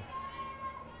definitely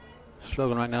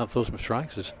struggling right now to throw some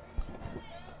strikes.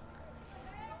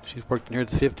 She's worked near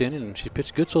the fifth inning, and she's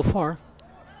pitched good so far.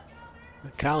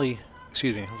 Kylie,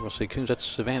 excuse me, I was going to say Coons, that's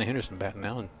Savannah Henderson batting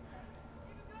now, and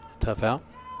tough out.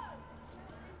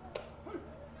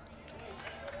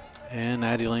 And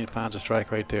Addie Lane finds a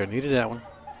strike right there. Needed that one.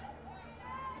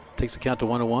 Takes the count to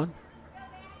 1-1.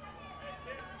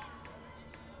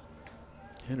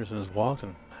 Henderson has walked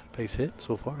and had a base hit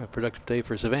so far. A productive day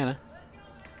for Savannah.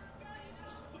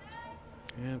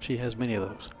 And she has many of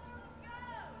those.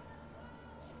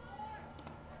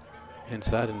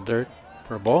 Inside in the dirt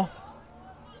for a ball.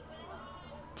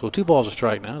 So 2 balls a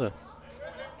strike now. The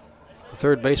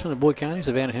third baseman of Boyd County,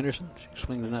 Savannah Henderson. She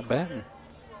swings in that bat. And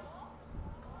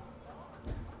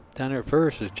down there at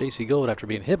first is J.C. Gold after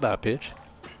being hit by a pitch.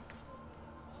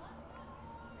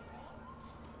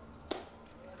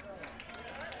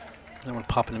 That one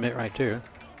popping the mitt right there.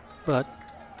 But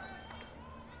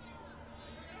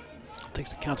takes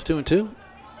the count to 2-2.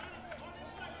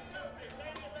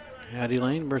 Addie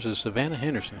Lane versus Savannah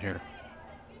Henderson here.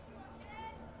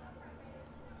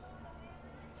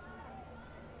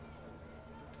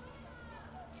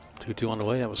 2-2 on the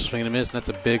way. That was swing and a miss, and that's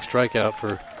a big strikeout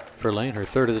for Lane, her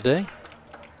third of the day.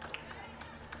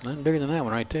 Nothing bigger than that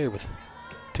one right there with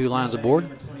 2 lines aboard.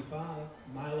 Number 25,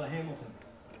 Mila Hamilton.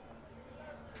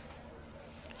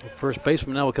 The first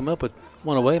baseman now will come up with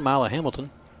one away, Mila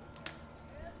Hamilton.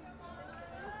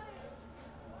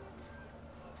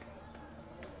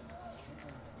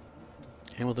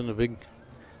 Hamilton, a big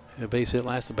base hit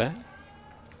last at bat.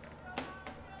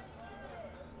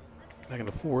 Back in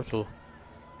the fourth, so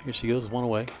here she goes, 1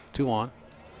 away, 2 on.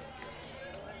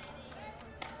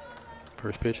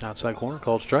 First pitch outside corner,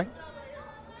 called strike.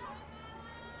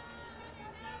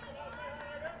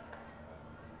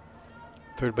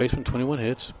 Third baseman, 21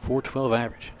 hits, .412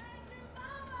 average.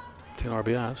 10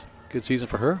 RBIs. Good season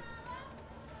for her.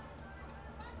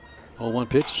 0-1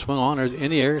 pitch, swung on, there's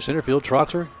in the air, center field,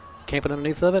 Troxler camping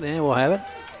underneath of it, and we'll have it.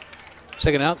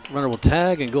 Second out, runner will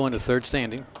tag and go into third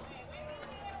standing.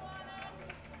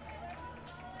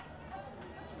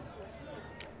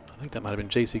 I think that might have been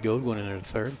J.C. Gold going in there to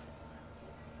third.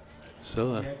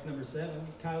 So That's number 7,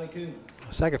 Kylie Coons.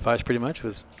 a sacrifice pretty much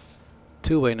with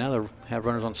 2 away now. They'll have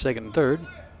runners on second and third.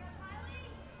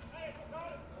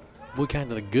 Boyd County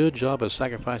did a good job of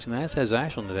sacrificing that, as has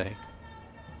Ashland today.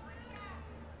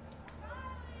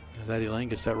 As Addie Lane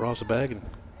gets that Ross bag and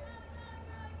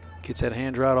gets that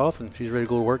hand dried off, and she's ready to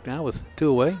go to work now with 2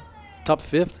 away. Top of the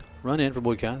fifth, run in for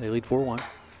Boyd County. They lead 4-1.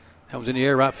 That was in the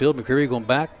air, right field. McCreary going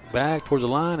back towards the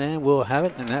line, and we'll have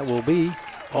it, and that will be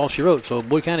all she wrote. So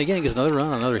Boyd County again gets another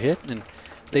run, another hit, and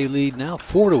they lead now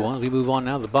 4-1. We move on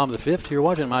now to the bottom of the fifth. You're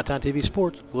watching My Town TV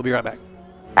Sports. We'll be right back.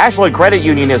 Ashland Credit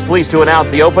Union is pleased to announce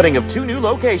the opening of 2 new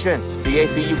locations. The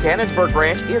ACU Cannonsburg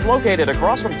branch is located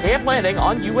across from Camp Landing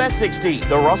on US 60.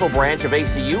 The Russell branch of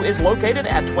ACU is located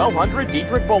at 1200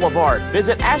 Dietrich Boulevard.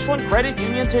 Visit Ashland Credit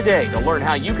Union today to learn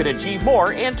how you can achieve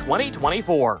more in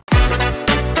 2024.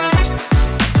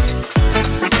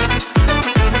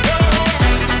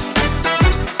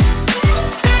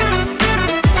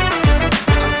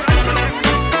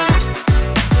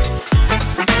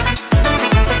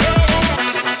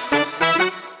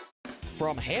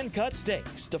 From hand-cut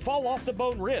steaks to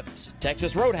fall-off-the-bone ribs,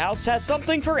 Texas Roadhouse has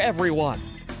something for everyone.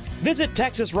 Visit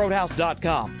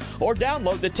TexasRoadhouse.com or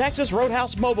download the Texas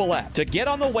Roadhouse mobile app to get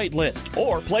on the wait list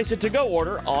or place a to-go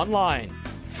order online.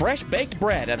 Fresh baked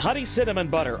bread and honey cinnamon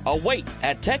butter await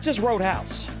at Texas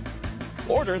Roadhouse.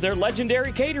 Order their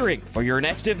legendary catering for your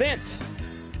next event.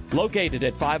 Located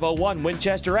at 501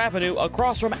 Winchester Avenue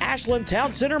across from Ashland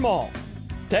Town Center Mall.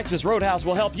 Texas Roadhouse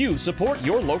will help you support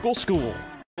your local school.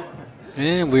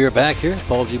 And we are back here at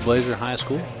Paul G. Blazer High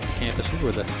School campus here.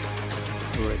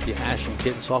 We're at the Ashland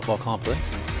Kittens softball complex.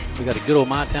 We got a good old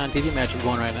My Town TV matchup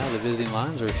going right now. The visiting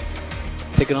Lions are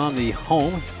taking on the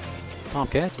home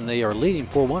Tomcats, and they are leading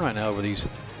 4-1 right now over these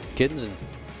Kittens. And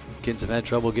Kittens have had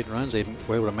trouble getting runs. They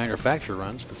were able to manufacture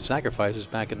runs with sacrifices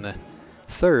back in the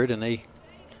third, and they've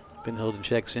been held in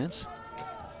check since.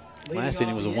 Last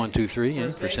inning was a 1-2-3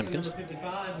 inning for Simpkins.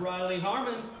 55, Riley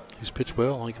Harmon. He's pitched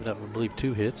well, only given up, I believe,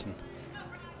 2 hits. And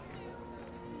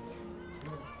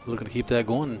looking to keep that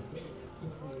going.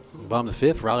 Bottom of the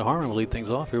 5th, Riley Harmon will lead things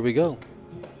off. Here we go.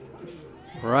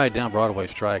 Right down Broadway,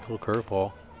 strike, little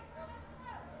curveball.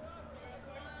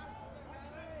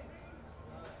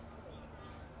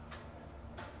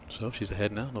 So she's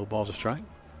ahead now, no balls a strike.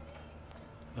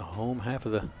 The home half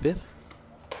of the 5th.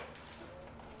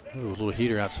 Ooh, a little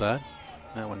heater outside.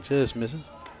 That one just misses.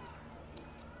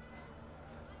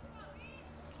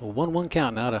 A 1-1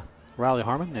 count now to Riley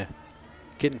Harmon, the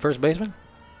Kitten first baseman.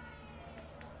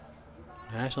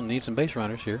 Ashland needs some base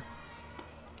runners here.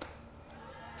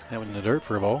 That one in the dirt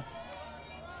for a ball.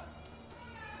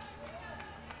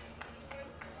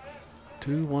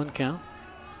 2-1 count.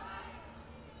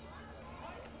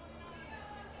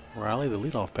 Riley, the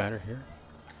leadoff batter here.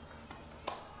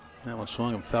 That one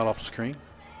swung and fouled off the screen.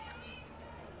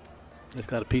 Just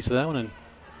got a piece of that one, and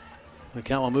the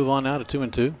count will move on now to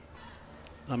 2-2.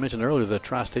 I mentioned earlier the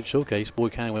Tri-State Showcase.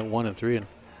 Boyd County went 1-3, and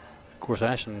of course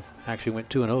Ashland actually went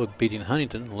 2-0, beating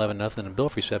Huntington 11-0 and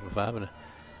Belfry 7-5. And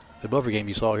the Belfry game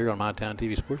you saw here on My Town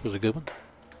TV Sports was a good one.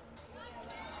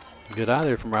 Good eye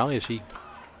there from Riley as she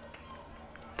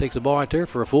takes the ball right there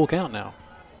for a full count now.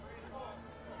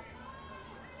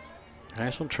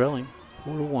 Ashland trailing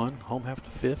 4-1, home half of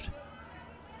the 5th.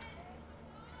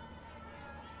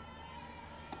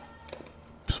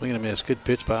 Swing and a miss. Good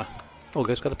pitch by, oh,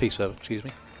 that's got a piece of it, excuse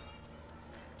me.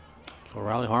 So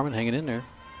Riley Harmon hanging in there.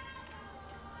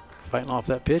 Fighting off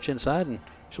that pitch inside, and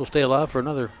she'll stay alive for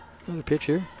another pitch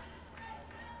here.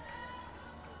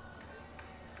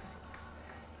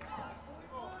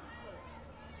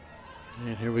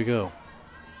 And here we go.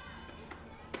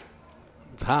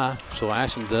 It's high, so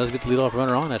Ashland does get the leadoff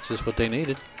runner on. That's just what they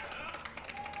needed.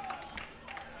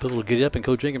 Put a little giddy up in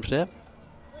Coach Ingram's step.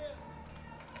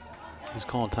 He's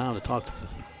calling time to talk to the.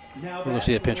 We're going to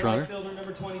see a pinch runner.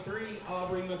 Number 23,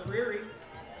 Aubrey McCreary.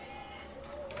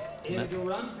 That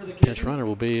run for the pinch runner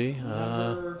will be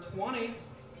number 20.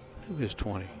 Who is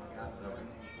 20?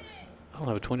 I don't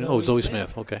have a 20. Oh, Zoe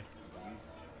Smith. Okay.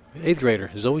 8th grader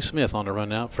Zoe Smith on the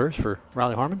run out first for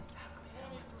Riley Harmon.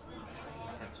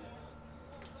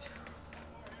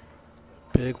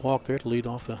 Big walk there to lead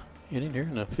off the inning here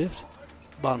in the 5th.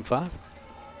 Bottom 5.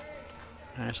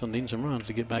 Ashland needing some runs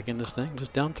to get back in this thing.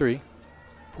 Just down 3.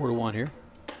 4-1 here.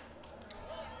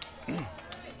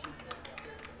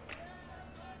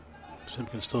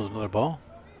 Simpkins throws another ball.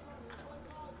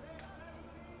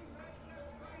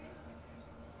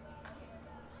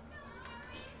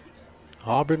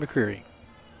 Aubrey McCreary.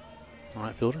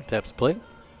 Right fielder taps the plate.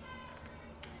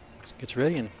 Gets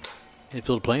ready, and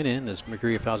infield playing in as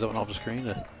McCreary fouls that one off the screen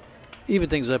to even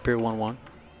things up here at 1-1.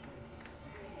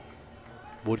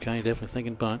 Boyd County definitely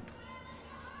thinking bunt.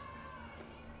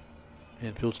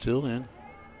 Infield still in.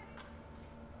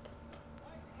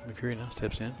 McCreary now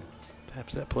steps in,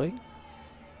 taps that plate.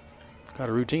 Got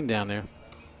a routine down there.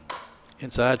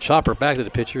 Inside, chopper back to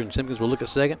the pitcher, and Simpkins will look at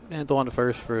second and throw on to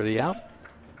first for the out.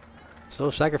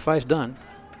 So sacrifice done.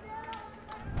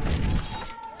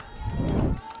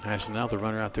 Ashland now with the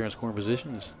runner out there in scoring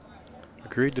positions.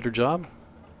 McCreary did her job.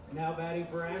 Now batting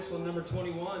for Ashland, number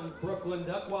 21, Brooklyn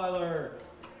Duckweiler.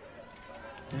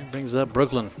 And brings up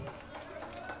Brooklyn.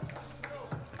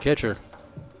 The catcher,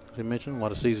 as I mentioned,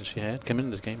 what a season she had. Come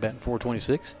into this game batting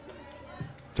 .426.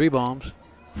 3 bombs,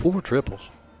 4 triples.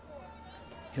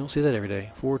 You don't see that every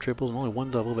day. 4 triples and only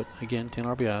 1 double, but again, 10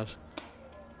 RBIs.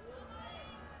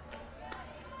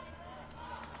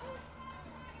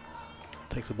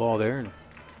 Takes the ball there and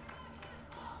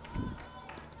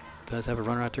does have a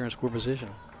runner out there in score position.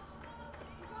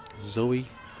 Zoe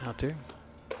out there.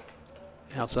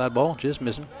 Outside ball, just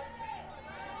missing.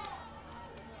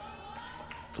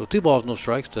 So 2 balls, no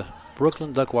strikes to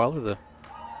Brooklyn Duckweiler, the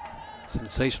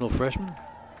sensational freshman.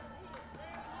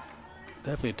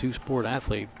 Definitely a 2-sport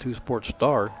athlete, 2-sport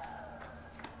star.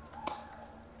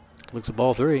 Looks at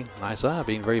ball 3. Nice eye,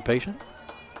 being very patient.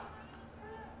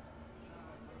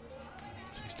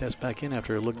 She steps back in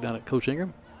after a look down at Coach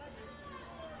Ingram.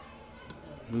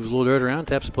 Moves a little dirt around,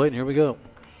 taps the plate, and here we go.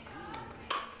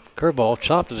 Curveball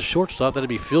chopped to the shortstop. That'd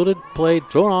be fielded, played,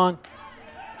 thrown on.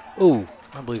 Ooh,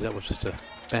 I believe that was just a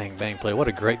bang, bang play. What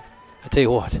a great, I tell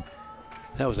you what,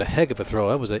 that was a heck of a throw.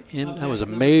 That was a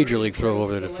major league throw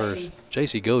over there to first.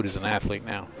 J.C. Goad is an athlete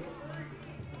now.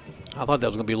 I thought that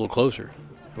was going to be a little closer.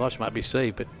 I thought she might be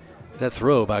safe, but that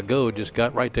throw by Goad just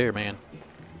got right there, man.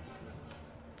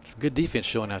 Some good defense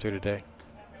showing out there today.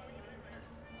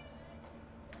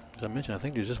 As I mentioned, I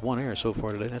think there's just one error so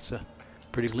far today. That's a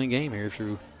pretty clean game here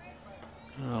through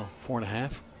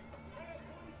 4.5.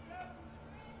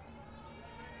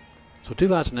 So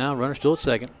 2 outs now, runner still at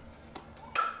second.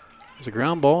 There's a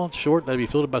ground ball, short, that'll be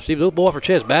fielded by Steve. Little ball for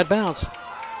Chess, bad bounce.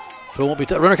 So it won't be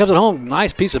tough. Runner comes at home.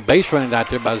 Nice piece of base running out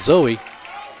there by Zoe.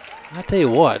 I tell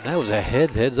you what, that was a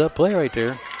heads up play right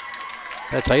there.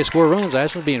 That's how you score runs.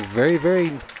 Ashland being very,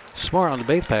 very smart on the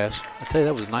base pass. I tell you,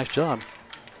 that was a nice job.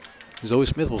 Zoe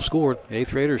Smith will score. The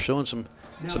 8th grader is showing some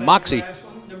moxie.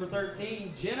 Number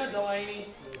 13, Jenna Delaney.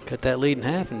 Cut that lead in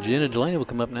half, and Jenna Delaney will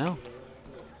come up now.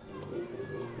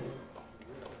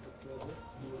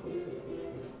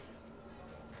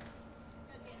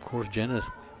 Of course, Jenna,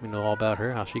 we know all about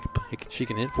her, how she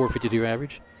can hit, 452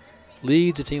 average.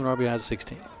 Leads the team in RBIs at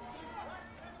 16.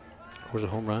 Of course, a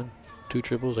home run, 2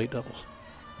 triples, 8 doubles.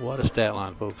 What a stat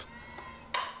line, folks.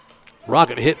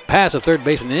 Rocket hit past the third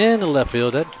baseman in the left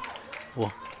field. That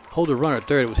will hold the runner at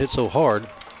third. It was hit so hard.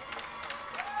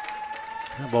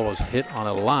 That ball was hit on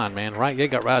a line, man. Right, it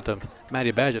got right to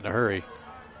Maddie Badgett in a hurry.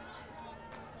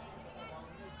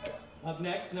 Up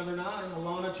next, number 9,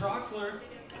 Alana Troxler.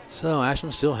 So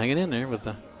Ashland's still hanging in there with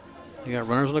they got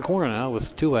runners in the corner now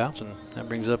with 2 outs, and that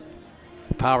brings up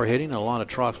power hitting Alana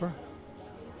Troxler.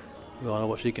 We all know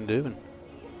what she can do, and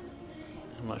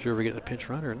I'm not sure if we're getting a pinch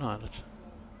runner or not. I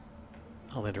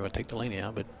don't think they're going to take Delaney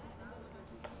out, but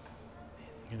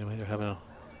anyway, they're having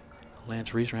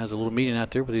Lance Reeser has a little meeting out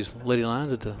there with these Lady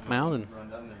Lions at the mound, and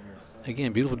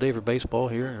again, beautiful day for baseball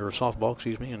here, or softball,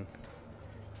 excuse me, and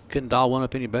couldn't dial one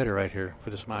up any better right here for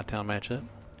this My Town matchup.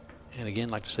 And again,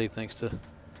 I'd like to say thanks to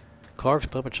Clark's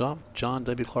Pup and Shop, John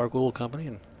W. Clark Oil Company,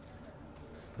 and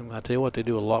I tell you what, they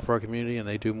do a lot for our community, and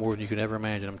they do more than you can ever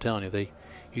imagine. I'm telling you,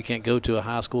 you can't go to a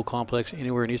high school complex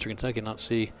anywhere in Eastern Kentucky and not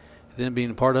see them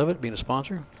being a part of it, being a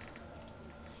sponsor.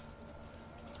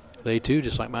 They too,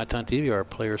 just like My Town TV, are a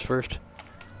players first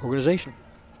organization.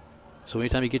 So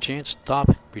anytime you get a chance,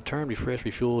 stop, return, refresh,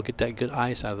 refuel, get that good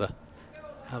ice out of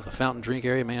the fountain drink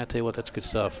area. Man, I tell you what, that's good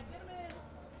stuff.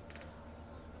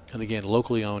 And again,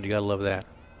 locally owned, you gotta love that.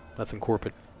 Nothing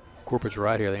corporate. Corporate's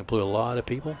right here. They employ a lot of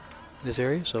people in this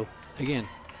area. So again,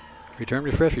 return,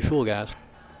 refresh, refuel, guys.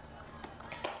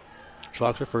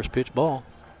 Troxler, first pitch, ball.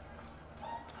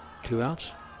 2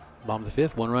 outs. Bottom of the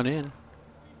 5th, 1 run in.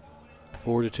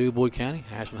 4-2 Boyd County.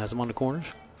 Ashland has them on the corners.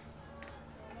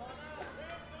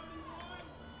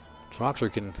 Troxler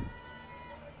can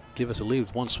give us a lead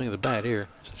with 1 swing of the bat here.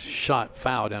 It's a shot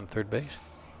foul down to third base.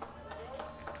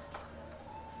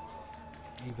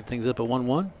 Even things up at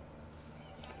 1-1.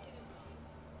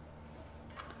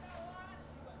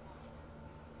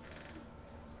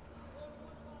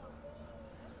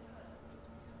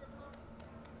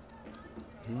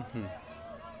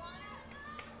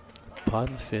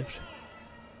 Bottom of the 5th.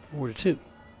 4-2.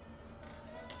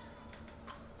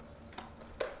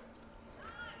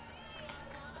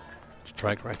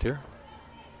 Strike right there.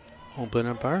 Home plate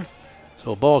umpire.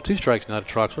 So ball, 2 strikes now to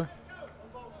Troxler.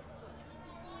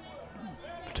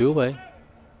 2 away.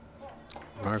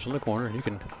 Runners in the corner.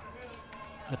 And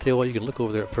I tell you what, you can look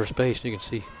over there at first base and you can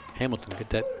see Hamilton get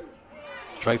that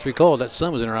strike 3 call. That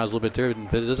sun was in her eyes a little bit there,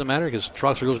 but it doesn't matter because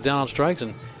Troxler goes down on strikes,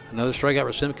 and another strikeout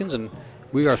for Simpkins, and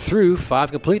we are through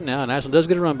 5 complete now, and Ashland does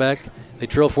get a run back. They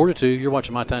trail 4-2. You're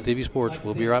watching My Town TV Sports.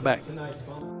 We'll be right back.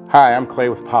 Hi, I'm Clay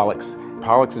with Pollux.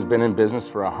 Pollux has been in business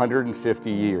for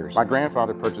 150 years. My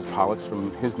grandfather purchased Pollux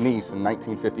from his niece in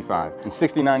 1955. And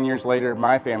 69 years later,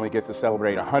 my family gets to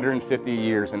celebrate 150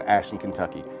 years in Ashland,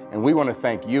 Kentucky. And we want to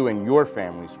thank you and your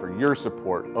families for your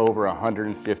support over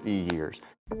 150 years.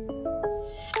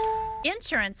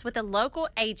 Insurance with a local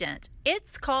agent.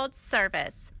 It's called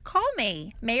service. Call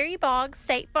me, Mary Boggs,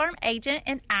 State Farm Agent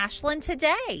in Ashland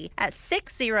today at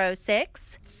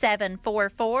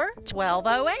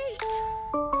 606-744-1208.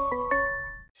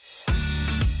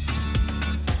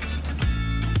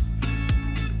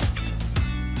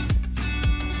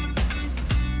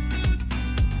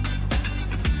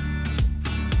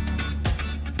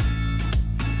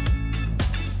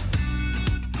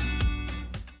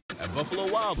 At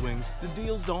Buffalo Wild Wings, the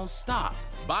deals don't stop.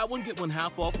 Buy one, get one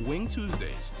half off Wing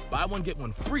Tuesdays. Buy one, get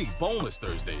one free boneless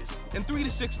Thursdays. And $3 to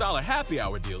 $6 happy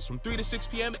hour deals from 3 to 6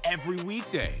 p.m. every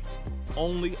weekday.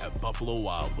 Only at Buffalo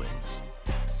Wild Wings.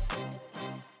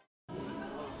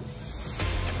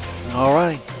 All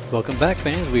right, welcome back,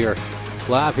 fans. We are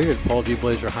live here at Paul G.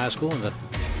 Blazer High School in the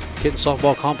Kittens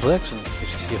Softball Complex, and as you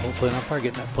see a home plate umpire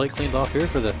getting that plate cleaned off here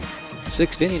for the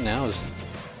 6th inning now as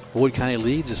Boyd County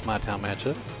leads this My Town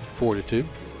matchup 4-2.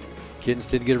 Kittens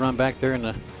did get a run back there in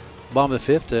the bottom of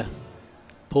the 5th to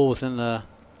pull within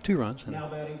 2 runs. Now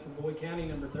batting for Boyd County,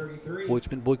 number 33. Boyd's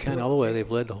been Boyd County all the way.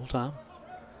 They've led the whole time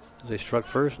as they struck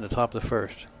first in the top of the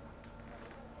 1st.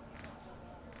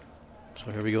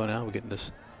 So here we go now. We're getting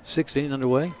this 6th inning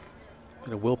underway.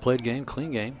 In a well-played game,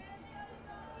 clean game.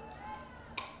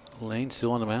 Lane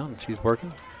still on the mound, and she's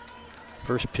working.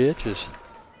 First pitch is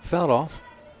fouled off.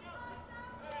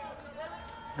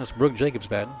 That's Brooke Jacobs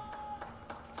batting.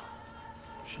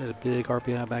 She had a big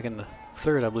RPI back in the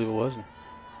 3rd, I believe it was. And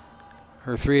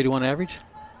her .381 average.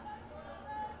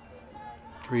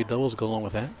 3 doubles go along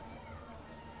with that.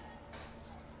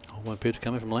 1 pitch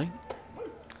coming from Lane.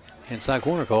 Inside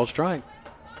corner called strike.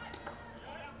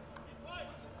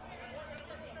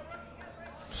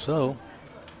 So,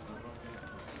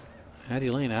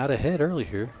 Addie Lane out ahead early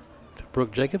here to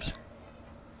Brooke Jacobs.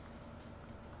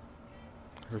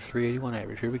 Her .381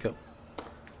 average. Here we go.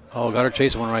 Oh, got her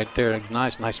chasing one right there.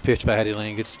 Nice pitch by Addie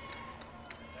Lane.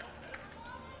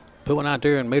 Put one out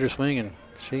there and made her swing, and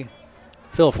she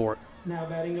fell for it. Now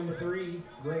batting number 3,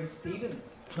 Grace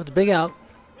Stevens. So it's a big out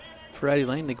for Addie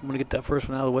Lane. They want to get that first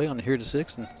one out of the way on the here to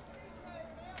 6th, and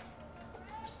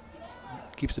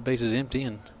keeps the bases empty.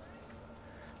 And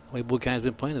the way Boyd County's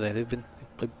been playing today, they've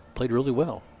played really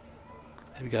well.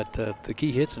 They've got the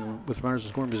key hits and with runners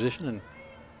in scoring position and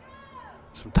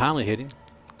some timely hitting.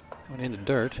 Going into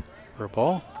dirt for a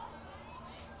ball.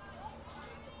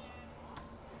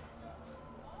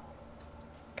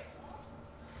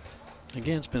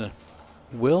 Again, it's been a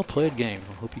well-played game.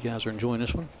 I hope you guys are enjoying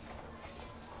this one.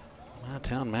 My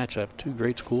town matchup, 2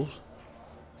 great schools.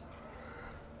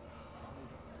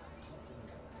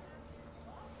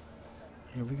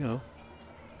 Here we go.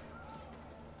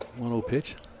 1-0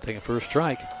 pitch, taking first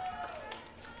strike.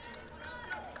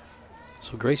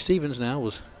 So Grace Stevens now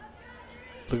was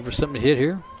looking for something to hit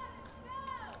here.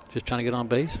 Just trying to get on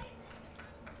base.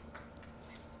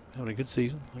 Having a good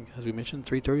season, as we mentioned,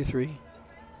 .333.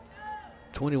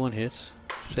 21 hits,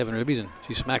 7 ribbies, and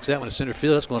she smacks that one to center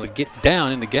field. That's going to get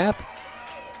down in the gap.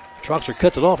 Troxler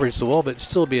cuts it off or hits the wall, but it'll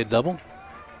still be a double.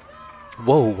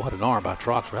 Whoa, what an arm by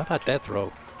Troxler. How about that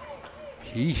throw?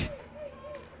 That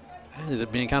ended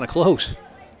up being kind of close. It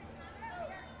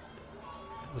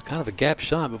was kind of a gap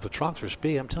shot, but with Troxler's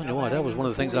speed, I'm telling you what, that was one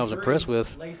of the things I was impressed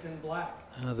with.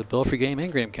 The Belfry game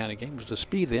and Graham County game was the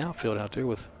speed of the outfield out there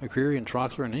with McCreary and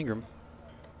Troxler and Ingram.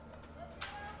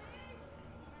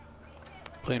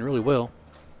 Playing really well.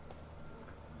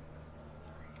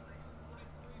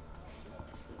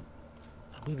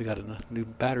 I believe we got a new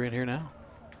batter in here now.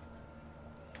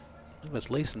 I think that's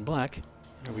Layson Black.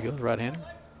 There we go, the right-hander.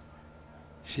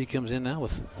 She comes in now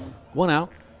with 1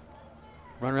 out.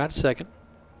 Runner out at 2nd.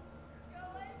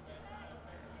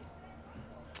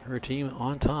 Her team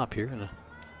on top here in the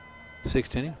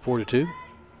 6th inning, 4-2.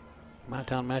 My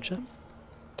town matchup.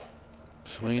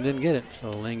 Swing didn't get it, so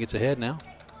Lane gets ahead now.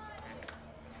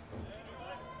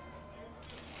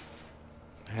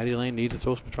 Addie Lane needs to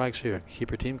throw some strikes here.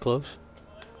 Keep her team close.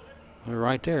 They're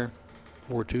right there.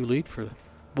 4-2 lead for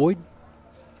Boyd.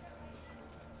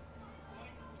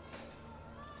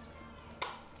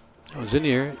 That was in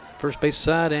the air. First base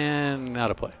side and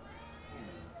out of play.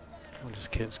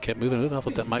 Just kept moving. I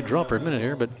thought that might drop for a minute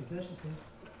here, but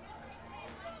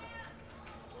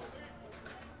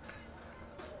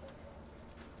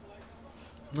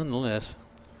nonetheless,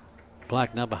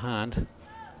 Black now behind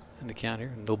in the count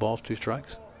here. No balls, 2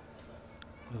 strikes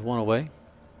with 1 away.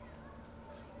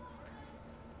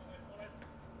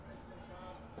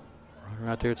 Runner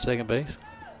out there at 2nd base.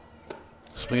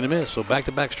 Swing and a miss. So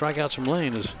back-to-back strikeouts from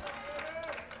Lane has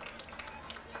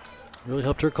really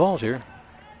helped her cause here.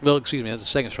 Well, excuse me,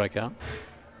 that's the 2nd strikeout.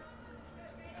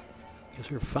 Gives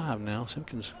her 5 now.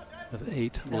 Simpkins with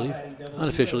 8, I believe.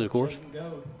 Unofficially, of course.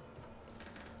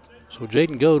 So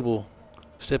Jaden Goad will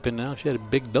step in now. She had a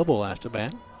big double last at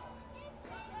bat.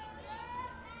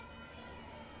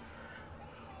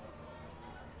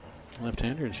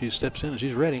 Left-hander, and she steps in and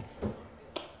she's ready.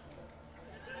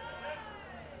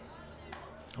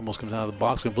 Almost comes out of the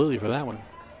box completely for that one.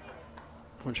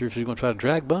 Not sure if she's going to try to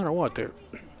drag bunt or what there.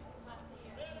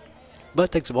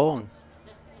 But takes the ball, and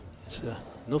it's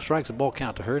no strikes, the ball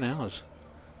count to her now as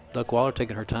Duck Waller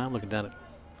taking her time looking down at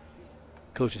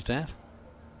coaching staff.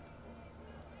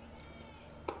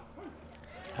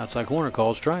 Outside corner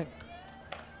called strike.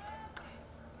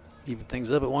 Even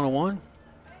things up at 1-1.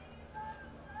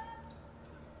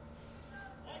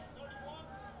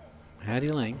 Addie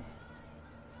Lane.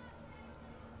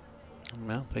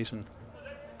 Now facing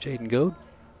Jaden Goad.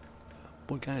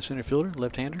 Boyd County center fielder,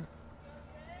 left-hander.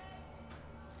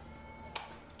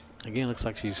 Again, looks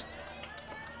like this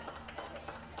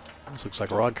looks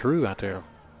like Rod Carew out there.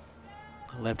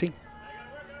 Lefty.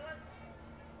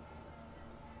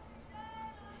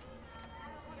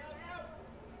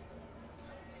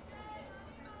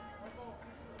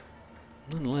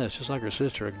 Nonetheless, just like her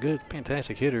sister, a good,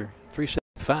 fantastic hitter.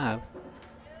 375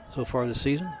 so far this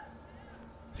season.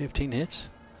 15 hits.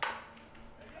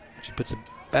 She puts the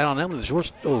bat on that one. The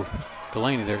short. Oh,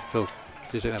 Delaney there. Oh,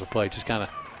 just didn't have a play. Just kind of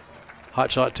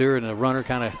hot shot to her, and the runner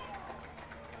kind of.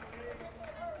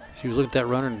 She was looking at that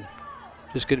runner and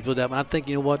just couldn't field that one. I think,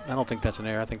 you know what? I don't think that's an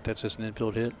error. I think that's just an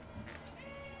infield hit.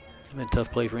 It's been a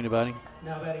tough play for anybody.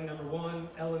 Now batting number 1,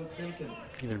 Ellen Simpkins.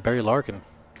 Even Barry Larkin.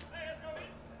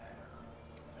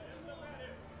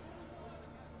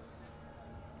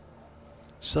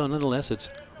 So nonetheless, it's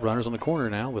runners on the corner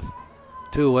now with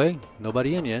 2 away.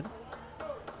 Nobody in yet.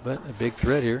 But a big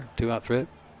threat here. 2-out threat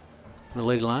from the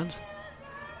Lady Lions.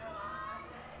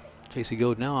 J.C.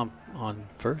 Goad now on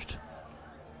first.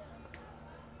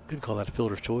 Could call that a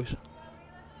fielder's choice.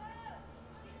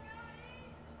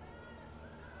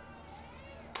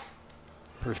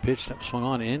 First pitch that was swung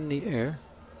on in the air.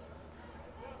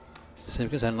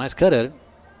 Simpkins had a nice cut at it.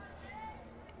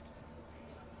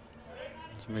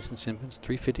 As I mentioned, Simpkins,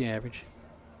 350 average.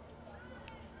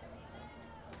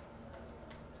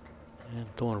 And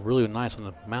throwing really nice on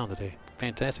the mound today.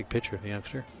 Fantastic pitcher, the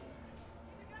youngster.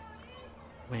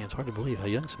 Man, it's hard to believe how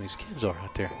young some of these kids are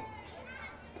out there.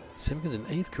 Simpkins, an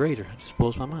 8th grader. It just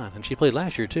blows my mind. And she played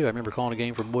last year, too. I remember calling a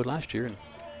game for Boyd last year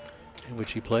in which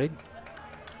she played.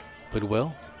 Played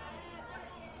well.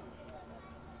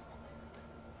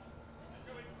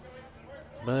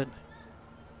 But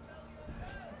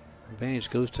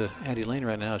advantage goes to Addie Lane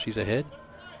right now. She's ahead.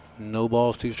 No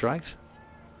balls, 2 strikes.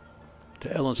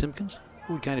 To Ellen Simpkins,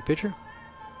 Boyd County pitcher.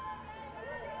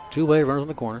 2-away, runners on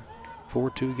the corner.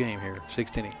 4-2 game here,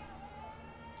 6th inning.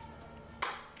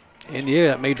 In the air,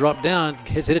 that may drop down.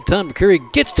 Hits it a ton. McCurry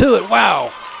gets to it.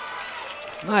 Wow.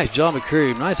 Nice job,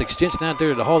 McCurry. Nice extension out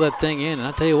there to haul that thing in. And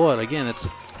I tell you what, again, it's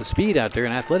the speed out there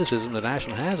and athleticism that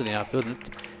Ashland has in the outfield. And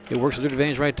it works to their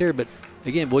advantage right there. But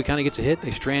again, Boyd County gets a hit.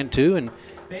 They strand 2. And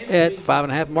at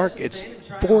 5.5 mark, it's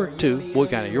 4-2 Boyd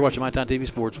County. You're watching MyTown TV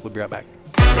Sports. We'll be right back.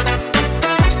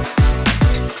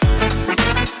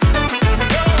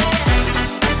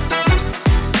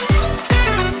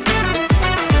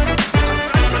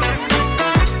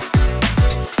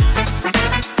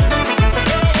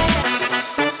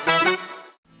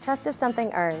 Trust is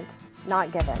something earned,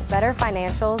 not given. Better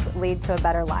financials lead to a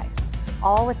better life.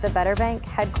 All with the Better Bank,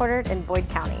 headquartered in Boyd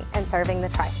County and serving the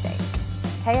tri-state.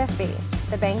 KFB,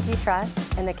 the bank you trust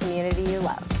and the community you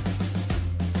love.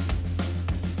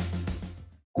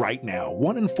 Right now,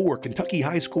 1 in 4 Kentucky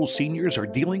high school seniors are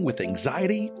dealing with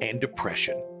anxiety and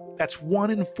depression. That's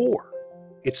 1 in 4.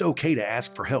 It's okay to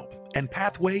ask for help, and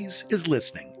Pathways is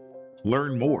listening.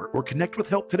 Learn more or connect with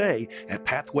help today at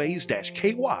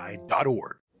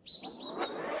pathways-ky.org.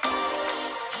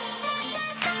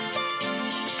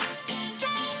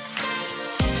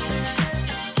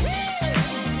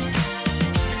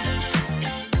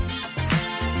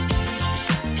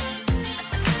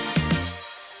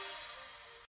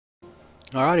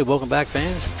 All righty, welcome back,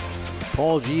 fans.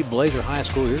 Paul G. Blazer High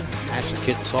School here, Ashland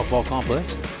Kitten Softball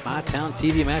Complex. MyTown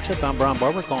TV matchup. I'm Brian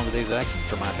Barber calling today's action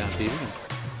for MyTown TV.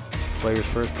 Players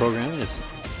First programming. It's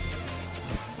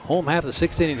home half of the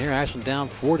 6th inning here. Ashland down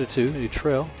 4-2. New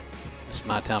Trail. It's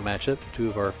MyTown matchup. 2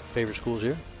 of our favorite schools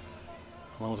here,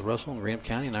 along with Russell and Greenup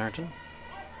County and Ironton.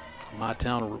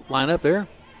 MyTown lineup there.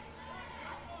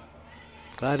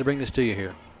 Glad to bring this to you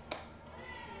here.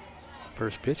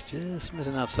 First pitch just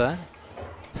missing outside.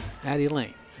 Addie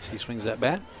Lane as he swings that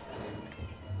bat.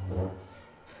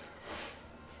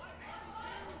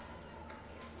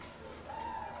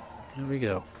 There we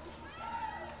go.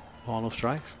 Ball, no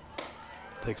strikes.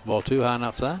 Takes ball 2 high and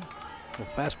outside. A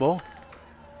fastball.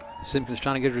 Simpkins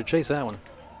trying to get her to chase that one.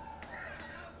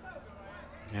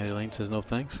 Addie Lane says no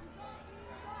thanks.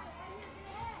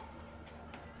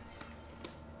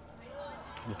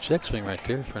 A check swing right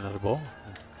there for another ball.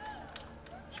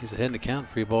 She's ahead in the count.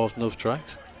 3 balls, no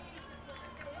strikes.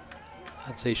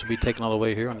 I'd say she'll be taken all the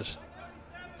way here on this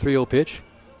 3-0 pitch.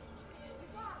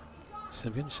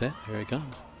 Simpkins set. Here he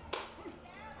comes.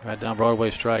 Right down Broadway,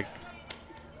 strike.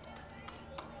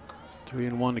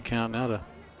 3-1 to count now to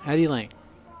Addie Lane.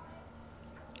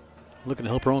 Looking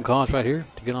to help her own cause right here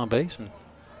to get on base and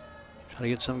try to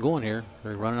get something going here.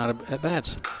 They're running out of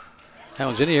at-bats. That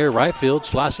one's in the air, right field,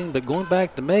 slicing, but going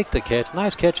back to make the catch.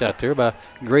 Nice catch out there by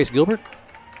Grace Gilbert.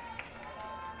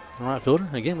 Right fielder.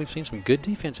 Again, we've seen some good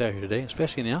defense out here today,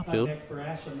 especially in the outfield. Next for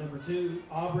Ashland, number 2,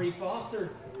 Aubrey Foster.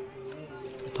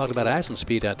 We talked about Ashland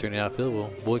speed out there in the outfield.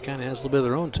 Well, Boyd County has a little bit of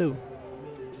their own, too.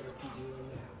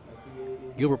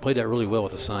 Gilbert played that really well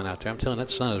with the sun out there. I'm telling you,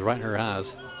 that sun is right in her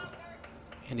eyes.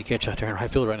 And the catch out there in right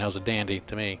field right now is a dandy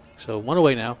to me. So 1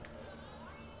 away now.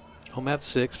 Home at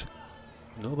the 6th.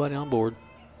 Nobody on board.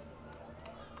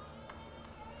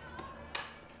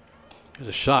 There's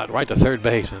a shot right to third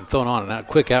base and thrown on and out.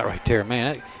 Quick out right there.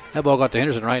 Man, that ball got to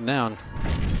Henderson right now. And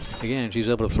again, she's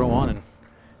able to throw on and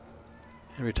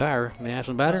retire the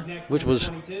Ashland batter, which was.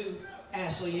 22,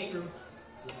 Ashley Ingram.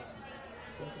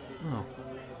 Oh.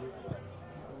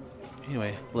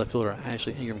 Anyway, left fielder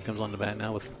Ashley Ingram comes on the bat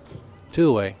now with 2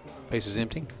 away. Base is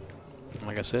empty. And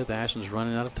like I said, the Ashland's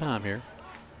running out of time here.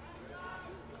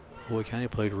 Boyd County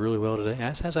played really well today,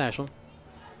 as has Ashland.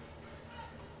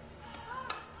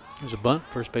 There's a bunt,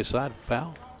 first base side,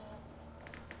 foul.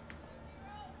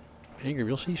 Ingram,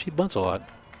 you'll see she bunts a lot.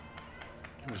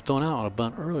 She was thrown out on a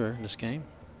bunt earlier in this game.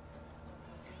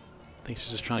 I think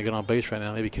she's just trying to get on base right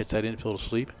now, maybe catch that infield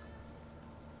asleep.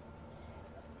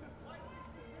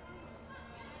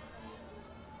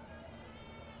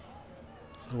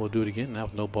 So we'll do it again now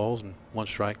with no balls and 1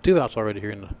 strike. 2 outs already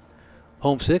here in the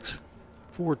home 6.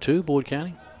 4-2, Boyd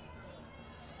County.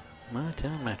 My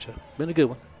town matchup. Been a good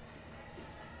one.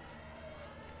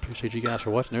 Appreciate you guys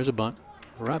for watching. There's a bunt.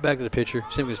 Right back to the pitcher.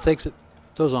 Simpkins takes it,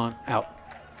 throws on, out.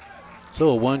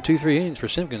 So a 1-2-3 innings for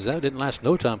Simpkins. That didn't last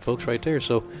no time, folks, right there.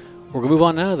 So we're going to move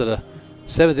on now to the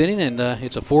 7th inning, and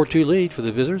it's a 4-2 lead for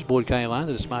the visitors, Boyd County Lions.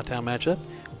 It's My Town matchup.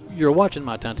 You're watching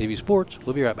My Town TV Sports.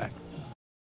 We'll be right back.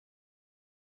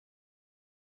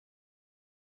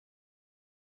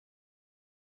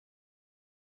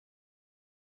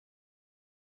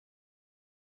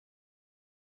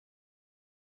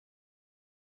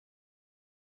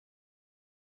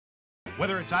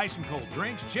 Whether it's ice and cold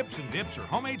drinks, chips and dips, or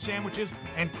homemade sandwiches,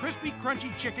 and crispy,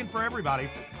 crunchy chicken for everybody,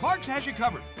 Clark's has you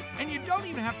covered. And you don't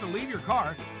even have to leave your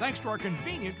car thanks to our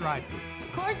convenient drive-thru.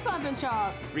 Clark's Pump and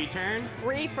Shop. Return.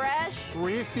 Refresh.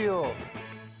 Refuel.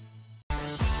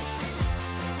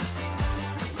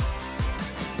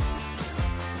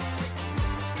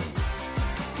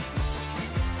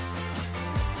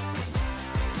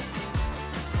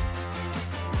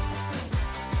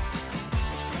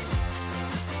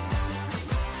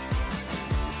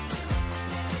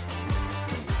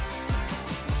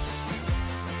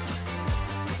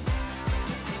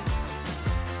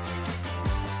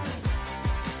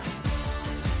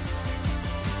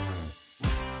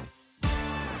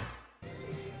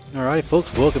 All right,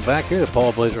 folks, welcome back here to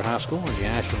Paul Blazer High School in the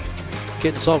Ashland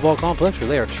Kittens Softball Complex, where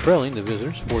they are trailing the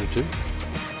visitors 4-2.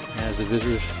 As the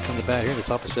visitors come to bat here in the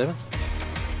top of 7th.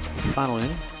 Final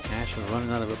inning. Ashland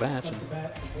running out of bats.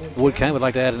 And Boyd County would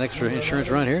like to add an extra insurance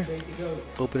run here.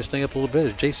 Open this thing up a little bit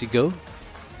as J.C. Go,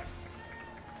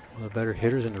 one of the better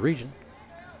hitters in the region,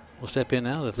 will step in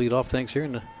now to lead off things here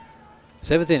in the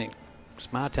 7th inning.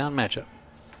 It's My Town matchup.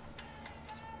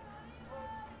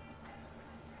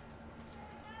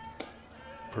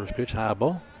 First pitch, high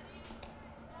ball.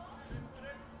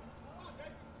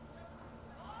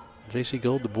 J.C.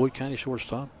 Gold, the Boyd County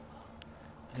shortstop.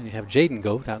 And you have Jaden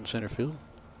Gold out in center field.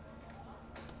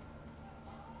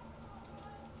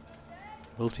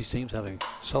 Both these teams have a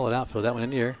solid outfield. That one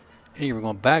in the air. And we're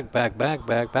going back,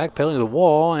 pedaling to the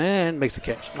wall, and makes the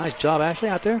catch. Nice job, Ashley,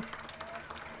 out there.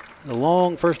 A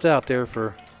long first out there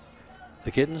for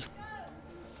the Kittens.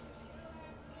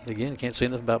 Again, can't say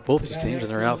enough about both these teams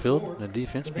and their outfield. The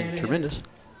defense been tremendous.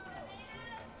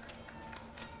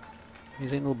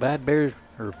 These ain't no bad news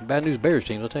Bears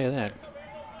teams, I'll tell you that.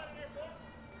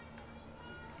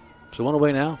 So 1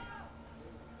 away now.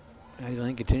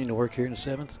 Adeline continuing to work here in the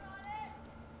 7th.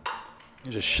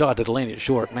 There's a shot to Delaney at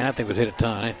short. Man, I think it would hit a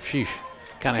ton. Sheesh.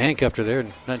 Kind of handcuffed her there,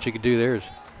 and nothing she could do there.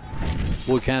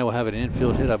 Boyd County will have an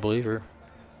infield hit, I believe, or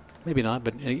maybe not.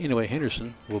 But anyway,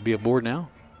 Henderson will be aboard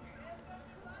now.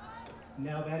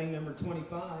 Now batting number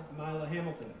 25, Mila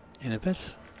Hamilton. And if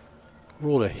that's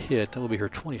rolled a hit, that will be her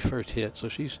 21st hit. So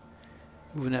she's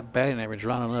moving that batting average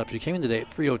right on up. She came in today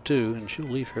at 302, and she'll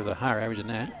leave here with a higher average than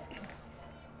that.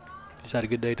 She's had a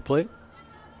good day to play.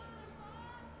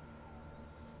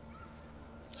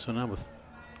 So now with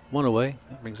 1 away,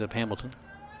 that brings up Hamilton.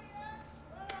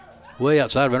 Way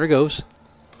outside, runner goes.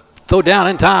 Throw down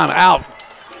in time, out.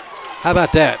 How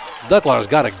about that? Ducklaw's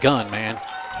got a gun, man.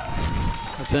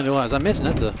 I'll tell you what, as I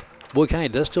mentioned, Boyd County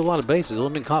does steal a lot of bases. They've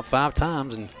only been caught 5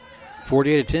 times and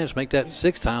 48 attempts. Make that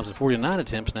 6 times and 49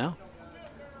 attempts now.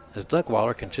 as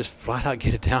Duckweiler can just flat out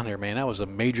get it down there, man. That was a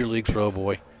major league throw,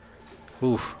 boy.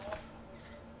 Oof.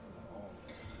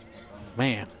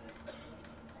 Man.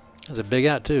 That's a big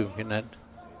out, too, getting that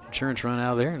insurance run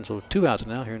out of there. And so 2 outs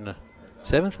now here in the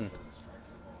 7th. And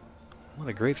what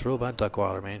a great throw by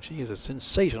Duckweiler, man. She is a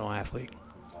sensational athlete.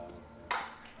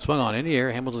 Swung on in the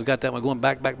air. Hamilton's got that one going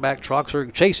back.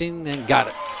 Troxler chasing and got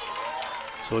it.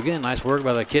 So, again, nice work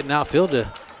by the kitten outfield to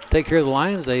take care of the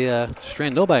Lions. They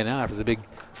strand nobody now after the big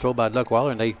throw by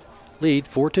Duckweiler, and they lead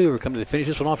 4-2. We're coming to finish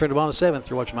this one off here in the bottom of the 7th.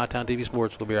 You're watching MyTown TV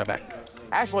Sports. We'll be right back.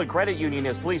 Ashland Credit Union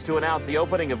is pleased to announce the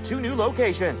opening of 2 new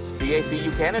locations. The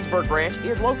ACU Cannonsburg branch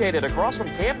is located across from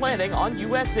Camp Landing on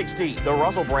US 60. The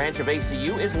Russell branch of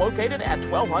ACU is located at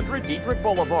 1200 Diedrich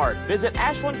Boulevard. Visit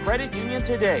Ashland Credit Union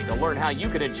today to learn how you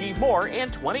can achieve more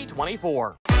in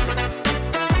 2024.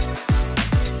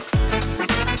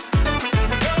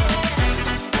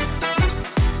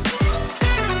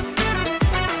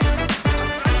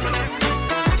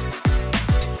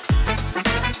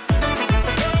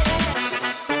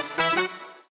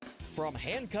 From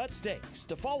hand-cut steaks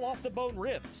to fall-off-the-bone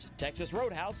ribs, Texas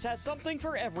Roadhouse has something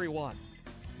for everyone.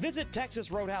 Visit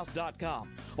TexasRoadhouse.com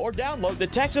or download the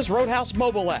Texas Roadhouse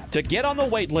mobile app to get on the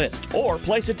wait list or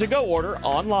place a to-go order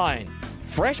online.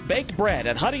 Fresh baked bread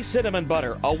and honey cinnamon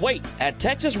butter await at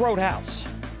Texas Roadhouse.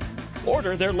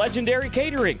 Order their legendary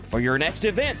catering for your next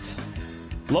event.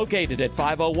 Located at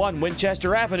 501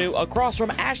 Winchester Avenue across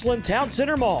from Ashland Town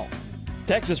Center Mall.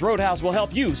 Texas Roadhouse will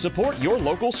help you support your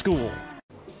local school.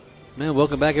 Man,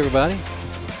 welcome back, everybody.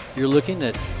 You're looking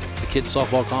at the Kids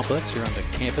Softball Complex here on the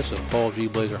campus of Paul G.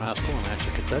 Blazer High School in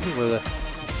Ashland, Kentucky, where the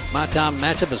MyTown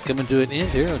matchup is coming to an end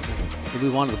here. We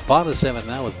move on to the bottom of the 7th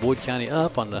now with Boyd County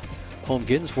up on the home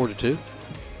Kittens 4-2.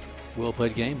 Well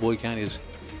played game. Boyd County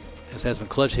has had some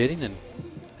clutch hitting, and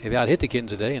they've out-hit the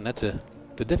Kittens today, and that's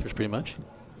the difference pretty much.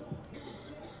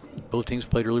 Both teams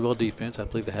played really well defense. I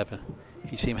believe they have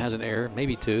each team has an error,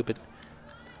 maybe 2, but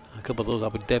a couple of those I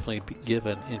would definitely give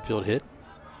an infield hit.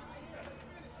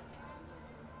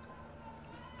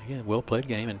 Again, well-played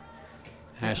game, and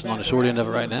Ashland on the short end of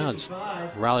it right now. It's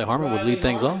Riley Harmon would lead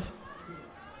things off,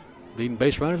 leading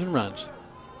base runners and runs.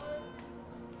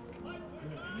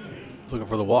 Looking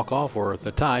for the walk-off or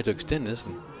the tie to extend this.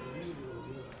 And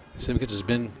Simkins has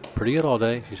been pretty good all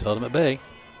day. She's held him at bay.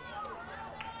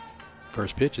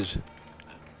 First pitch is,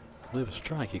 I believe, a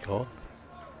strike he called.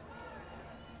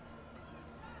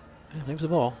 Yeah, it was a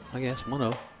ball, I guess,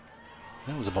 1-0.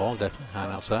 That was a ball, definitely, high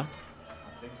and outside.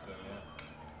 I think so,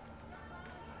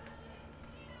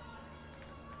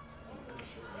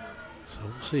 yeah. So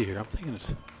we'll see here. I'm thinking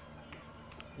it's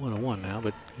 1-1 now,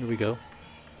 but here we go.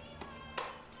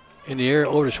 In the air,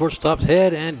 over the shortstop's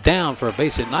head and down for a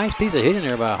base hit. Nice piece of hitting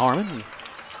there by Harmon. And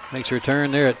makes a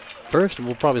return there at first, and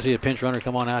we'll probably see a pinch runner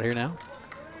come on out here now.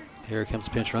 Here comes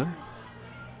the pinch runner.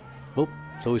 Whoop,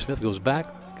 Zoe Smith goes back.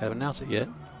 Got to announce it yet.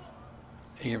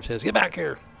 Ingram says, get back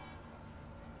here.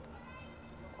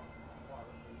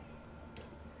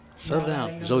 Settle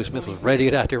down. Zoe Smith was ready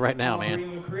to get out there right now,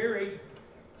 man.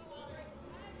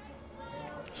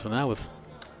 So now with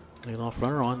leading off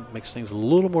runner on, makes things a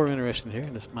little more interesting here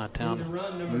in this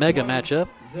MyTown mega matchup.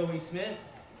 Zoe Smith.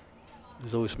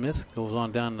 Zoe Smith goes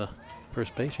on down to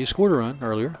first base. She scored a run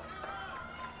earlier.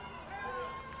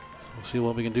 So we'll see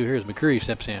what we can do here as McCreary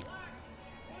steps in.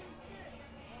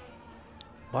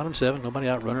 Bottom 7, nobody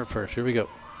out, runner at first. Here we go.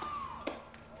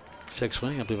 Check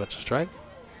swing, I believe that's a strike.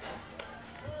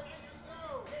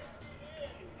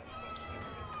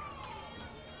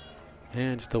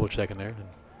 And just double checking there. And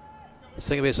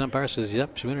second base umpire says,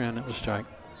 yep, she went around, that was a strike.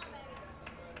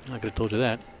 I could have told you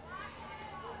that.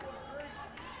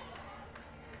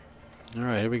 All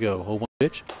right, here we go. 0-1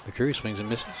 pitch. McCreary swings and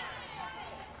misses.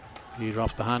 He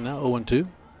drops behind now, 0-2.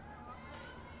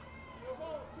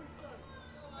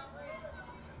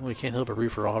 Well, you can't help but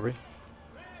root for Aubrey.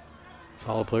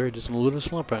 Solid player, just in a little bit of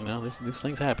slump right now. These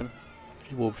things happen.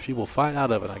 She will fight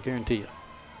out of it, I guarantee you.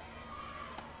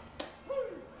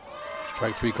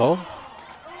 Strike 3 called.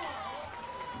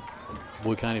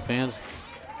 Boyd County fans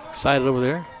excited over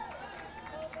there.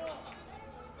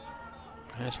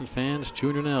 Ashland fans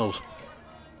chewing their nails.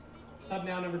 Up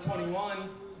now, number 21,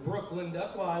 Brooklyn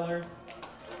Duckweiler.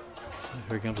 So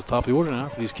here comes the top of the order now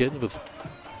for these kids with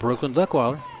Brooklyn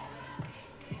Duckweiler.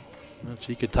 Well,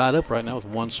 she could tie it up right now with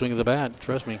one swing of the bat.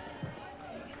 Trust me.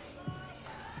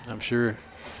 I'm sure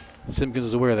Simpkins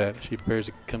is aware of that. She prepares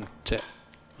to come check.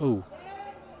 Oh,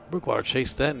 Brookweiler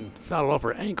chased that and fouled it off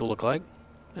her ankle, looked like.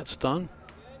 That stung.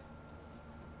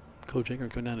 Coach Ingram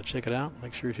coming down to check it out,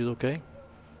 make sure she's okay.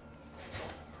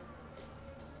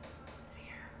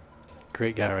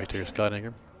 Great guy right there, Scott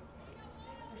Ingram.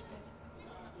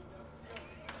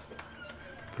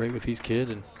 great with these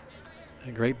kids and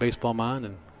a great baseball mind,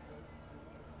 and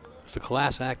it's a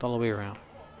class act all the way around.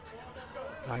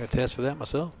 I can attest for that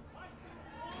myself.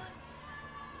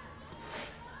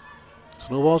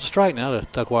 Snowball's a strike now to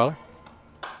Tuckweiler.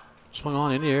 Swung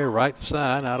on in the air, right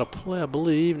side, out of play, I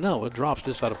believe. No, it drops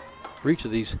just out of reach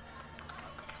of these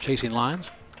chasing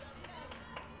lines.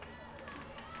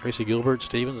 Tracy Gilbert,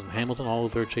 Stevens, and Hamilton, all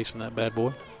of them chasing that bad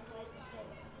boy.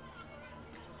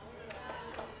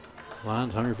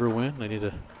 Lions hungry for a win.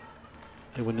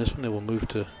 They win this one, they will move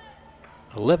to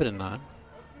 11-9.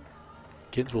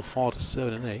 Kids will fall to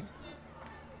 7-8.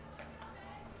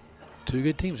 Two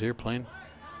good teams here playing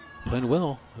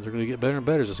well. They're going to get better and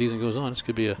better as the season goes on. This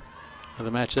could be another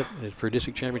matchup for a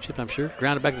district championship, I'm sure.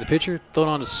 Grounded back to the pitcher, thrown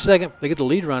on to second. They get the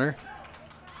lead runner.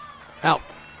 Out.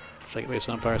 Second base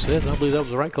umpire says. I don't believe that was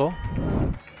the right call.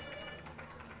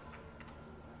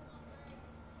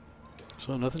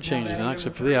 So nothing changes now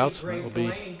except for the outs. It will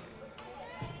be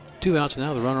 2 outs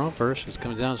now. The runner on first. It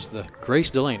comes down to Grace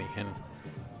Delaney. And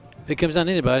if it comes down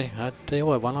to anybody, I tell you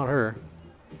what, why not her?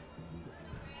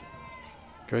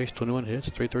 Grace, 21 hits,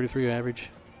 333 average.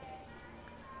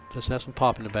 Just have some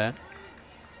pop in the bat.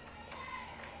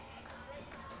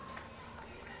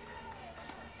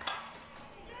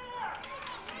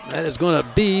 That is going to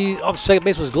be off second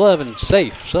baseman's glove and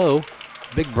safe. So,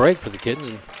 big break for the Kittens.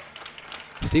 And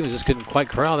Stevens just couldn't quite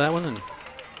corral that one. And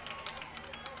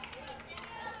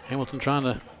Hamilton trying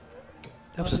to.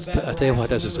 I tell you what,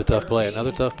 that's just a tough play.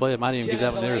 Another tough play. I might even give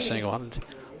that one there a single.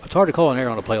 It's hard to call an error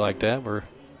on a play like that, where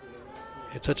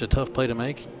it's such a tough play to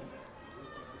make.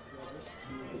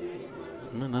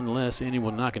 And nonetheless, the inning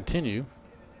will not continue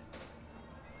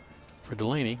for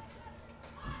Delaney.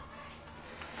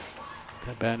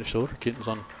 That bat in the shoulder. Kittens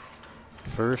on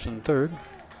first and third.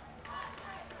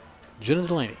 Jenna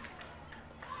Delaney.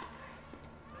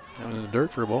 That one in the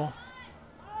dirt for a ball.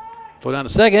 Throw down to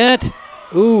second.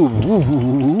 Ooh.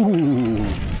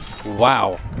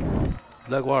 Wow.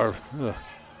 Duckweiler.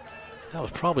 That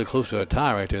was probably close to a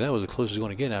tie right there. That was the closest he's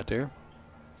going to get out there.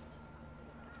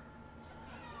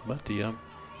 But the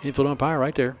infield umpire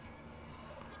right there.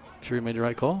 Sure he made the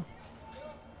right call.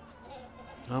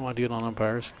 I don't like to get on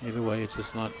umpires. Either way, it's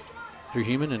just not. You're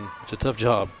human, and it's a tough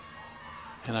job.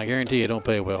 And I guarantee you don't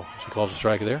pay well. She calls a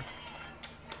strike there.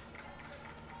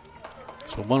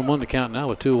 So 1-1 the count now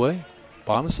with 2 away.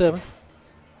 Bottom of 7th.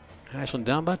 Ashland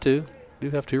down by 2. Do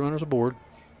have 2 runners aboard.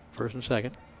 First and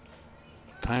second.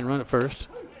 Tying run at first.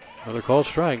 Another called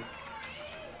strike.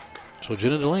 So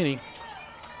Jenna Delaney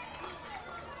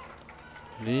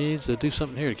needs to do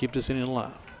something here to keep this inning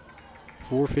alive.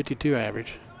 452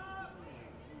 average.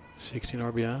 16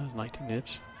 RBIs, 19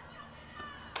 hits.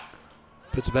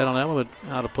 Puts the bat on that one,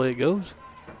 but out of play it goes.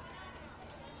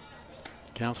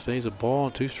 Count stays a ball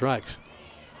and 2 strikes.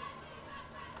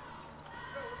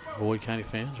 Boyd County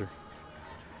fans are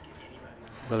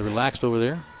rather relaxed over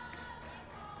there.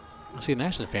 I see an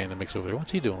Ashland fan in the mix over there.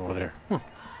 What's he doing over there?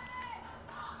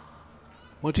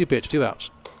 1-2 pitch, 2 outs.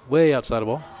 Way outside the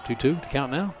ball. 2-2 to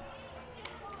count now.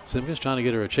 Simpkins trying to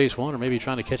get her a chase one, or maybe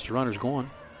trying to catch the runners going.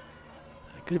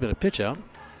 That could have been a pitch out.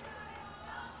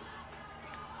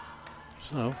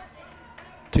 So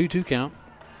 2-2 count,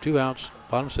 2 outs,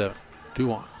 bottom 7,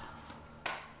 2-1.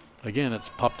 Again, it's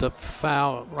popped up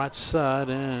foul right side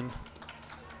and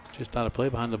just out of play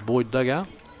behind the Boyd dugout.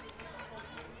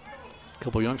 A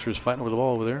couple youngsters fighting over the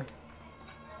ball over there.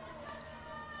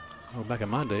 Oh, back in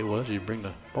my day it was you bring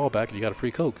the ball back and you got a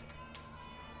free Coke.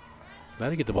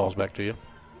 That'll get the balls back to you.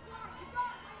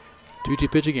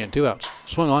 2-2 pitch again, 2 outs.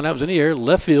 Swung on, that was in the air,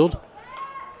 left field.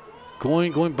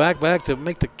 Going back to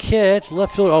make the catch.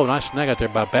 Left field, oh, nice snag out there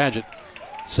by Badgett.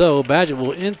 So Badgett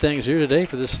will end things here today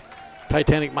for this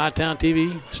Titanic My Town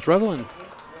TV struggle. And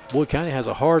Boyd County has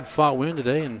a hard-fought win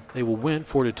today, and they will win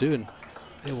 4-2. And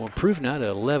they will improve now to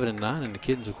 11-9. And the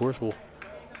Kittens, of course, will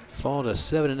fall to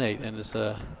 7-8. And it's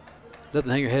nothing to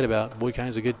hang your head about. Boyd County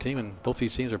is a good team, and both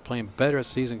these teams are playing better as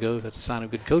the season goes. That's a sign of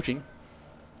good coaching.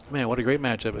 Man, what a great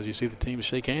matchup as you see the teams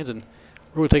shake hands. And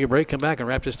we're going to take a break, come back, and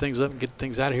wrap this things up and get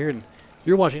things out of here. And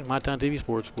you're watching My Town TV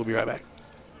Sports. We'll be right back.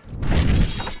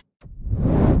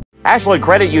 Ashland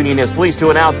Credit Union is pleased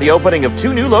to announce the opening of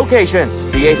 2 new locations.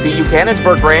 The ACU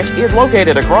Cannonsburg branch is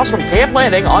located across from Camp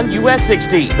Landing on US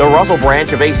 60. The Russell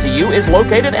branch of ACU is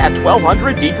located at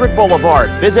 1200 Dietrich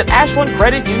Boulevard. Visit Ashland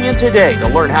Credit Union today to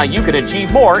learn how you can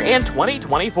achieve more in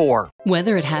 2024.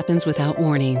 Whether it happens without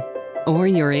warning or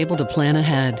you're able to plan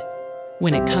ahead,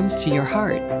 when it comes to your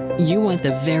heart, you want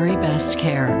the very best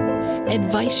care.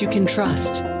 Advice you can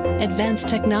trust. Advanced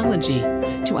technology.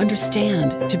 To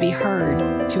understand, to be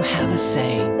heard, to have a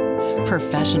say.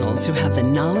 Professionals who have the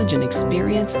knowledge and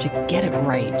experience to get it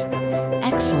right.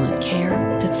 Excellent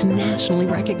care that's nationally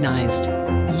recognized.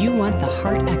 You want the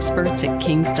heart experts at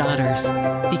King's Daughters,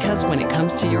 because when it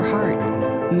comes to your heart,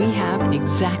 we have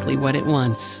exactly what it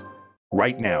wants.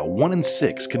 Right now, 1 in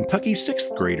 6 Kentucky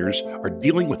 6th graders are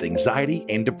dealing with anxiety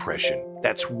and depression.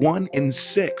 That's 1 in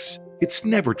 6. It's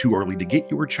never too early to get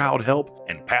your child help,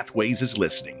 and Pathways is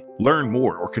listening. Learn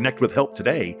more or connect with help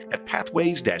today at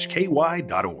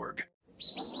pathways-ky.org.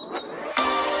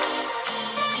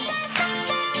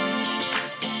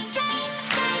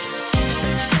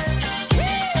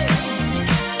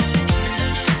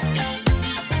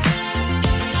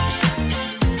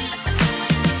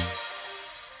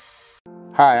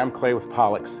 Hi, I'm Clay with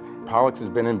Pollux. Pollux has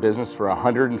been in business for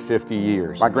 150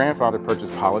 years. My grandfather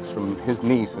purchased Pollux from his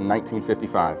niece in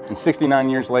 1955. And 69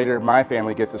 years later, my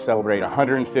family gets to celebrate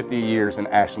 150 years in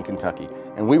Ashland, Kentucky.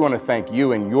 And we want to thank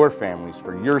you and your families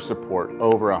for your support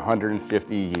over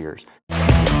 150 years.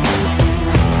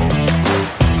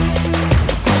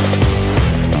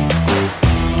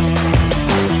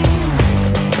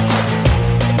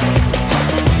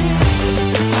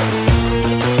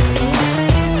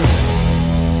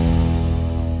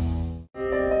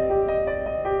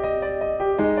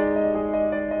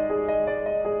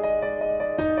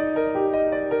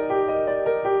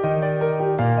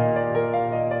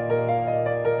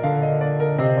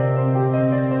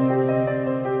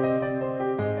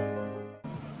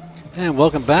 And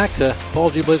welcome back to Paul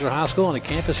G. Blazer High School on the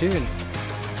campus here. And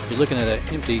you're looking at an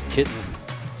empty kitten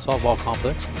softball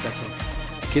complex. We've got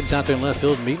some kids out there in left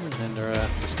field meeting, and they're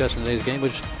discussing today's game,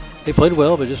 which they played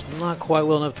well, but just not quite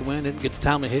well enough to win. Didn't get the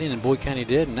timely hitting, and Boyd County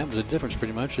did, and that was the difference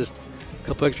pretty much. Just a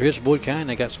couple extra hits for Boyd County.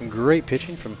 They got some great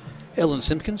pitching from Ellen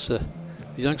Simpkins, the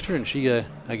youngster, and she,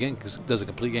 again, does a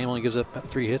complete game, only gives up about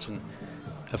 3 hits, and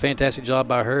a fantastic job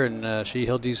by her, and she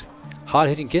held these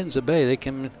hot-hitting kittens at bay. The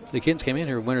kittens came in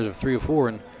here winners of 3 or 4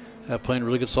 and playing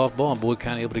really good softball, and Boyd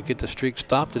County able to get the streak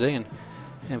stopped today.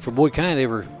 And for Boyd County, they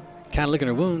were kind of licking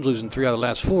their wounds, losing 3 out of the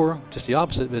last 4, just the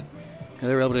opposite. But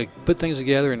they were able to put things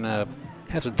together and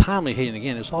have some timely hitting.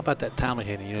 Again, it's all about that timely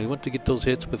hitting. You want to get those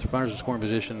hits with runners in scoring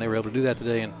position. They were able to do that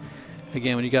today. And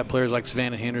again, when you got players like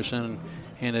Savannah Henderson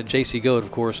and J.C. Goad,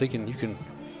 of course, you can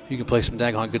play some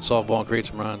daggone good softball and create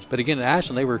some runs. But again, at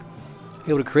Ashland, they were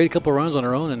able to create a couple of runs on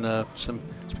their own and some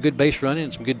good base running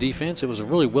and some good defense. It was a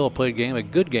really well-played game, a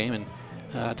good game. And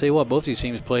I tell you what, both these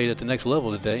teams played at the next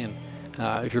level today. And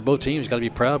if you're both teams, you got to be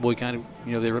proud. Boyd County,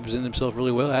 they represented themselves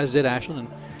really well, as did Ashland.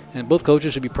 And both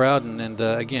coaches should be proud. And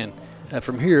again,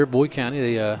 from here, Boyd County,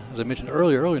 they, as I mentioned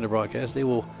earlier in the broadcast, they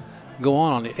will go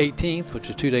on the 18th,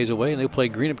 which is 2 days away, and they'll play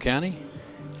Greenup County.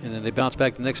 And then they bounce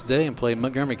back the next day and play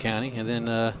Montgomery County. And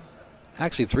then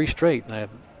actually 3 straight. And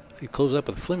they close up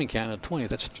with Fleming County on the 20th.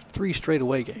 That's 3 straight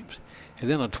away games. And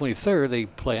then on the 23rd, they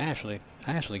play Ashland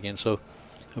again. So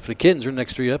for the Kittens, their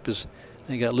next 3 up is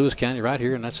they got Lewis County right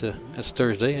here, and that's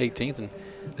Thursday, 18th. And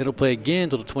they'll play again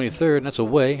until the 23rd, and that's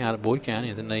away out at Boyd County.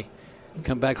 And then they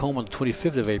come back home on the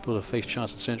 25th of April to face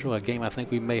Johnson Central, a game I think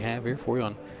we may have here for you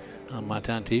on My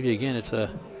Town TV. Again,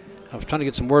 I was trying to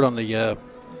get some word on the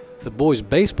boys'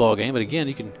 baseball game, but again,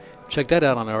 you can check that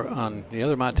out on the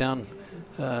other My Town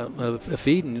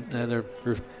feed, and they're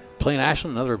playing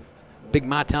Ashland, another big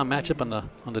My Town matchup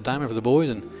on the diamond for the boys.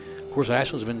 And of course,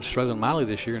 Ashland's been struggling mightily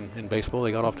this year in baseball.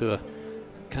 They got off to a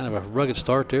kind of a rugged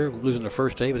start there, losing their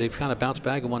first day, but they've kind of bounced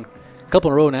back and won a couple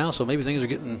in a row now. So maybe things are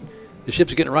the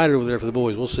ship's getting right over there for the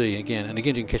boys. We'll see. Again, you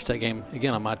can catch that game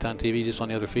again on My Town TV, just on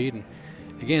the other feed. And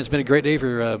again, it's been a great day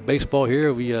for baseball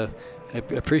here. We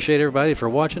appreciate everybody for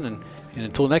watching, and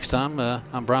until next time,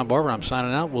 I'm Brian Barber. I'm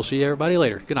signing out. We'll see everybody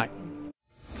later. Good night.